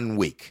 1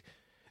 week.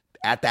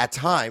 At that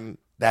time,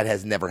 that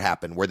has never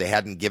happened, where they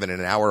hadn't given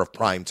an hour of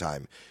prime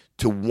time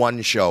to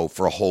one show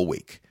for a whole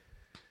week.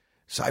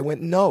 So I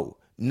went, no.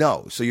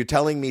 So you're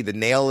telling me the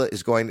nail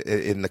is going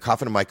in the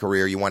coffin of my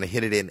career. You want to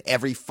hit it in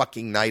every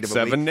fucking night of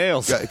a week? 7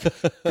 nails.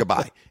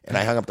 Goodbye. And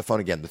I hung up the phone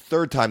again. The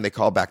third time they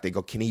called back, they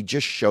go, can he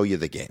just show you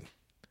the game?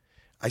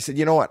 I said,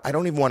 you know what? I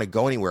don't even want to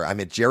go anywhere. I'm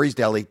at Jerry's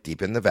Deli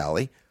deep in the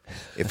valley.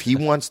 If he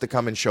wants to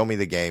come and show me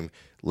the game,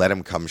 let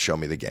him come show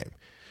me the game.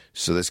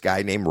 So this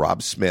guy named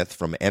Rob Smith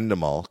from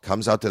Endemol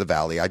comes out to the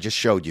valley. I just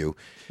showed you.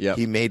 Yep.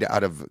 He made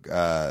out of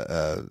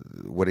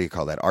what do you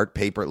call that? Art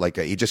paper.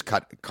 He just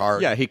cut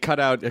card. Yeah, he cut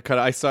out.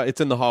 I saw it's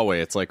in the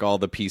hallway. It's like all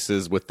the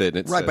pieces with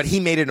it. Right, but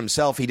he made it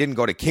himself. He didn't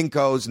go to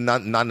Kinko's.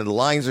 None of the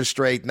lines are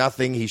straight.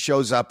 Nothing. He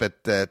shows up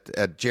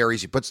at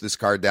Jerry's. He puts this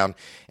card down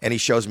and he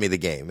shows me the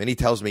game. And he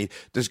tells me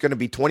there's going to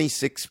be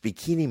 26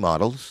 bikini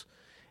models,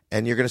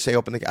 and you're going to say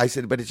open the. I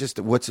said, but it's just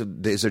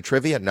is there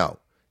trivia? No.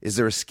 Is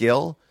there a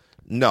skill?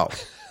 No.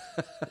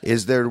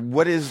 There's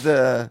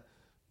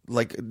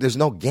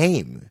no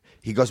game.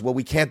 He goes, well,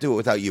 we can't do it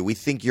without you. We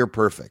think you're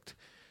perfect.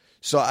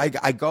 So I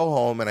go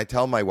home and I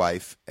tell my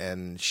wife,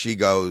 and she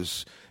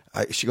goes,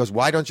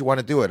 why don't you want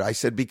to do it? I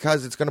said,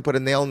 because it's going to put a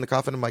nail in the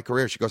coffin of my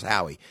career. She goes,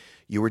 Howie,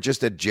 you were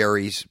just at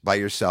Jerry's by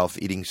yourself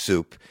eating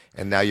soup,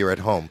 and now you're at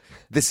home.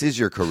 This is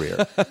your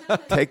career.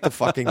 Take the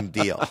fucking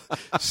deal.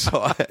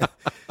 So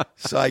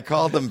I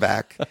called them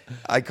back.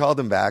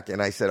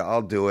 And I said,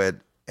 I'll do it.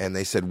 And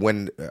they said,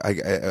 when?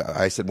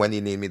 I said, when do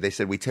you need me? They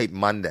said, we tape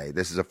Monday.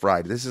 This is a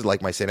Friday. This is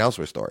like my St.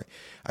 Elsewhere story.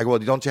 I go, well,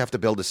 don't you have to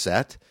build a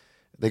set?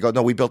 They go,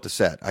 no, we built a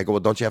set. I go, well,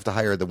 don't you have to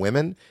hire the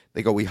women?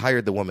 They go, we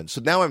hired the women. So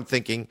now I'm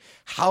thinking,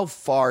 how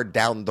far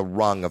down the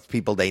rung of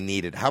people they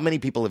needed? How many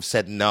people have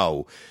said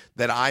no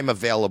that I'm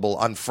available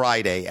on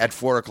Friday at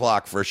 4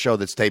 o'clock for a show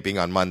that's taping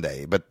on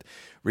Monday? But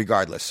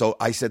regardless. So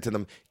I said to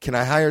them, can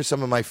I hire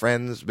some of my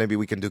friends? Maybe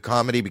we can do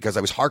comedy, because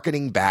I was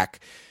hearkening back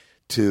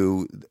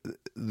to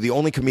the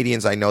only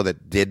comedians I know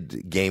that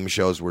did game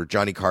shows were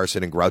Johnny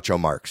Carson and Groucho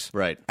Marx.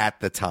 Right.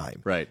 At the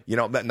time. Right.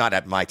 Not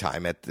at my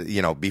time.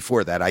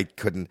 Before that, I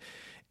couldn't.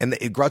 And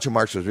Groucho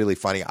Marx was really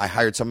funny. I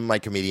hired some of my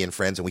comedian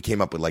friends, and we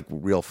came up with like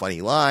real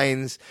funny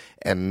lines,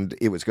 and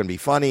it was going to be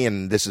funny,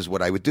 and this is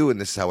what I would do,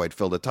 and this is how I'd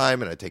fill the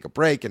time, and I'd take a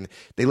break, and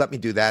they let me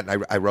do that,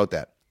 and I wrote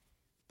that.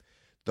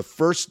 The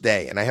first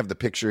day, and I have the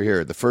picture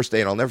here, the first day,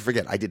 and I'll never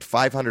forget, I did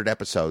 500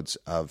 episodes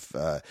of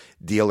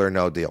Deal or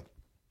No Deal.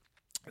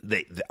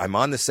 I'm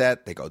on the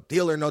set. They go,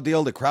 deal or no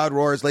deal. The crowd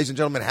roars. Ladies and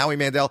gentlemen, Howie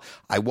Mandel.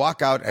 I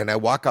walk out, and I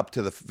walk up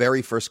to the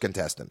very first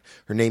contestant.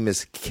 Her name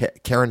is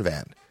Karen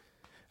Van.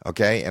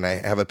 Okay? And I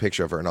have a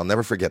picture of her, and I'll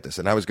never forget this.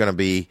 And I look at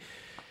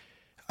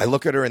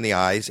her in the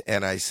eyes,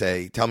 and I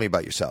say, tell me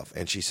about yourself.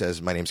 And she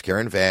says, my name's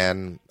Karen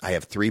Van. I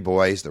have 3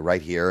 boys. They're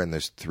right here, and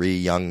there's 3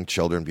 young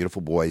children,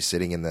 beautiful boys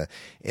sitting in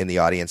the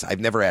audience. I've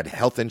never had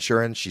health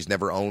insurance. She's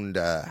never owned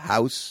a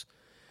house.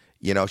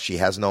 She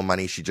has no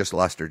money. She just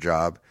lost her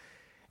job.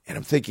 And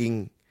I'm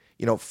thinking,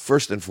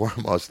 first and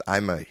foremost,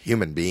 I'm a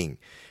human being.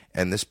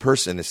 And this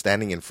person is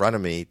standing in front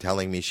of me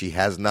telling me she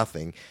has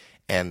nothing.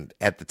 And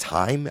at the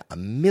time, $1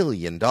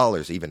 million,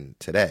 even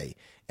today,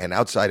 and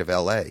outside of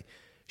L.A.,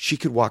 she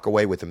could walk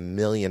away with $1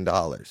 million.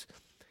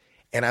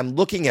 And I'm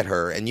looking at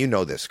her, and you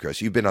know this,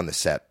 Chris. You've been on the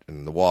set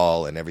and the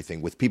wall and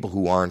everything with people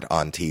who aren't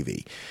on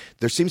TV.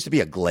 There seems to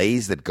be a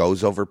glaze that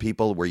goes over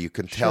people where you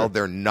can tell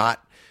they're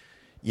not,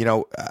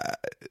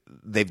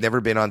 they've never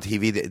been on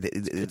TV.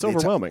 It's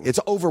overwhelming. It's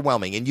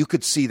overwhelming, and you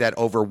could see that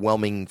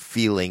overwhelming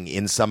feeling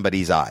in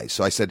somebody's eyes.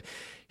 So I said,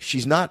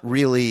 she's not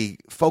really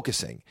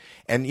focusing.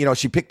 And,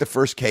 she picked the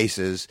first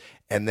cases,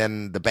 and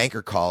then the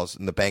banker calls,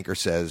 and the banker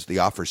says the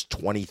offer's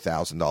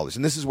 $20,000.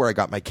 And this is where I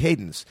got my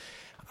cadence.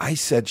 I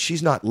said,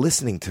 she's not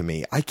listening to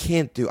me. I'm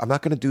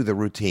not going to do the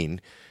routine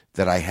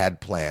that I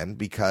had planned,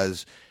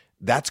 because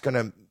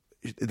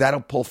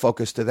that'll pull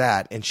focus to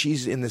that. And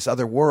she's in this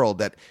other world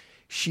that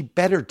she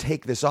better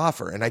take this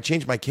offer. And I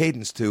changed my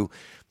cadence to,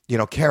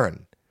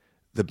 Karen,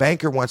 the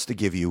banker wants to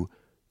give you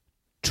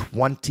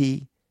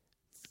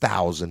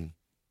 $20,000.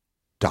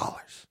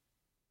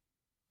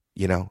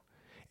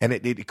 And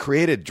it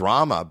created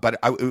drama,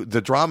 but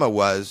the drama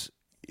was,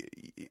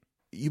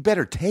 you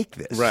better take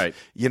this. Right.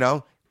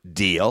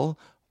 Deal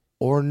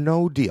or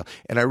no deal.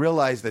 And I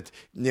realized that,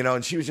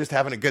 and she was just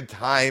having a good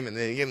time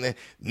and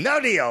no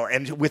deal.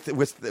 And with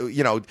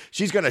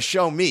she's going to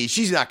show me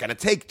she's not going to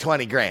take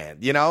 20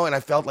 grand, and I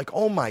felt like,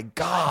 oh my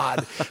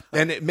God.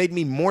 And it made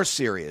me more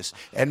serious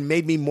and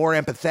made me more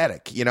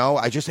empathetic.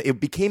 It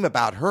became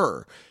about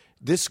her.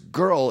 This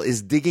girl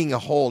is digging a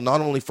hole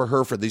not only for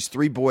her, for these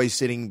 3 boys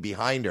sitting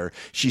behind her.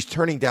 She's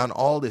turning down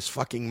all this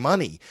fucking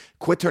money.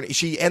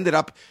 She ended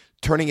up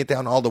turning it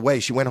down all the way.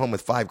 She went home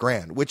with 5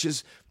 grand, which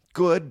is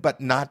good,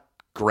 but not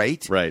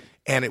great. Right.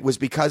 And it was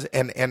because,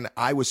 and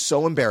I was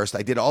so embarrassed.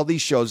 I did all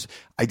these shows.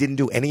 I didn't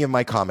do any of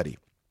my comedy.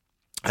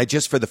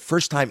 For the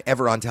first time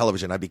ever on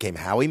television, I became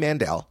Howie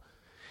Mandel.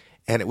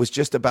 And it was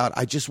just about,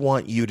 I just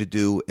want you to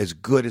do as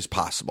good as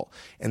possible.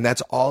 And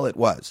that's all it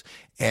was.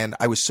 And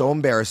I was so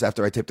embarrassed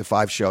after I taped the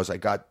 5 shows. I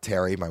got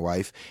Terry, my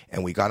wife,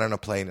 and we got on a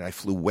plane and I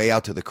flew way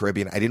out to the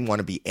Caribbean. I didn't want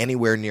to be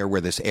anywhere near where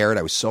this aired.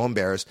 I was so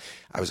embarrassed.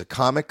 I was a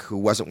comic who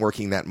wasn't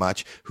working that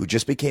much, who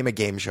just became a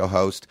game show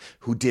host,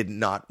 who did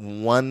not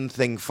one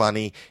thing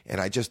funny. And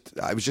I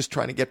was just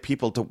trying to get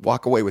people to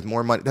walk away with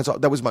more money.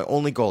 That was my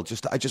only goal.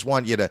 I just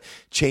want you to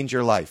change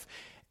your life.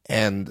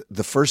 And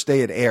the first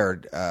day it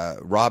aired,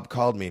 Rob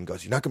called me and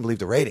goes, "You're not going to believe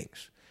the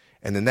ratings."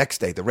 And the next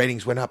day, the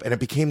ratings went up, and it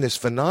became this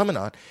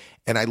phenomenon.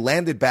 And I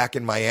landed back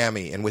in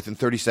Miami, and within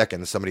 30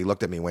 seconds, somebody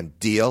looked at me and went,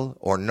 "Deal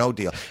or no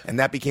deal?" And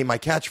that became my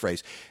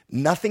catchphrase.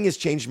 Nothing has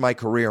changed my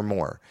career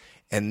more,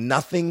 and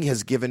nothing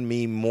has given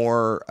me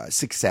more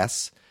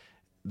success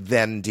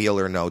than Deal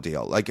or No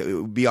Deal. Like,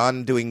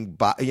 beyond doing,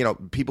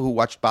 people who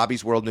watched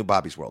Bobby's World knew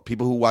Bobby's World.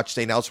 People who watched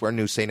St. Elsewhere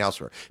knew St.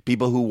 Elsewhere.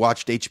 People who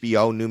watched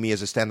HBO knew me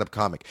as a stand-up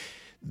comic.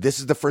 This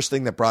is the first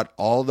thing that brought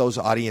all those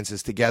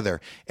audiences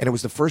together. And it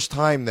was the first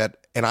time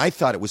and I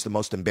thought it was the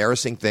most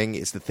embarrassing thing.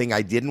 It's the thing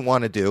I didn't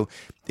want to do.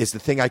 It's the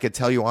thing I could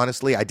tell you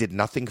honestly, I did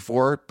nothing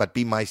for but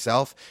be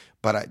myself.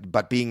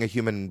 But being a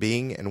human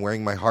being and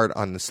wearing my heart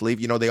on the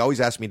sleeve. They always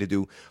ask me to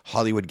do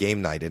Hollywood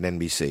Game Night at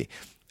NBC.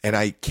 And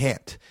I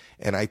can't.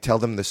 And I tell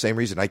them the same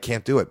reason I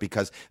can't do it,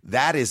 because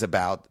that is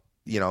about,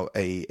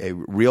 a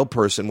real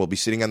person will be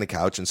sitting on the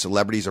couch and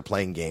celebrities are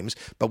playing games,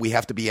 but we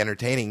have to be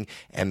entertaining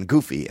and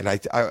goofy. And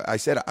I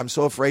said, I'm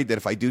so afraid that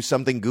if I do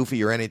something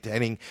goofy or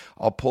entertaining,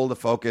 I'll pull the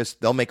focus.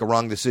 They'll make a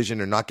wrong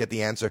decision or not get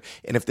the answer.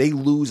 And if they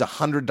lose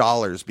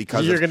 $100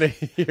 because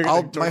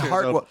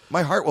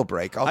my heart will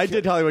break. I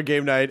did Hollywood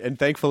Game Night, and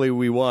thankfully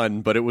we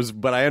won. But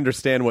I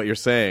understand what you're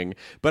saying.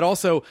 But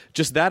also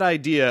just that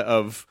idea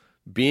of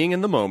being in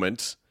the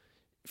moment.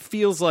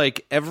 Feels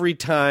like every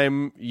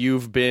time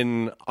you've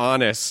been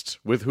honest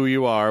with who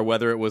you are,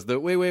 whether it was the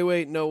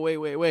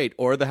wait,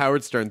 or the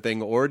Howard Stern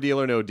thing, or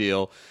Deal or No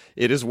Deal,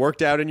 it has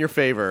worked out in your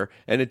favor.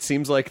 And it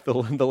seems like the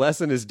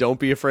lesson is don't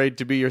be afraid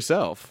to be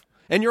yourself.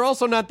 And you're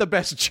also not the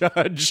best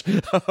judge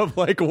of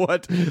how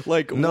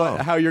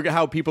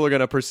people are going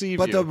to perceive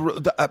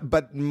you.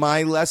 But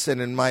my lesson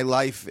in my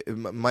life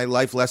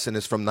lesson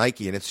is from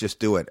Nike, and it's just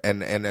do it,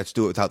 and let's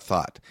do it without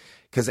thought.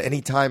 Because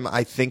anytime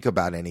I think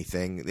about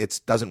anything,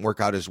 it doesn't work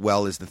out as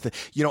well as the thing.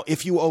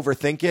 If you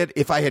overthink it,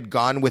 if I had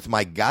gone with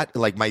my gut,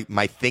 like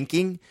my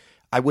thinking,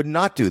 I would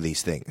not do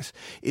these things.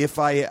 If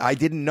I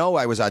didn't know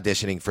I was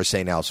auditioning for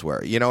St.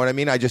 Elsewhere, you know what I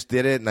mean? I just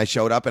did it and I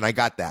showed up and I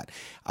got that.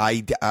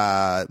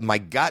 My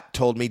gut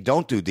told me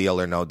don't do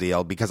Deal or No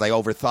Deal because I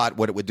overthought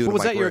what it would do to my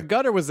brain. Was that your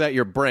gut or was that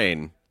your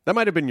brain? That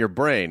might have been your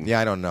brain. Yeah,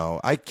 I don't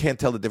know. I can't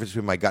tell the difference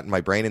between my gut and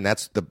my brain, and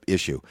that's the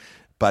issue.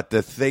 But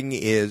the thing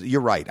is, you're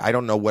right. I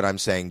don't know what I'm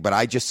saying, but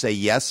I just say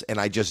yes and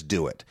I just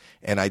do it.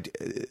 And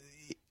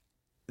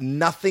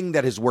nothing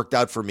that has worked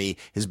out for me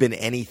has been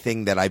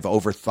anything that I've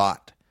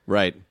overthought.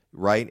 Right.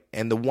 Right.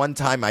 And the one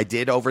time I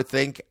did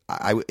overthink,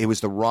 it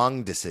was the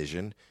wrong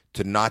decision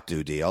to not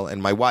do Deal.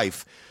 And my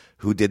wife,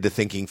 who did the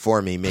thinking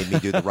for me, made me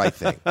do the right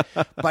thing.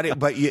 But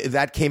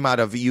that came out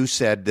of, you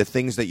said, the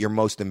things that you're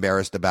most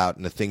embarrassed about,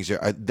 and the things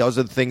those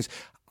are the things.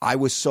 I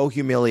was so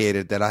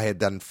humiliated that I had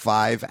done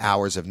 5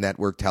 hours of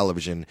network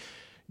television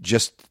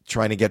just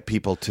trying to get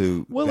people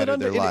to better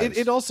their lives.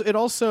 It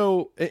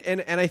also,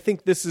 and I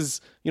think this is,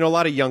 a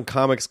lot of young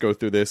comics go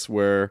through this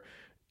where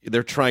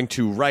they're trying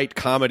to write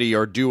comedy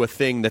or do a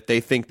thing that they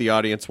think the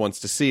audience wants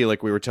to see,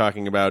 like we were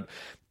talking about.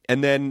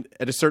 And then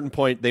at a certain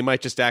point, they might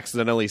just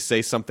accidentally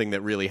say something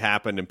that really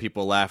happened and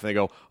people laugh and they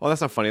go, "Oh,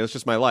 that's not funny. That's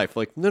just my life."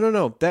 Like,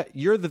 no. That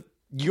you're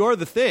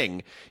the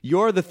thing.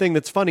 You're the thing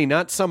that's funny,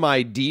 not some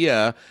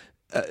idea,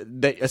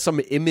 some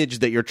image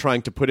that you're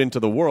trying to put into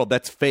the world.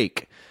 That's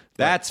fake.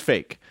 That's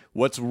fake.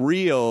 What's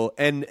real,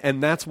 and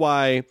that's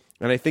why.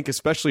 And I think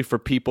especially for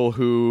people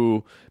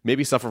who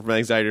maybe suffer from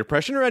anxiety or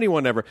depression, or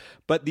anyone ever,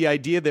 but the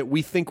idea that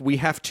we think we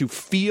have to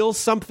feel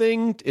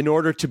something in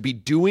order to be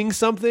doing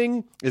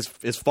something is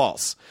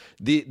false.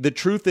 The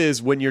truth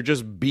is, when you're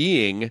just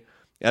being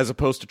as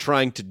opposed to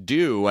trying to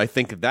do, I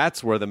think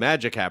that's where the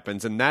magic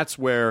happens. And that's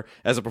where,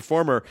 as a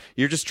performer,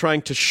 you're just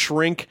trying to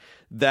shrink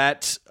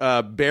that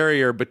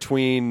barrier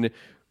between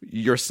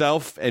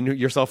yourself and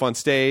yourself on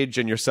stage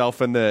and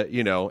yourself and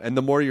and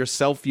the more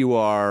yourself you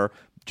are,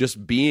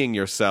 just being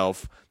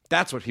yourself,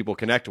 That's what people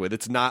connect with.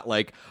 It's not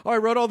like, oh, I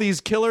wrote all these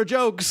killer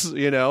jokes,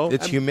 you know.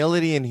 It's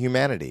humility and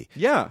humanity.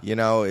 Yeah. You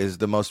know, is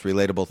the most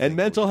relatable thing. And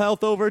mental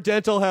health over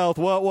dental health.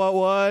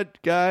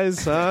 What,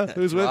 guys? Huh?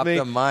 Who's with Drop me?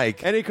 the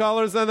mic. Any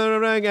callers on the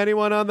ring?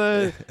 Anyone on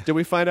the? Did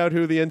we find out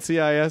who the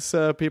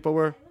NCIS people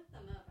were?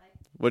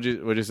 What'd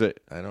you say?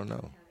 I don't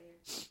know.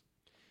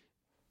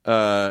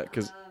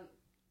 Because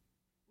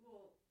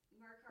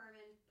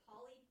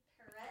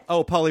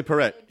Polly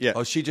Perrette. Yeah.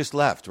 Oh, she just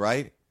left,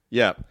 right?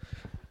 Yeah.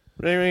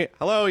 Anyway,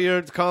 hello,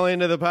 you're calling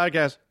into the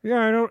podcast. Yeah,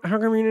 I don't. How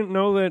come you didn't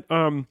know that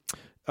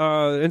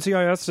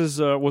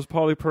NCIS was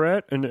Paulie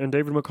Perrette and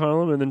David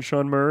McCollum, and then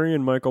Sean Murray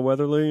and Michael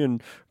Weatherly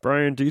and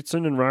Brian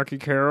Dietzen and Rocky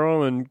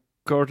Carroll and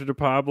Corte de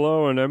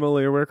Pablo and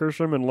Emily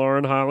Wickersham and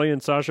Lauren Holly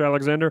and Sasha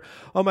Alexander.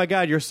 Oh my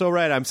God, you're so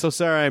right. I'm so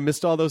sorry. I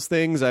missed all those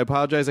things. I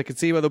apologize. I can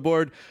see by the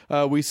board.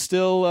 We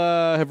still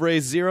have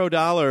raised $0.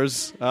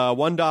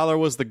 $1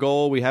 was the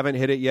goal. We haven't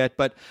hit it yet,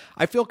 but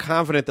I feel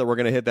confident that we're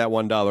going to hit that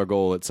 $1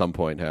 goal at some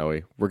point,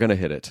 Howie. We're going to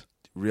hit it.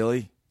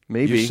 Really?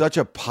 Maybe. You're such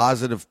a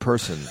positive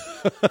person.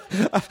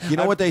 You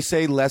know what they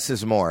say, less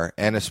is more.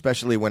 And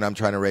especially when I'm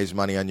trying to raise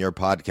money on your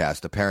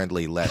podcast,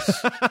 apparently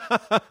less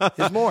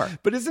is more.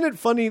 But isn't it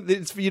funny?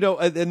 It's, you know,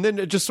 and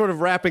then just sort of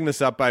wrapping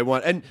this up by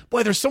one. And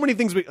boy, there's so many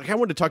things. I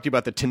wanted to talk to you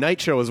about the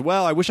Tonight Show as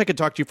well. I wish I could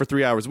talk to you for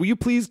 3 hours. Will you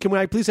please? Can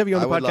I please have you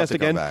on the I would podcast love to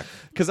again? come back.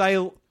 Because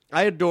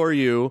I adore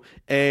you,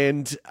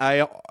 and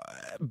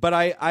but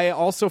I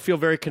also feel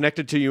very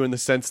connected to you in the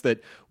sense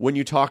that when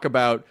you talk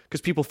about,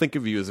 because people think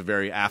of you as a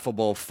very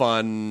affable,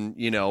 fun,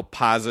 you know,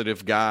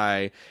 positive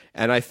guy,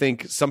 and I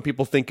think some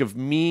people think of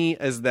me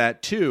as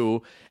that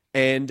too.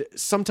 And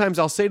sometimes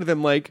I'll say to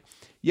them, like,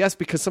 yes,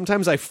 because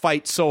sometimes I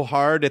fight so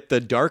hard at the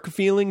dark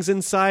feelings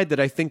inside that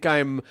I think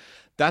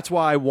that's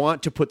why I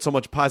want to put so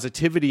much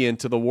positivity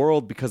into the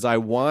world, because I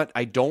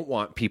don't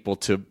want people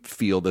to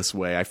feel this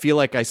way. I feel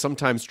like I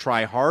sometimes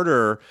try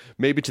harder,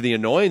 maybe to the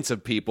annoyance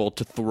of people,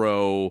 to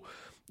throw,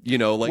 you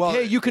know, like,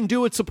 hey, you can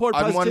do it, support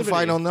positivity. On one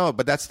final note,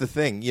 but that's the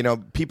thing. You know,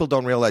 people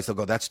don't realize, they'll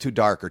go, that's too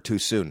dark or too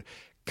soon.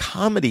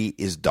 Comedy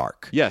is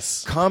dark.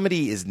 Yes.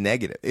 Comedy is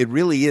negative. It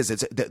really is.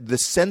 It's the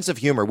sense of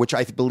humor, which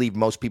I believe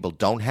most people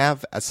don't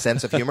have a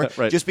sense of humor.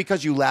 Right. Just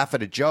because you laugh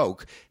at a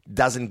joke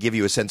doesn't give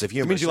you a sense of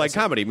humor. It means you like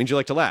comedy. It means you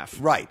like to laugh.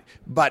 Right.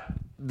 But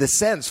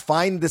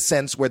find the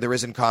sense where there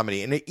isn't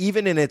comedy. And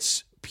even in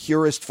its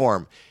purest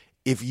form,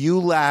 if you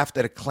laughed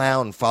at a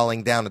clown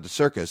falling down at the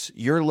circus,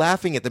 you're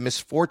laughing at the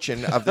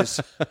misfortune of this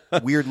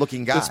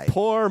weird-looking guy. This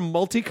poor,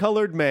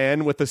 multicolored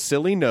man with a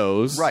silly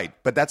nose. Right,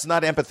 but that's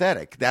not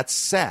empathetic. That's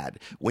sad.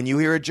 When you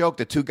hear a joke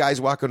that two guys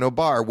walk into a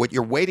bar, what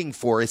you're waiting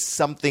for is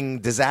something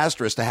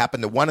disastrous to happen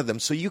to one of them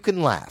so you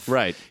can laugh.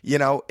 Right. You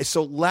know,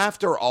 so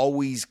laughter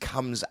always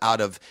comes out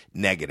of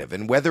negative.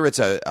 And whether it's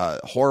a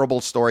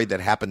horrible story that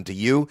happened to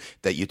you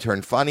that you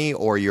turned funny,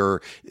 or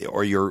you're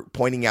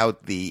pointing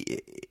out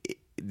the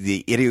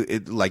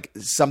idiot, like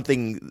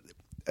something,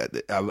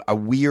 a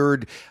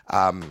weird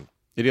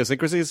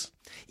idiosyncrasies.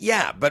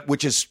 Yeah, but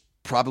which is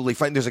probably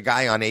fine. There's a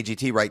guy on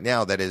AGT right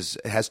now that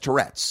has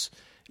Tourette's.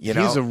 You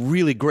know, he's a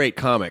really great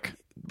comic.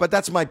 But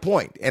that's my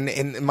point,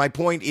 and my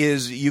point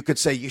is, you could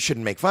say you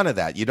shouldn't make fun of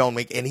that. You don't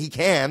make, and he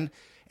can.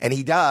 And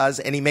he does,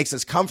 and he makes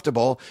us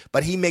comfortable,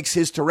 but he makes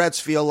his Tourette's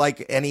feel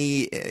like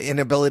any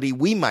inability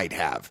we might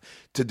have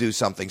to do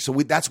something. So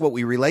that's what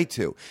we relate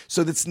to.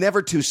 So it's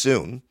never too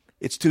soon.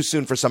 It's too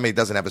soon for somebody that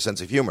doesn't have a sense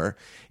of humor.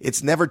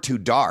 It's never too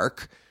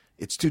dark.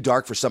 It's too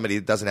dark for somebody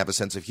that doesn't have a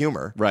sense of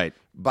humor. Right.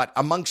 But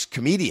amongst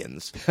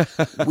comedians,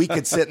 we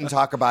could sit and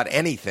talk about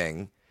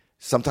anything.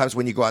 Sometimes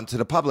when you go out into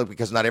the public,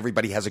 because not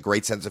everybody has a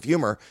great sense of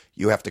humor,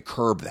 you have to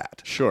curb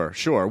that.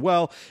 Sure.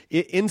 Well,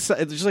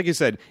 inside, just like you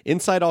said,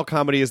 inside all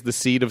comedy is the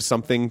seed of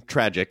something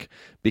tragic,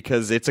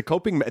 because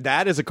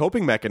that is a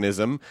coping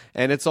mechanism,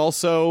 and it's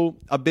also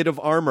a bit of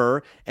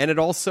armor, and it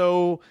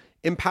also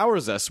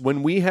empowers us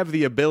when we have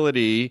the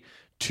ability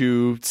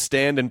to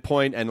stand and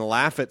point and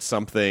laugh at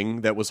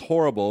something that was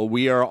horrible.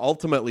 We are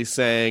ultimately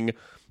saying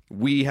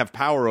we have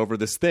power over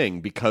this thing,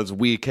 because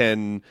we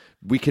can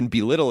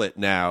belittle it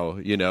now,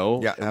 you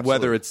know,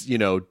 whether it's, you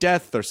know,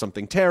 death or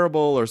something terrible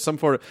or some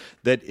sort of,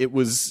 that it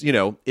was, you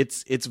know,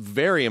 it's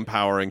very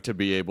empowering to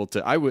be able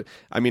to. I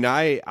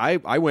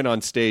went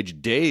on stage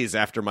days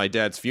after my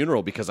dad's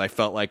funeral because I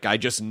felt like I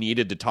just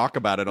needed to talk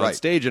about it on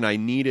stage, and I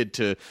needed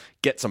to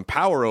get some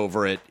power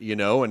over it, you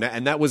know,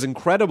 and that was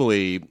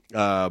incredibly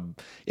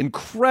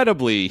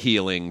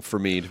healing for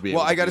me to be able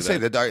to. Well, I got to say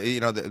that, you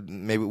know,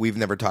 maybe we've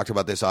never talked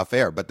about this off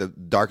air, but the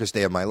darkest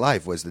day of my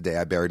life was the day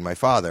I buried my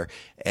father.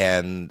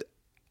 And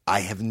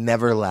I have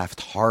never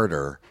laughed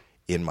harder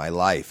in my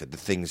life at the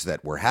things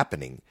that were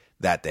happening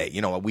that day.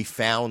 You know, we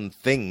found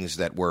things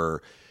that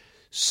were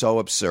so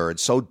absurd,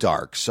 so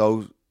dark,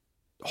 so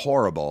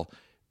horrible,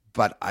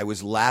 but I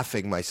was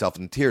laughing myself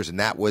in tears, and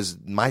that was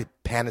my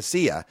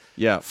panacea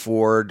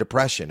for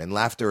depression. And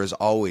laughter is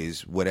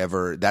always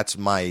that's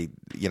my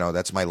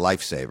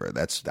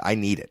lifesaver. I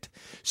need it.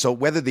 So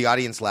whether the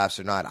audience laughs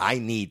or not, I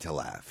need to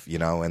laugh, you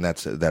know, and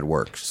that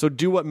works. So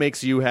do what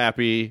makes you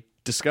happy.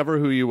 Discover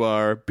who you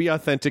are. Be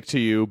authentic to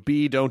you.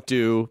 Be, don't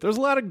do. There's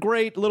a lot of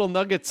great little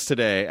nuggets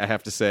today, I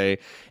have to say.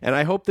 And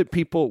I hope that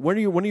people. When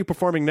are you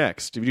performing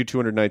next? If you do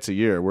 200 nights a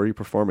year, where are you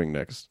performing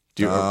next?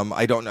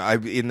 I don't know.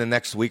 In the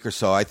next week or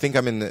so. I think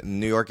I'm in the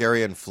New York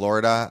area in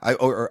Florida.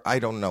 I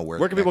don't know where.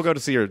 Where can people go to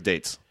see your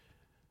dates?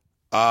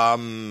 Go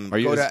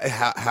to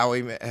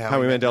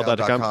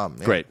HowieMandel.com.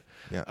 Yeah. Great.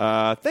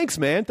 Yeah. Thanks,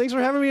 man. Thanks for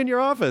having me in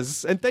your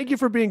office. And thank you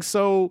for being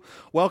so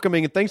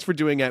welcoming. And thanks for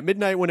doing At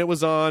Midnight when it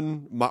was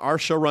on. Our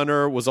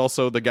showrunner was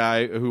also the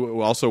guy who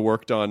also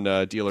worked on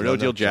Deal or No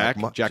Deal, Jack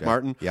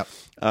Martin. Yep.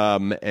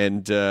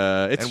 And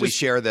we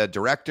share the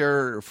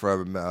director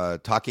from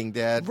Talking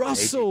Dead.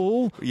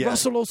 Russell.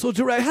 Russell also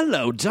direct.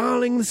 Hello,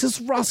 darling. This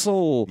is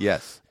Russell.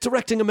 Yes.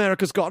 Directing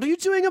America's Got. Are you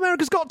doing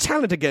America's Got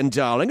Talent again,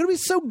 darling? It'll be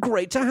so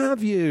great to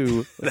have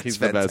you. He's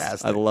the fantastic.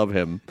 best. I love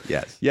him.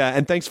 Yes. Yeah,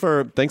 and thanks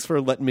for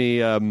letting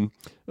me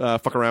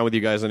fuck around with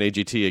you guys on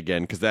AGT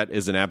again, because that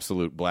is an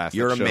absolute blast.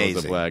 You're That show is a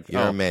amazing. blag.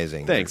 You're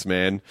amazing. Thanks,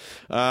 man.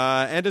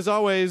 And as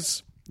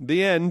always,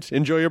 the end.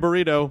 Enjoy your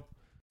burrito.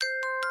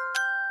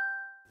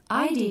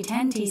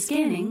 ID10T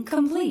scanning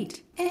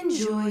complete.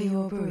 Enjoy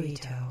your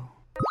burrito.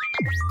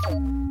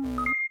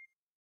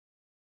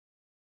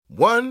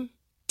 1,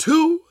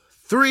 2,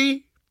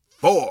 3,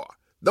 4.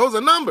 Those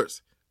are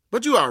numbers.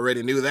 But you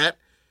already knew that.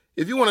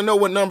 If you want to know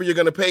what number you're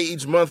going to pay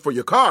each month for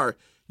your car,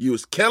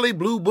 use Kelly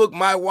Blue Book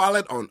My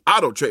Wallet on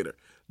Auto Trader.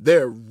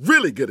 They're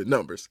really good at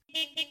numbers.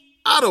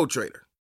 Auto Trader.